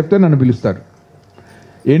ఎవరైనా చెప్తే నన్ను పిలుస్తారు.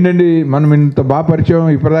 ఏంటండి మనం ఇంత బాగా పరిచయం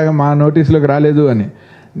ఇప్పటిదాకా మా నోటీసులోకి రాలేదు అని.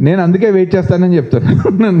 నేను అందుకే వెయిట్ చేస్తానని చెప్తాను.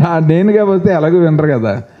 నేనుగా వస్తే అలాగే వినరు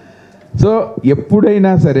కదా. సో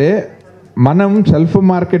ఎప్పుడైనా సరే మనం సెల్ఫ్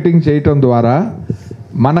మార్కెటింగ్ చేయటం ద్వారా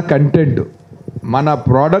మన కంటెంట్, మన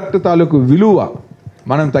ప్రోడక్ట్ తాలూకు విలువ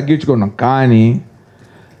మనం తగ్గించుకున్నాం. కానీ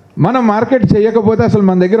మనం మార్కెట్ చేయకపోతే అసలు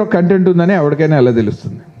మన దగ్గర ఒక కంటెంట్ ఉందని ఎవరికైనా ఎలా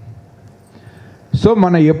తెలుస్తుంది? సో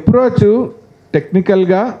మన అప్రోచ్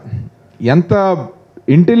టెక్నికల్గా ఎంత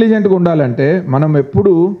ఇంటెలిజెంట్గా ఉండాలంటే, మనం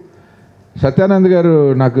ఎప్పుడు సత్యానంద్ గారు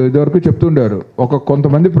నాకు ఇదివరకు చెప్తుండేవారు,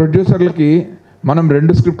 కొంతమంది ప్రొడ్యూసర్లకి మనం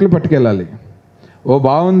 2 స్క్రిప్ట్లు పట్టుకెళ్ళాలి. ఓ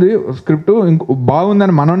బాగుంది స్క్రిప్టు, ఇంకో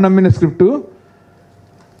బాగుందని మనం నమ్మిన స్క్రిప్టు,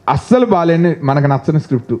 అస్సలు బాగాలేని మనకు నచ్చని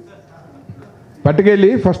స్క్రిప్టు పట్టుకెళ్ళి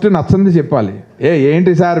ఫస్ట్ నచ్చంది చెప్పాలి.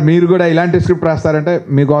 ఏంటి సార్ మీరు కూడా ఇలాంటి స్క్రిప్ట్ రాస్తారంటే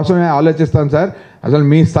మీకోసమే ఆలోచిస్తాను సార్, అసలు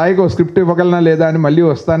మీ స్థాయికి ఒక స్క్రిప్ట్ ఇవ్వగలనా లేదా అని మళ్ళీ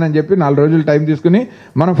వస్తానని చెప్పి 4 రోజులు టైం తీసుకుని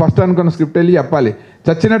మనం ఫస్ట్ అనుకున్న స్క్రిప్ట్ వెళ్ళి చెప్పాలి.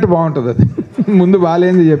 చచ్చినట్టు బాగుంటుంది అది, ముందు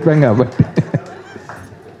బాగాలేంది చెప్పాం కాబట్టి.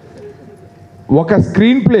 ఒక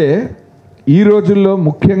స్క్రీన్ ప్లే ఈ రోజుల్లో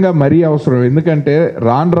ముఖ్యంగా మరీ అవసరం. ఎందుకంటే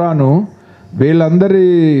రాను రాను వీళ్ళందరి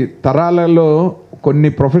తరాలలో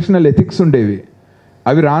కొన్ని ప్రొఫెషనల్ ఎథిక్స్ ఉండేవి,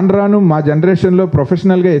 అవి రాను రాను మా జనరేషన్లో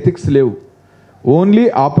ప్రొఫెషనల్గా ఎథిక్స్ లేవు. Only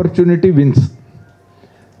opportunity wins.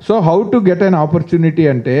 So how to get an opportunity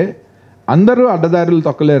అంటే అందరూ అడ్డదారులు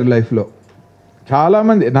తొక్కలేరు లైఫ్లో.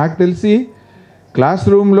 చాలామంది నాకు తెలిసి క్లాస్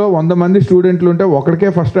రూమ్లో 100 మంది స్టూడెంట్లు ఉంటే ఒకడికే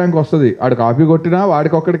ఫస్ట్ ర్యాంక్ వస్తుంది. వాడు కాపీ కొట్టినా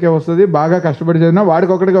వాడికి ఒక్కడికే వస్తుంది, బాగా కష్టపడి చదివినా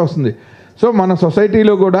వాడికి ఒక్కడికే వస్తుంది. సో మన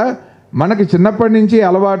సొసైటీలో కూడా మనకి చిన్నప్పటి నుంచి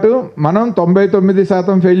అలవాటు, మనం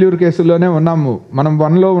 99% ఫెయిల్యూర్ కేసుల్లోనే ఉన్నాము. మనం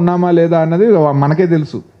 1లో ఉన్నామా లేదా అన్నది మనకే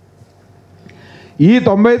తెలుసు. ఈ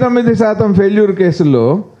 99% ఫెయిల్యూర్ కేసుల్లో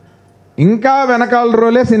ఇంకా వెనకాల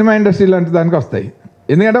రోలే సినిమా ఇండస్ట్రీ లాంటి దానికి వస్తాయి.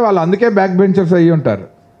 ఎందుకంటే వాళ్ళు అందుకే బ్యాక్ బెంచర్స్ అయ్యి ఉంటారు.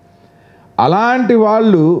 అలాంటి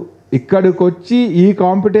వాళ్ళు ఇక్కడికి వచ్చి ఈ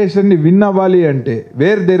కాంపిటీషన్ని విన్ అవ్వాలి అంటే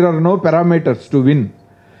where there are no parameters to win,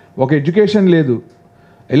 ఒక ఎడ్యుకేషన్ లేదు,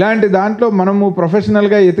 ఇలాంటి దాంట్లో మనము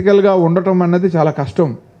ప్రొఫెషనల్గా ఎథికల్గా ఉండటం అన్నది చాలా కష్టం.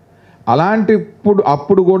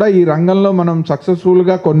 అప్పుడు కూడా ఈ రంగంలో మనం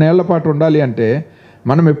సక్సెస్ఫుల్గా కొన్నేళ్ల పాటు ఉండాలి అంటే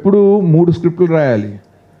మనం ఎప్పుడూ 3 స్క్రిప్టులు రాయాలి.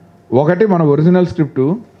 ఒకటి మన ఒరిజినల్ స్క్రిప్టు,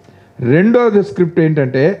 రెండోది స్క్రిప్ట్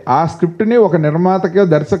ఏంటంటే ఆ స్క్రిప్ట్ని ఒక నిర్మాతకో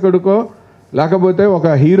దర్శకుడికో లేకపోతే ఒక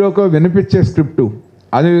హీరోకో వినిపించే స్క్రిప్టు.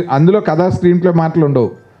 అందులో కథా స్క్రీన్ ప్లే మాటలు ఉండవు.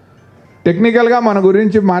 టెక్నికల్గా మన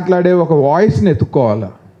గురించి మాట్లాడే ఒక వాయిస్ని ఎత్తుక్కోవాలి.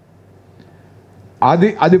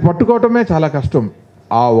 అది పట్టుకోవటమే చాలా కష్టం.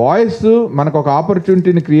 ఆ వాయిస్ మనకు ఒక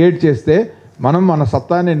ఆపర్చునిటీని క్రియేట్ చేస్తే మనం మన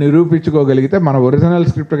సత్తాన్ని నిరూపించుకోగలిగితే, మన ఒరిజినల్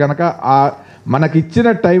స్క్రిప్ట్ కనుక మనకిచ్చిన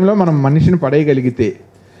టైంలో మనం మనిషిని పడేయగలిగితే,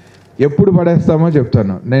 ఎప్పుడు పడేస్తామో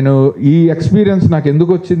చెప్తాను. నేను ఈ ఎక్స్పీరియన్స్ నాకు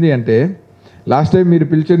ఎందుకు వచ్చింది అంటే, లాస్ట్ టైం మీరు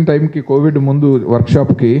పిలిచిన టైంకి కోవిడ్ ముందు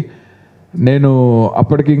వర్క్షాప్కి నేను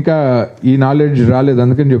అప్పటికి ఇంకా ఈ నాలెడ్జ్ రాలేదు,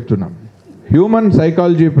 అందుకని చెప్తున్నాను. హ్యూమన్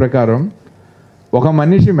సైకాలజీ ప్రకారం ఒక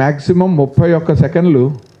మనిషి మ్యాక్సిమం 31 సెకండ్లు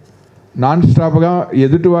నాన్ స్టాప్గా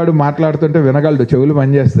ఎదుటివాడు మాట్లాడుతుంటే వినగలడు, చెవులు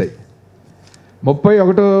పనిచేస్తాయి.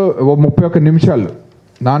 31 నిమిషాలు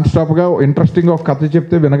నాన్ స్టాప్గా ఇంట్రెస్టింగ్గా ఒక కథ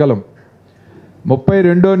చెప్తే వినగలం.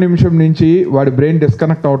 32వ నిమిషం నుంచి వాడి బ్రెయిన్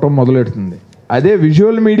డిస్కనెక్ట్ అవటం మొదలెడుతుంది. అదే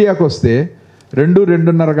విజువల్ మీడియాకి వస్తే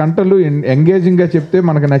 2-2.5 గంటలు ఎంగేజింగ్గా చెప్తే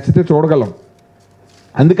మనకు నచ్చితే చూడగలం.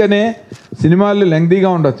 అందుకనే సినిమాలు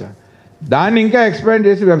లెంగ్తీగా ఉండొచ్చు. దాన్ని ఇంకా ఎక్స్పాండ్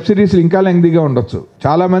చేసి వెబ్ సిరీస్లు ఇంకా లెంగ్తీగా ఉండొచ్చు.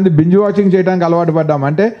 చాలామంది బింజ్ వాచింగ్ చేయడానికి అలవాటు పడ్డాం.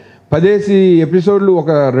 అంటే 10 ఎపిసోడ్లు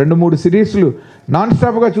ఒక 2-3 సిరీస్లు నాన్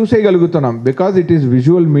స్టాప్గా చూసేయగలుగుతున్నాం. Because it is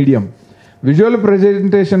visual medium. Visual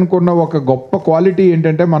ప్రజెంటేషన్కు ఉన్న ఒక గొప్ప క్వాలిటీ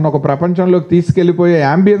ఏంటంటే మన ఒక ప్రపంచంలోకి తీసుకెళ్ళిపోయే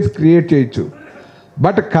యాంబియన్స్ క్రియేట్ చేయొచ్చు.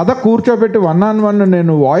 బట్ కథ కూర్చోబెట్టి 1-on-1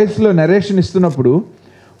 నేను వాయిస్లో నెరేషన్ ఇస్తున్నప్పుడు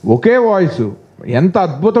ఒకే వాయిస్ ఎంత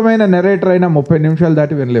అద్భుతమైన నెరేటర్ అయినా 30 నిమిషాలు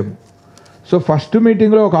దాటి వినలేము. సో ఫస్ట్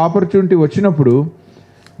మీటింగ్లో ఒక ఆపర్చునిటీ వచ్చినప్పుడు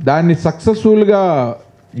దాన్ని సక్సెస్ఫుల్గా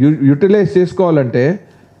యూటిలైజ్ చేసుకోవాలంటే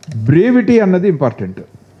బ్రేవిటీ అన్నది ఇంపార్టెంట్.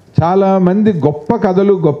 చాలామంది గొప్ప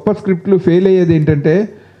కథలు గొప్ప స్క్రిప్ట్లు ఫెయిల్ అయ్యేది ఏంటంటే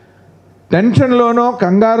టెన్షన్లోనో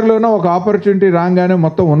కంగారులోనో ఒక ఆపర్చునిటీ రాగానే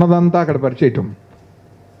మొత్తం ఉన్నదంతా అక్కడ పరిచేయటం.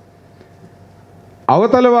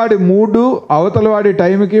 అవతలవాడి మూడు అవతలవాడి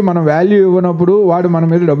టైంకి మనం వాల్యూ ఇవ్వనప్పుడు వాడు మన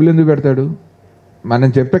మీద డబ్బులు ఎందుకు పెడతాడు? మనం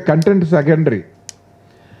చెప్పే కంటెంట్ సెకండరీ.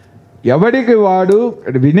 ఎవడికి వాడు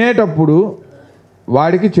వినేటప్పుడు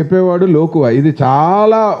వాడికి చెప్పేవాడు లోకువ. ఇది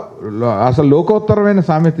చాలా అసలు లోకోత్తరమైన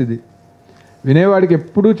సామెత ఇది. వినేవాడికి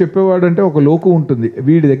ఎప్పుడూ చెప్పేవాడు అంటే ఒక లోకు ఉంటుంది,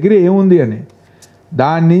 వీడి దగ్గర ఏముంది అని.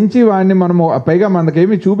 దాని నుంచి వాడిని మనము పైగా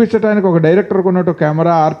మనకేమీ చూపించడానికి ఒక డైరెక్టర్ కొన్నట్టు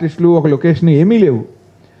కెమెరా ఆర్టిస్టులు ఒక లొకేషన్ ఏమీ లేవు.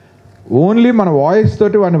 ఓన్లీ మన వాయిస్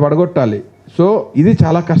తోటి వాడిని పడగొట్టాలి. సో ఇది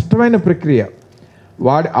చాలా కష్టమైన ప్రక్రియ.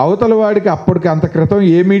 అవతల వాడికి అప్పటికి అంత క్రితం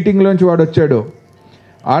ఏ మీటింగ్లోంచి వాడు వచ్చాడో,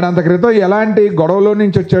 ఆడంత క్రితం ఎలాంటి గొడవలో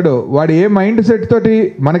నుంచి వచ్చాడో, వాడు ఏ మైండ్ సెట్ తోటి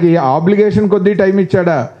మనకి ఆబ్లిగేషన్ కొద్దీ టైం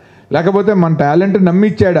ఇచ్చాడా, లేకపోతే మన టాలెంట్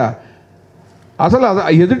నమ్మిచ్చాడా, అసలు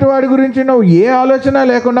ఎదుటివాడి గురించి నువ్వు ఏ ఆలోచన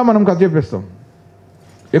లేకుండా మనం కథ చెప్పిస్తాం.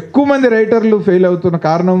 ఎక్కువ మంది రైటర్లు ఫెయిల్ అవుతున్న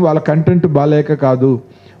కారణం వాళ్ళ కంటెంట్ బాలేక కాదు,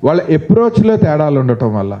 వాళ్ళ అప్రోచ్లో తేడాలు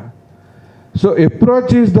ఉండటం వల్ల. So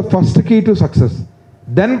approach is the first key to success,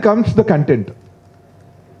 then comes the content.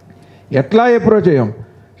 ఎట్లా అప్రోచ్ అయ్యాం?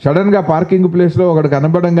 సడన్గా పార్కింగ్ ప్లేస్లో ఒకడు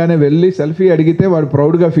కనబడంగానే వెళ్ళి సెల్ఫీ అడిగితే వాడు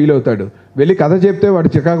ప్రౌడ్గా ఫీల్ అవుతాడు, వెళ్ళి కథ చెప్తే వాడు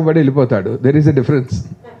చికాకు పడి వెళ్ళిపోతాడు. There is a difference.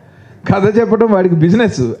 కథ చెప్పడం వాడికి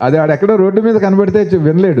బిజినెస్, అది వాడు ఎక్కడో రోడ్డు మీద కనబడితే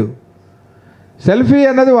వినలేడు. సెల్ఫీ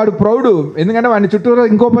అన్నది వాడు ప్రౌడు, ఎందుకంటే వాడిని చుట్టూరా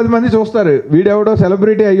ఇంకో 10 మంది చూస్తారు, వీడెవడో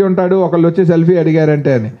సెలబ్రిటీ అయ్యి ఉంటాడు ఒకళ్ళు వచ్చి సెల్ఫీ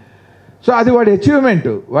అడిగారంటే అని. సో అది వాడి అచీవ్మెంట్.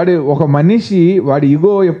 వాడి ఒక మనిషి వాడి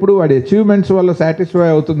ఈగో ఎప్పుడు వాడి అచీవ్మెంట్స్ వల్ల సాటిస్ఫై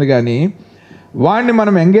అవుతుంది, కానీ వాడిని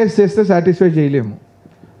మనం ఎంగేజ్ చేస్తే సాటిస్ఫై చేయలేము.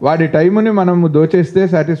 వాడి టైంని మనం దోచేస్తే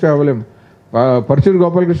సాటిస్ఫై అవ్వలేము. పరచూరు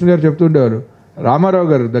గోపాలకృష్ణ గారు చెప్తుండేవారు, రామారావు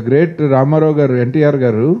గారు, ద గ్రేట్ రామారావు గారు, ఎన్టీఆర్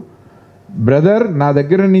గారు, బ్రదర్ నా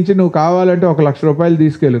దగ్గర నుంచి నువ్వు కావాలంటే 1,00,000 రూపాయలు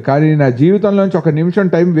తీసుకెళ్ళు, కానీ నా జీవితంలోంచి 1 నిమిషం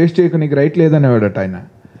టైం వేస్ట్ చేయకు, నీకు రైట్ లేదనేవాడట ఆయన.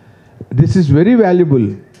 This is very valuable.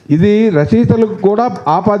 ఇది రచయితలకు కూడా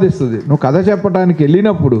ఆపాదిస్తుంది. నువ్వు కథ చెప్పడానికి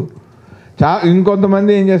వెళ్ళినప్పుడు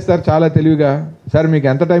ఇంకొంతమంది ఏం చేస్తారు చాలా తెలివిగా, సార్ మీకు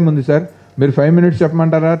ఎంత టైం ఉంది సార్, మీరు 5 మినిట్స్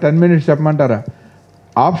చెప్పమంటారా, 10 మినిట్స్ చెప్పమంటారా?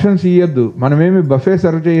 ఆప్షన్స్ ఇవ్వద్దు. మనమేమి బఫే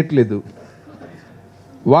సర్వ్ చేయట్లేదు.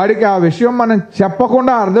 వాడికి ఆ విషయం మనం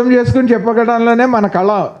చెప్పకుండా అర్థం చేసుకుని చెప్పగడంలోనే మన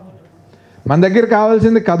కళ. మన దగ్గర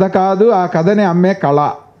కావాల్సింది కథ కాదు, ఆ కథని అమ్మే కళ.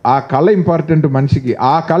 ఆ కళ ఇంపార్టెంట్ మనిషికి.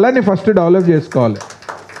 ఆ కళని ఫస్ట్ డెవలప్ చేసుకోవాలి.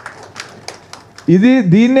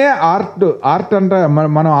 దీన్నే ఆర్ట్ అంటే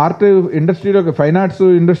మనం ఆర్ట్ ఇండస్ట్రీలోకి, ఫైన్ ఆర్ట్స్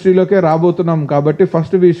ఇండస్ట్రీలోకే రాబోతున్నాం. కాబట్టి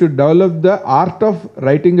first we should develop the art of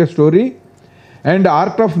writing a story and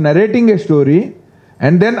art of narrating a story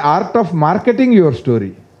and then art of marketing your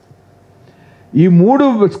story. ఈ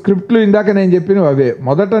 3 స్క్రిప్ట్లు ఇందాక నేను చెప్పినవి అవే.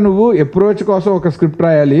 మొదట నువ్వు అప్రోచ్ కోసం ఒక స్క్రిప్ట్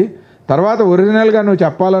రాయాలి, తర్వాత ఒరిజినల్గా నువ్వు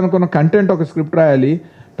చెప్పాలనుకున్న కంటెంట్ ఒక స్క్రిప్ట్ రాయాలి,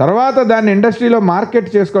 తర్వాత దాన్ని ఇండస్ట్రీలో మార్కెట్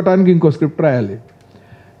చేసుకోవడానికి ఇంకో స్క్రిప్ట్ రాయాలి.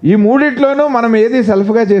 ఈ 3 మనం ఏది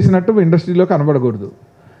సెల్ఫ్గా చేసినట్టు ఇండస్ట్రీలో కనబడకూడదు.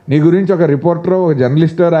 నీ గురించి ఒక రిపోర్టరో ఒక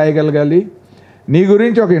జర్నలిస్టో రాయగలగాలి, నీ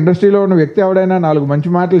గురించి ఒక ఇండస్ట్రీలో ఉన్న వ్యక్తి ఎవడైనా 4 మంచి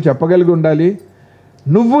మాటలు చెప్పగలిగి ఉండాలి.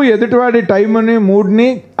 నువ్వు ఎదుటివాడి టైంని మూడ్ని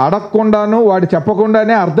అడగకుండాను వాడు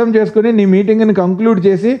చెప్పకుండానే అర్థం చేసుకుని నీ మీటింగ్ని కంక్లూడ్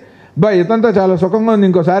చేసి ఇతంతా చాలా సుఖంగా ఉంది,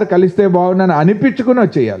 ఇంకోసారి కలిస్తే బాగుందని అనిపించుకుని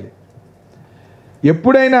వచ్చేయాలి.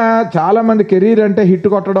 ఎప్పుడైనా చాలామంది కెరీర్ అంటే హిట్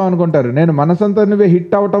కొట్టడం అనుకుంటారు. నేను మనసంతా నువ్వే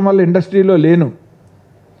హిట్ అవటం వల్ల ఇండస్ట్రీలో లేను.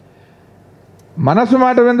 మనసు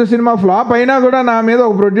మాట విందు సినిమా ఫ్లాప్ అయినా కూడా నా మీద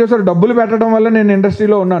ఒక ప్రొడ్యూసర్ డబ్బులు పెట్టడం వల్ల నేను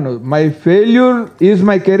ఇండస్ట్రీలో ఉన్నాను. My failure is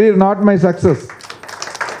my career, not my success.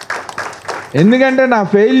 ఎందుకంటే నా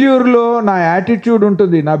ఫెయిల్యూర్లో నా యాటిట్యూడ్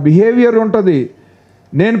ఉంటుంది, నా బిహేవియర్ ఉంటుంది,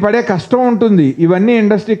 నేను పడే కష్టం ఉంటుంది. ఇవన్నీ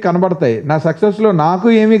ఇండస్ట్రీకి కనబడతాయి. నా సక్సెస్లో నాకు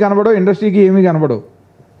ఏమీ కనబడవు, ఇండస్ట్రీకి ఏమీ కనబడవు.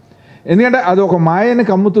 ఎందుకంటే అది ఒక మాయని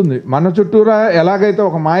కమ్ముతుంది. మన చుట్టూరా ఎలాగైతే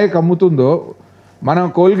ఒక మాయ కమ్ముతుందో, మనం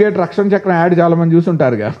కోల్గేట్ రక్షణ చక్రం యాడ్ చాలామంది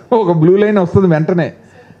చూసుంటారుగా, ఒక బ్లూ లైన్ వస్తుంది వెంటనే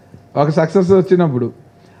ఒక సక్సెస్ వచ్చినప్పుడు.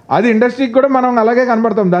 అది ఇండస్ట్రీకి కూడా మనం అలాగే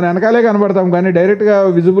కనబడతాం, దాని వెనకాలే కనబడతాం, కానీ డైరెక్ట్గా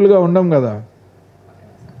విజిబుల్గా ఉండం కదా.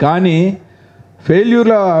 కానీ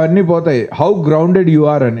ఫెయిల్యూర్లో అన్నీ పోతాయి. హౌ గ్రౌండెడ్ యు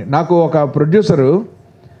ఆర్ అని. నాకు ఒక ప్రొడ్యూసరు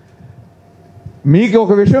మీకు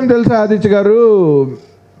ఒక విషయం తెలుసా ఆదిత్య గారు,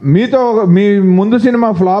 మీతో మీ ముందు సినిమా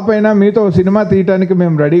ఫ్లాప్ అయినా మీతో సినిమా తీయటానికి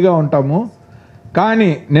మేము రెడీగా ఉంటాము. కానీ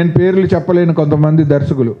నేను పేర్లు చెప్పలేని కొంతమంది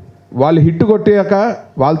దర్శకులు వాళ్ళు హిట్ కొట్టాక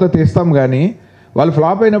వాళ్ళతో తీస్తాం, కానీ వాళ్ళు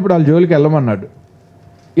ఫ్లాప్ అయినప్పుడు వాళ్ళ జోలికి వెళ్ళమన్నాడు.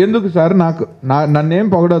 ఎందుకు సార్? నన్నేం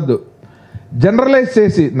పొగడొద్దు. జనరలైజ్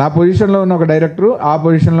చేసి నా పొజిషన్లో ఉన్న ఒక డైరెక్టరు, ఆ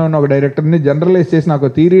పొజిషన్లో ఉన్న ఒక డైరెక్టర్ని జనరలైజ్ చేసి నాకు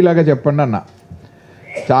థీరీలాగా చెప్పండి అన్న.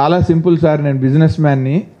 చాలా సింపుల్ సార్, నేను బిజినెస్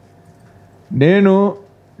మ్యాన్ని. నేను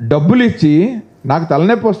డబ్బులు ఇచ్చి నాకు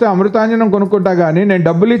తలనొప్పి వస్తే అమృతాంజనం కొనుక్కుంటా, కానీ నేను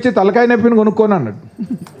డబ్బులు ఇచ్చి తలకాయ నొప్పిని కొనుక్కోను అన్నాడు.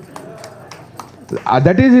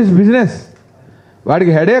 That is his business.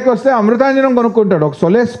 వాడికి హెడేక్ వస్తే అమృతాంజనం కొనుక్కుంటాడు, ఒక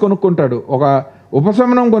సొలేస్ కొనుక్కుంటాడు, ఒక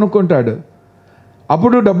ఉపశమనం కొనుక్కుంటాడు.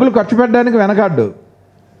 అప్పుడు డబ్బులు ఖర్చు పెట్టడానికి వెనకాడ్డు.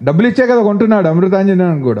 డబ్బులు ఇచ్చే కదా కొంటున్నాడు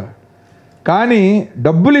అమృతాంజనం కూడా. కానీ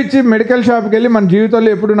డబ్బులు ఇచ్చి మెడికల్ షాప్కి వెళ్ళి మన జీవితంలో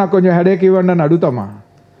ఎప్పుడు నాకు కొంచెం హెడేక్ ఇవ్వండి అని అడుగుతామా?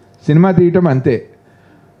 సినిమా తీయటం అంతే.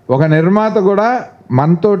 ఒక నిర్మాత కూడా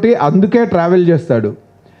మనతోటి అందుకే ట్రావెల్ చేస్తాడు.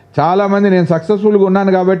 చాలామంది నేను సక్సెస్ఫుల్గా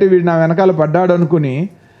ఉన్నాను కాబట్టి వీడు నా వెనకాల పడ్డాడు అనుకుని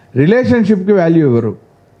రిలేషన్షిప్కి వాల్యూ ఇవ్వరు.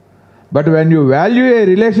 But when you value A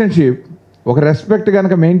relationship, ఒక రెస్పెక్ట్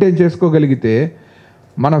కనుక మెయింటైన్ చేసుకోగలిగితే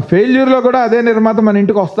మన ఫెయిల్యూర్లో కూడా అదే నిర్మాత మన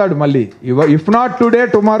ఇంటికి వస్తాడు మళ్ళీ. If not today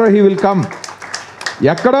tomorrow he will come.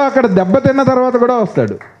 ఎక్కడో అక్కడ దెబ్బతిన్న తర్వాత కూడా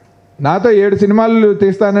వస్తాడు. నాతో 7 సినిమాలు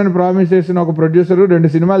తీస్తానని ప్రామిస్ చేసిన ఒక ప్రొడ్యూసరు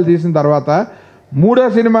 2 సినిమాలు తీసిన తర్వాత 3వ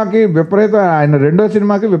సినిమాకి ఆయన 2వ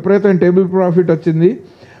సినిమాకి విపరీతమైన టేబుల్ ప్రాఫిట్ వచ్చింది.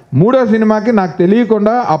 3వ సినిమాకి నాకు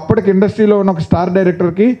తెలియకుండా అప్పటికి ఇండస్ట్రీలో ఉన్న ఒక స్టార్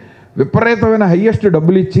డైరెక్టర్కి విపరీతమైన హయ్యెస్ట్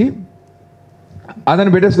డబ్బులు ఇచ్చి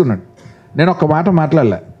అదని పెట్టేసుకున్నాడు. నేను ఒక్క మాట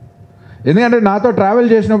మాట్లాడలే. ఎందుకంటే నాతో ట్రావెల్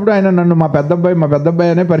చేసినప్పుడు ఆయన నన్ను మా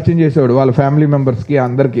పెద్దబ్బాయి అనే పరిచయం చేసేవాడు వాళ్ళ ఫ్యామిలీ మెంబర్స్కి,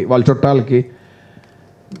 అందరికీ, వాళ్ళ చుట్టాలకి.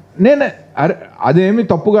 నేను అదేమి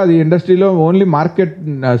తప్పు కాదు, ఈ ఇండస్ట్రీలో only market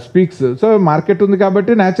speaks. So market ఉంది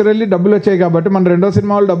కాబట్టి న్యాచురల్లీ డబ్బులు వచ్చాయి కాబట్టి మన 2వ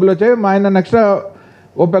సినిమా వాళ్ళు డబ్బులు వచ్చాయి. ఆయన నెక్స్ట్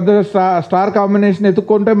ఓ పెద్ద స్టార్ కాంబినేషన్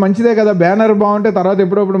ఎత్తుక్కుంటే మంచిదే కదా, బ్యానర్ బాగుంటే తర్వాత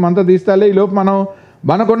ఎప్పుడప్పుడు మనతో తీస్తాలే, ఈలోపు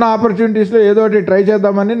మనకున్న ఆపర్చునిటీస్లో ఏదో ఒకటి ట్రై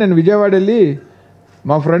చేద్దామని నేను విజయవాడ వెళ్ళి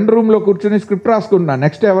మా ఫ్రెండ్ రూమ్లో కూర్చొని స్క్రిప్ట్ రాసుకుంటున్నా.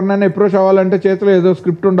 నెక్స్ట్ ఎవరినైనా అప్రోచ్ అవ్వాలంటే చేతిలో ఏదో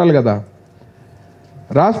స్క్రిప్ట్ ఉండాలి కదా.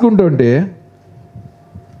 రాసుకుంటుంటే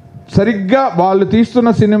సరిగ్గా వాళ్ళు తీస్తున్న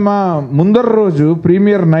సినిమా ముందర రోజు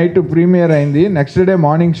ప్రీమియర్ అయింది. నెక్స్ట్ డే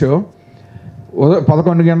మార్నింగ్ షో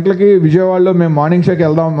 11 గంటలకి విజయవాడలో మేము మార్నింగ్ షోకి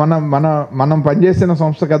వెళ్దాం, మనం పనిచేసిన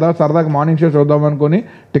సంస్థ కదా, సరదాగా మార్నింగ్ షో చూద్దాం అనుకుని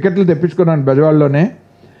టికెట్లు తెప్పించుకున్నాను బెజవాడలోనే.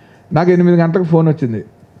 నాకు 8 గంటలకు ఫోన్ వచ్చింది.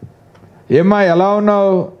 ఏమ్మా ఎలా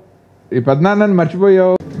ఉన్నావు, ఈ పెద్దనాన్నని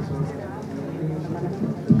మర్చిపోయావు,